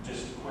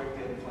 Just quick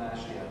dip,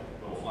 flash dip.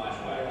 Little flash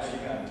wax.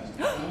 Yeah, you got it. Just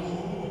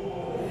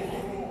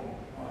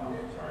Wow.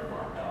 Sorry,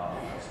 Mark.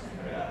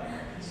 yeah,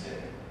 that's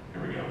it.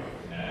 Here we go.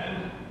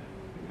 And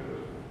it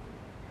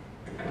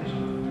goes.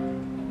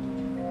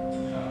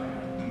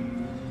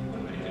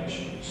 Eliminating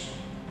cheese.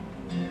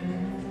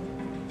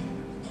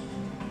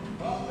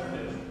 Well, there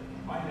it is.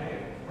 My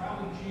name,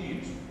 Crowley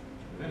Cheese.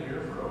 We've been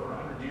here for over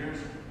 100 years.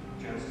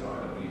 Chances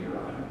are it'll be here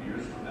 100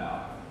 years from now.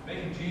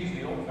 Making cheese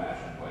the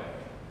old-fashioned way.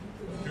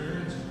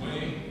 Curds,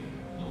 whey,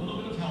 and a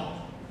little bit of help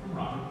from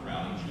Robert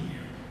Crowley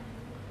Jr.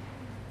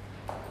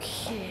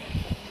 Okay.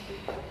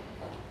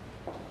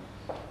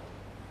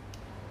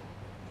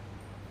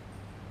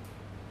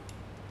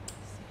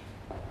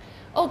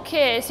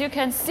 Okay, as you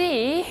can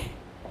see,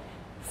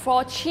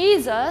 for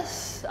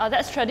cheeses,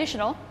 that's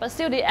traditional, but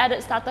still they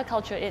added starter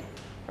culture in,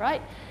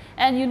 right?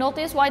 And you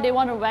notice why they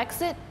want to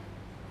wax it?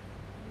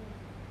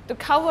 To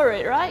cover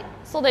it, right?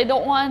 So they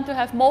don't want to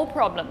have mold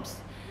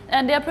problems.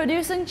 And they're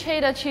producing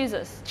cheddar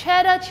cheeses.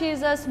 Cheddar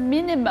cheeses,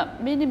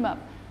 minimum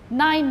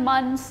 9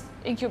 months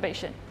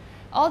incubation.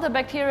 All the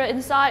bacteria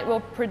inside will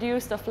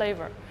produce the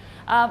flavor.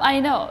 I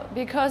know,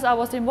 because I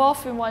was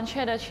involved in one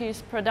cheddar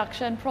cheese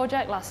production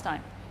project last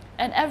time.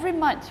 And every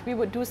month we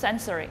would do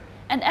sensory.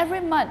 And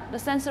every month the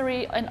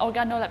sensory and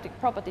organoleptic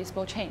properties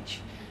will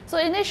change. So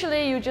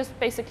initially you just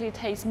basically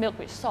taste milk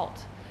with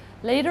salt.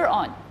 Later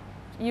on,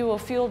 you will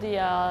feel the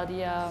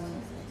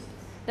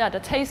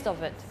taste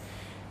of it.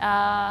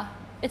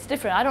 It's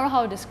different. I don't know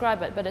how to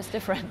describe it, but it's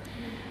different.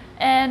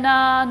 And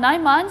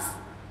 9 months,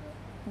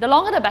 the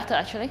longer the better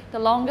actually. The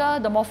longer,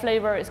 the more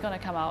flavor is going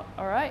to come out,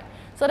 all right?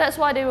 So that's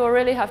why they will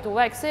really have to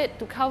wax it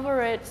to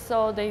cover it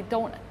so they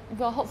don't,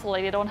 well,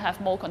 hopefully they don't have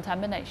mold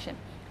contamination.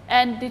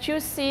 And did you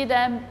see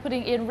them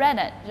putting in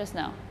rennet just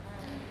now?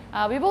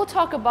 We will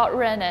talk about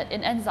rennet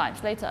in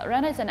enzymes later.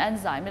 Rennet is an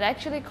enzyme. It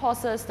actually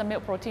causes the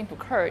milk protein to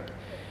curd.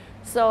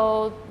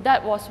 So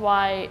that was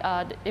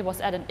why it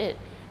was added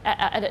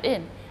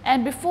in.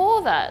 And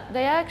before that,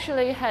 they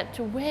actually had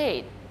to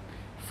wait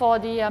for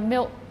the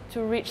milk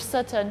to reach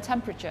certain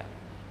temperature.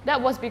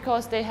 That was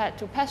because they had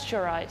to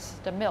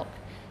pasteurize the milk,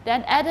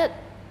 then added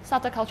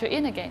starter culture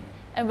in again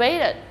and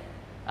waited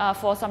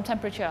for some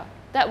temperature.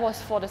 That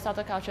was for the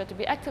starter culture to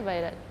be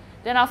activated.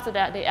 Then after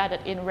that, they added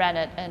in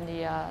rennet and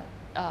the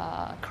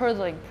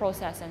curdling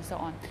process and so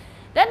on.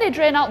 Then they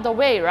drain out the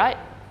whey, right?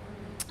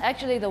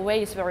 Actually, the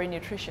whey is very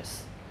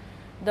nutritious.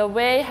 The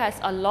whey has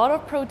a lot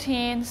of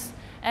proteins,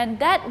 and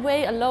that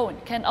whey alone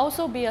can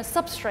also be a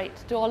substrate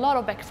to for a lot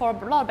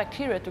of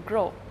bacteria to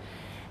grow.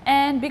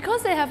 And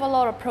because they have a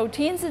lot of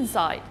proteins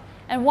inside,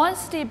 and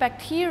once the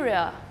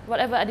bacteria,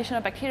 whatever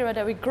additional bacteria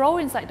that we grow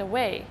inside the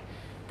whey,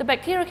 the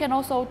bacteria can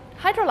also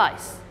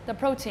hydrolyze the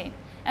protein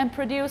and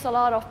produce a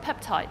lot of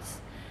peptides.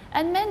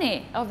 And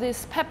many of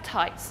these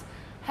peptides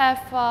have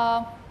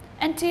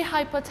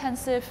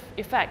antihypertensive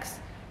effects,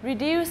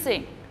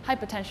 reducing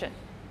hypertension.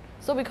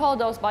 So we call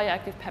those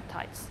bioactive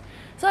peptides.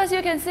 So as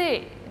you can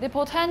see, the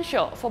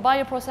potential for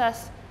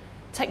bioprocess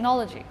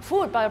technology,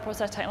 food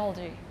bioprocess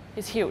technology,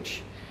 is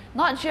huge.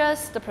 Not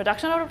just the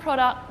production of the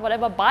product,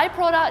 whatever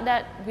byproduct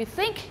that we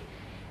think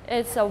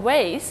is a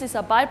waste, is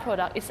a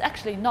byproduct, it's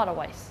actually not a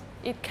waste.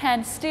 It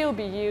can still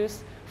be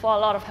used for a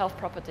lot of health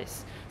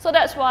properties. So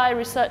that's why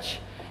research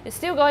is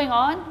still going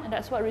on, and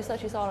that's what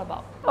research is all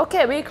about.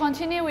 Okay, we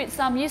continue with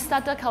some yeast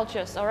starter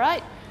cultures, all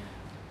right?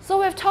 So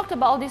we've talked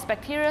about all these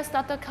bacteria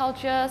starter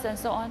cultures and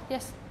so on.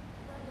 Yes?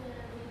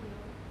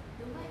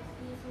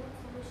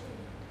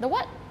 The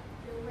what?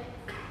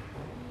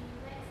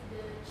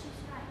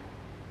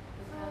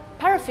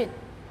 Paraffin.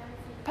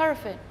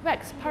 Paraffin.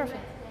 Wax. Paraffin.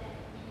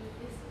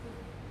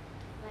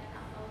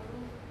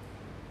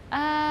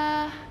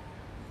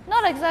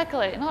 Not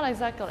exactly. Not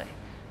exactly.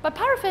 But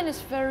paraffin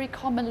is very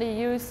commonly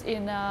used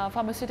in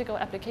pharmaceutical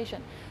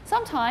application.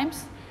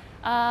 Sometimes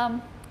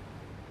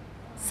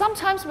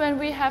when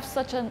we have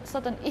certain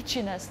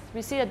itchiness,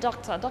 we see a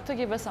doctor. Doctor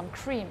gives us some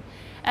cream,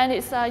 and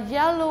it's a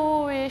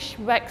yellowish,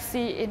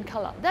 waxy in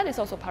color. That is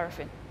also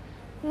paraffin,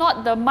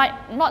 not the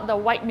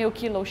white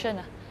milky lotion.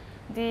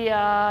 The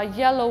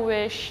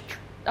yellowish,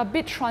 a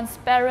bit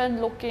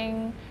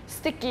transparent-looking,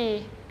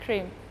 sticky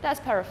cream.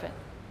 That's paraffin.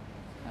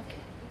 Okay.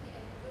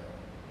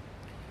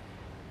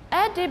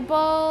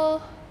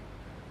 Edible.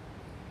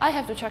 I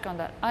have to check on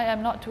that. I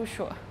am not too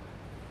sure.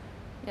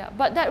 Yeah,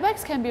 but that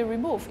wax can be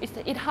removed.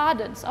 It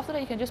hardens. After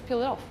that, you can just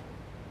peel it off.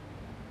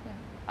 Yeah.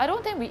 I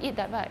don't think we eat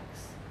that wax.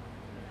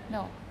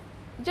 No,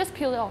 just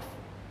peel it off.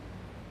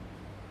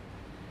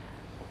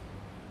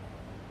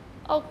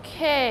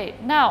 Okay,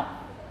 now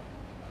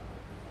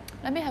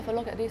let me have a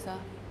look at this.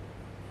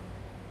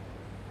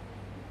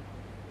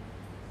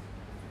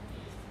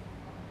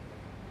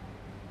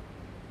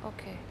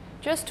 Okay,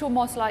 just 2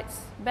 more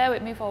slides. Bear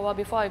with me for a while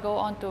before I go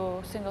on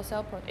to single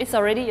cell protein. It's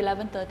already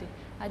 11:30.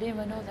 I didn't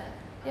even know that.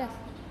 Yes.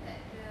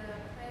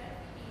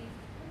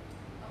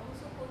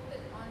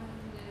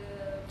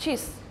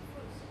 Cheese.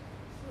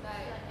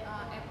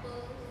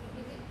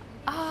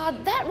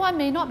 That one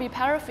may not be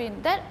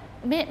paraffin.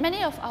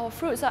 Many of our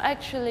fruits are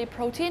actually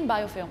protein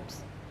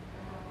biofilms.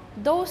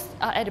 Those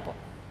are edible.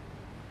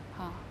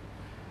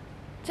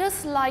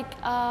 Just like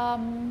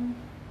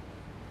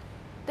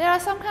there are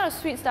some kind of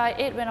sweets that I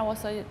ate when I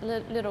was a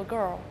little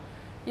girl.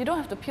 You don't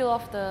have to peel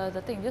off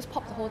the thing. Just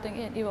pop the whole thing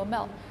in. It will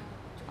melt.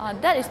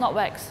 That is not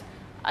wax.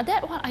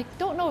 That one, I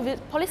don't know if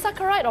it's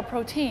polysaccharide or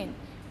protein.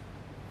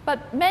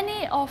 But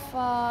many of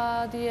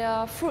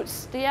the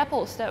fruits, the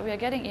apples that we are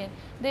getting in,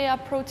 they are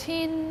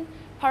protein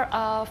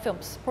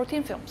films,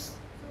 protein films.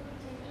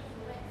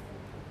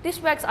 This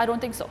wax, I don't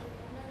think so.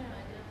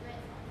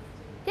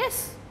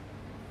 Yes,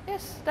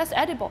 yes, that's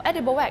edible,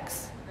 edible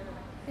wax.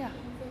 Yeah.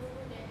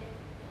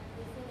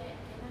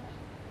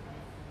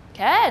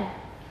 Can.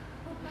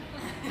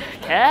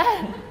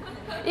 Can.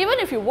 Even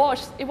if you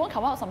wash, it won't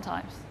come out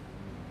sometimes.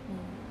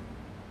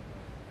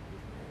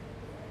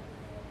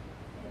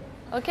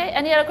 Okay,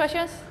 any other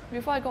questions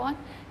before I go on?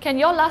 Can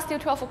you all last till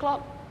 12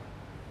 o'clock?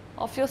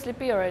 Or feel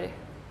sleepy already?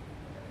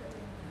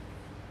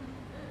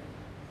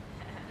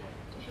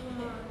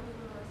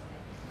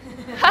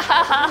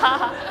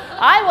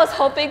 I was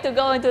hoping to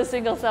go into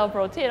single cell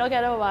protein. Okay,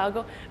 never mind, I'll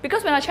go.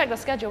 Because when I check the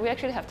schedule, we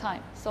actually have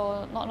time,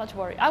 so not to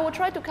worry. I will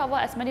try to cover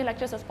as many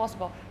lectures as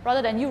possible,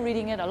 rather than you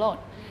reading it alone.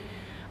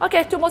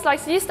 Okay, 2 more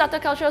slides. Yeast starter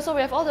culture. So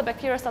we have all the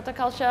bacteria starter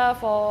culture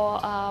for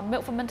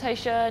milk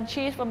fermentation,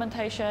 cheese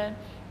fermentation,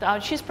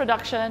 cheese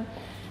production.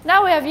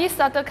 Now we have yeast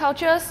starter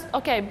cultures.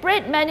 Okay,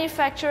 bread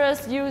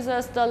manufacturers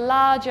uses the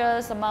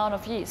largest amount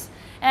of yeast.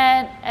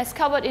 And as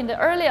covered in the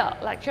earlier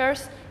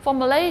lectures, for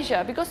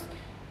Malaysia, because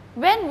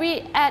when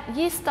we add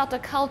yeast starter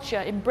culture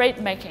in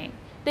bread making,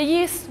 the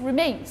yeast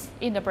remains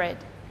in the bread.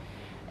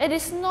 It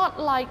is not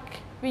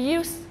like we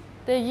use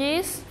the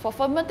yeast for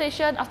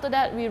fermentation, after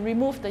that we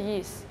remove the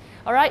yeast.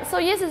 All right, so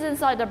yeast is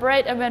inside the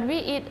bread, and when we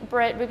eat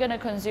bread, we're going to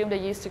consume the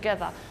yeast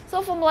together.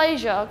 So for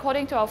Malaysia,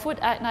 according to our Food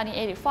Act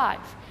 1985,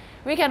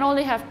 we can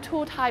only have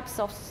 2 types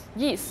of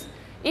yeast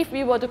if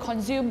we were to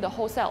consume the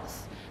whole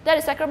cells. That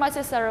is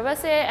Saccharomyces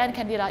cerevisiae and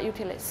Candida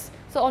utilis.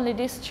 So only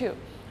these 2.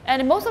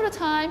 And most of the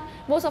time,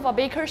 most of our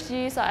baker's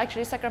yeast are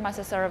actually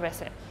Saccharomyces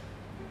cerevisiae.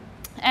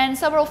 And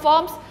several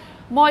forms: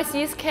 moist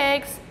yeast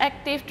cakes,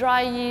 active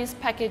dry yeast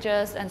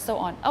packages, and so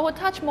on. I will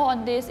touch more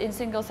on this in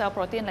single cell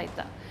protein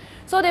later.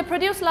 So they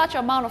produce large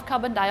amount of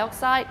carbon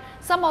dioxide.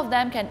 Some of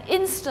them can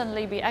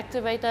instantly be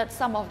activated,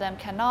 some of them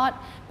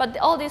cannot, but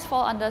all these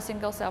fall under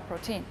single cell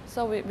protein.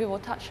 So we will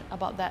touch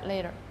about that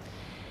later.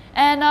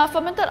 And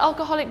fermented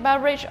alcoholic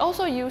beverage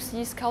also use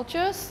yeast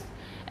cultures,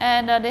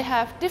 and they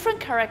have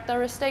different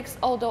characteristics,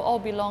 although all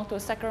belong to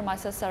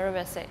Saccharomyces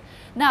cerevisiae.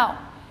 Now,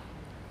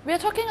 we are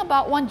talking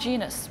about one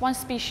genus, one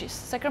species,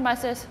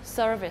 Saccharomyces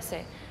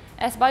cerevisiae.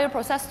 As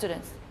bioprocess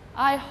students,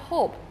 I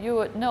hope you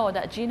would know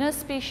that genus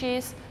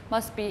species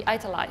must be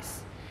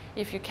italicized.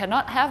 If you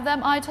cannot have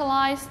them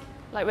italicized,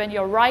 like when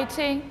you're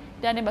writing,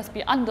 then it must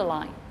be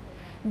underlined.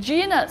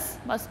 Genus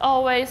must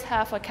always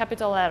have a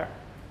capital letter.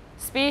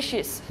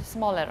 Species,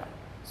 small letter.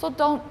 So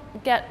don't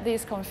get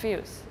these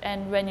confused.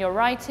 And when you're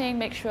writing,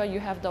 make sure you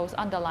have those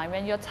underlined.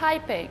 When you're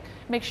typing,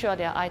 make sure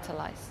they are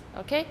italicized.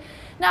 Okay?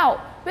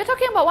 Now, we're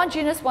talking about one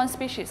genus, one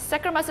species,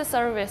 Saccharomyces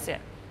cerevisiae,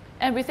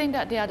 and we think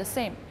that they are the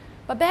same.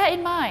 But bear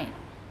in mind,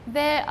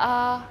 there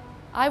are,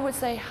 I would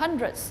say,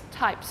 hundreds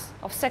types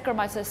of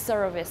Saccharomyces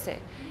cerevisiae.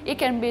 It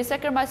can be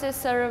Saccharomyces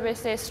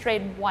cerevisiae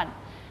strain 1,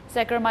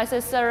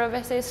 Saccharomyces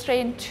cerevisiae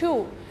strain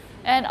 2,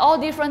 and all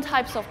different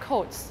types of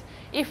codes.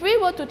 If we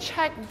were to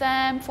check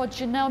them for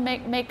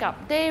genomic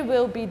makeup, they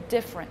will be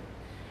different.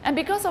 And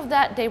because of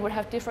that, they would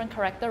have different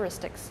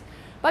characteristics.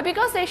 But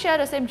because they share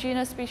the same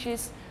genus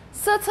species,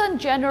 certain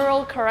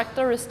general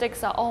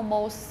characteristics are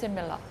almost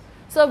similar.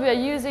 So we are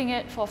using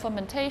it for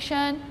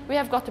fermentation. We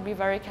have got to be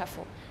very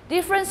careful.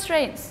 Different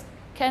strains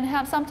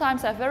can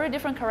sometimes have very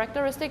different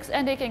characteristics,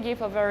 and they can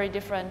give a very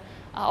different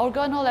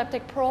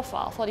organoleptic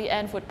profile for the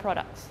end food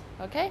products.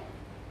 Okay?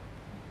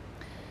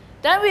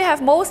 Then we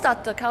have mold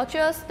starter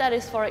cultures. That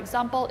is, for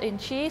example, in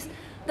cheese.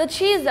 The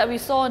cheese that we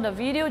saw in the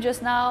video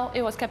just now,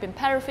 it was kept in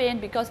paraffin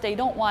because they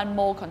don't want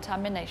mold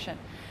contamination.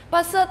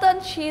 But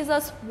certain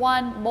cheeses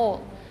want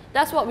mold.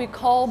 That's what we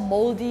call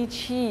moldy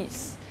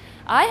cheese.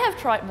 I have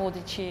tried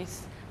moldy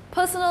cheese.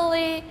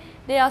 Personally,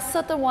 there are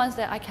certain ones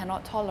that I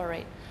cannot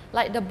tolerate,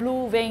 like the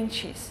blue vein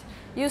cheese.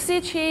 You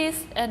see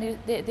cheese and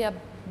they are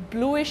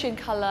bluish in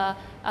color,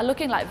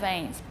 looking like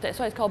veins. That's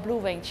why it's called blue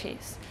vein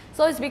cheese.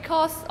 So it's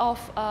because of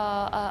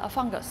a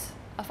fungus,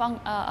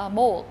 a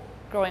mold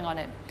growing on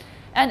it.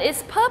 And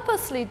it's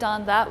purposely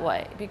done that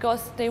way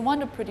because they want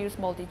to produce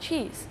moldy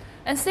cheese.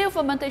 And still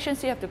fermentation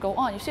still have to go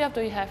on. You still have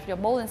to have your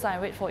mold inside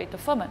and wait for it to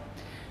ferment.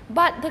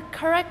 But the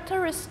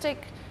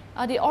characteristic,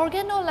 the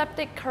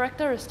organoleptic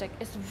characteristic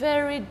is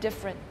very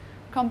different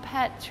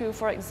compared to,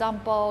 for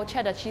example,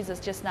 cheddar cheeses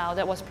just now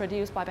that was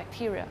produced by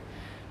bacteria.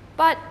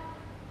 But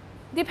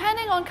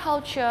depending on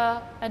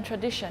culture and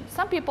tradition,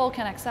 some people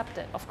can accept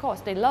it. Of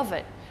course, they love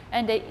it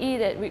and they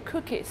eat it with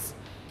cookies.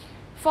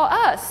 For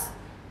us,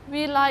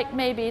 we like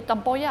maybe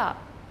tempoyak.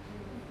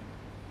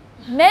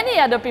 Many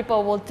other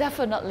people will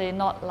definitely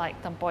not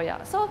like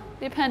tempoyak. So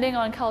depending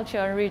on culture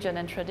and region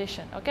and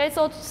tradition. Okay,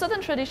 so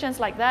certain traditions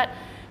like that.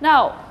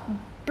 Now,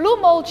 blue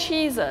mold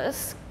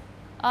cheeses,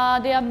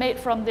 they are made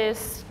from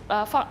this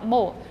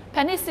mold,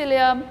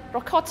 Penicillium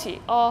roquetti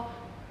or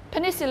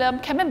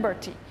Penicillium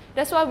camemberti.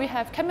 That's why we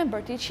have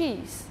camemberti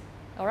cheese,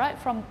 all right,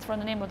 from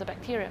the name of the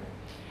bacteria.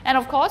 And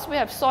of course, we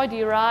have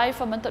soy-derived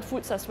fermented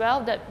foods as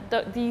well.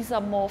 These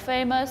are more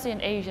famous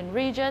in Asian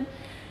region.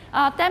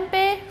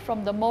 Tempeh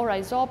from the mold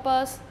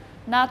Rhizopus,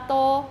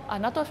 natto,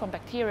 natto from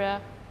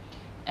bacteria,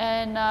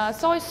 and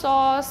soy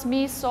sauce,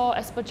 miso,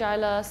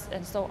 aspergillus,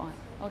 and so on.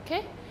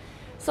 Okay,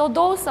 so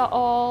those are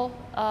all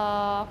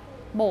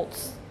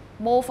molds,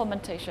 mold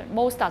fermentation,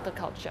 mold starter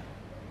culture.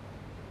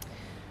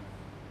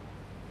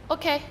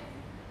 Okay,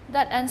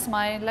 that ends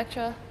my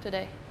lecture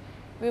today.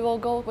 We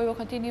will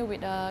continue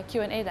with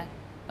Q&A then.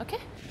 Okay.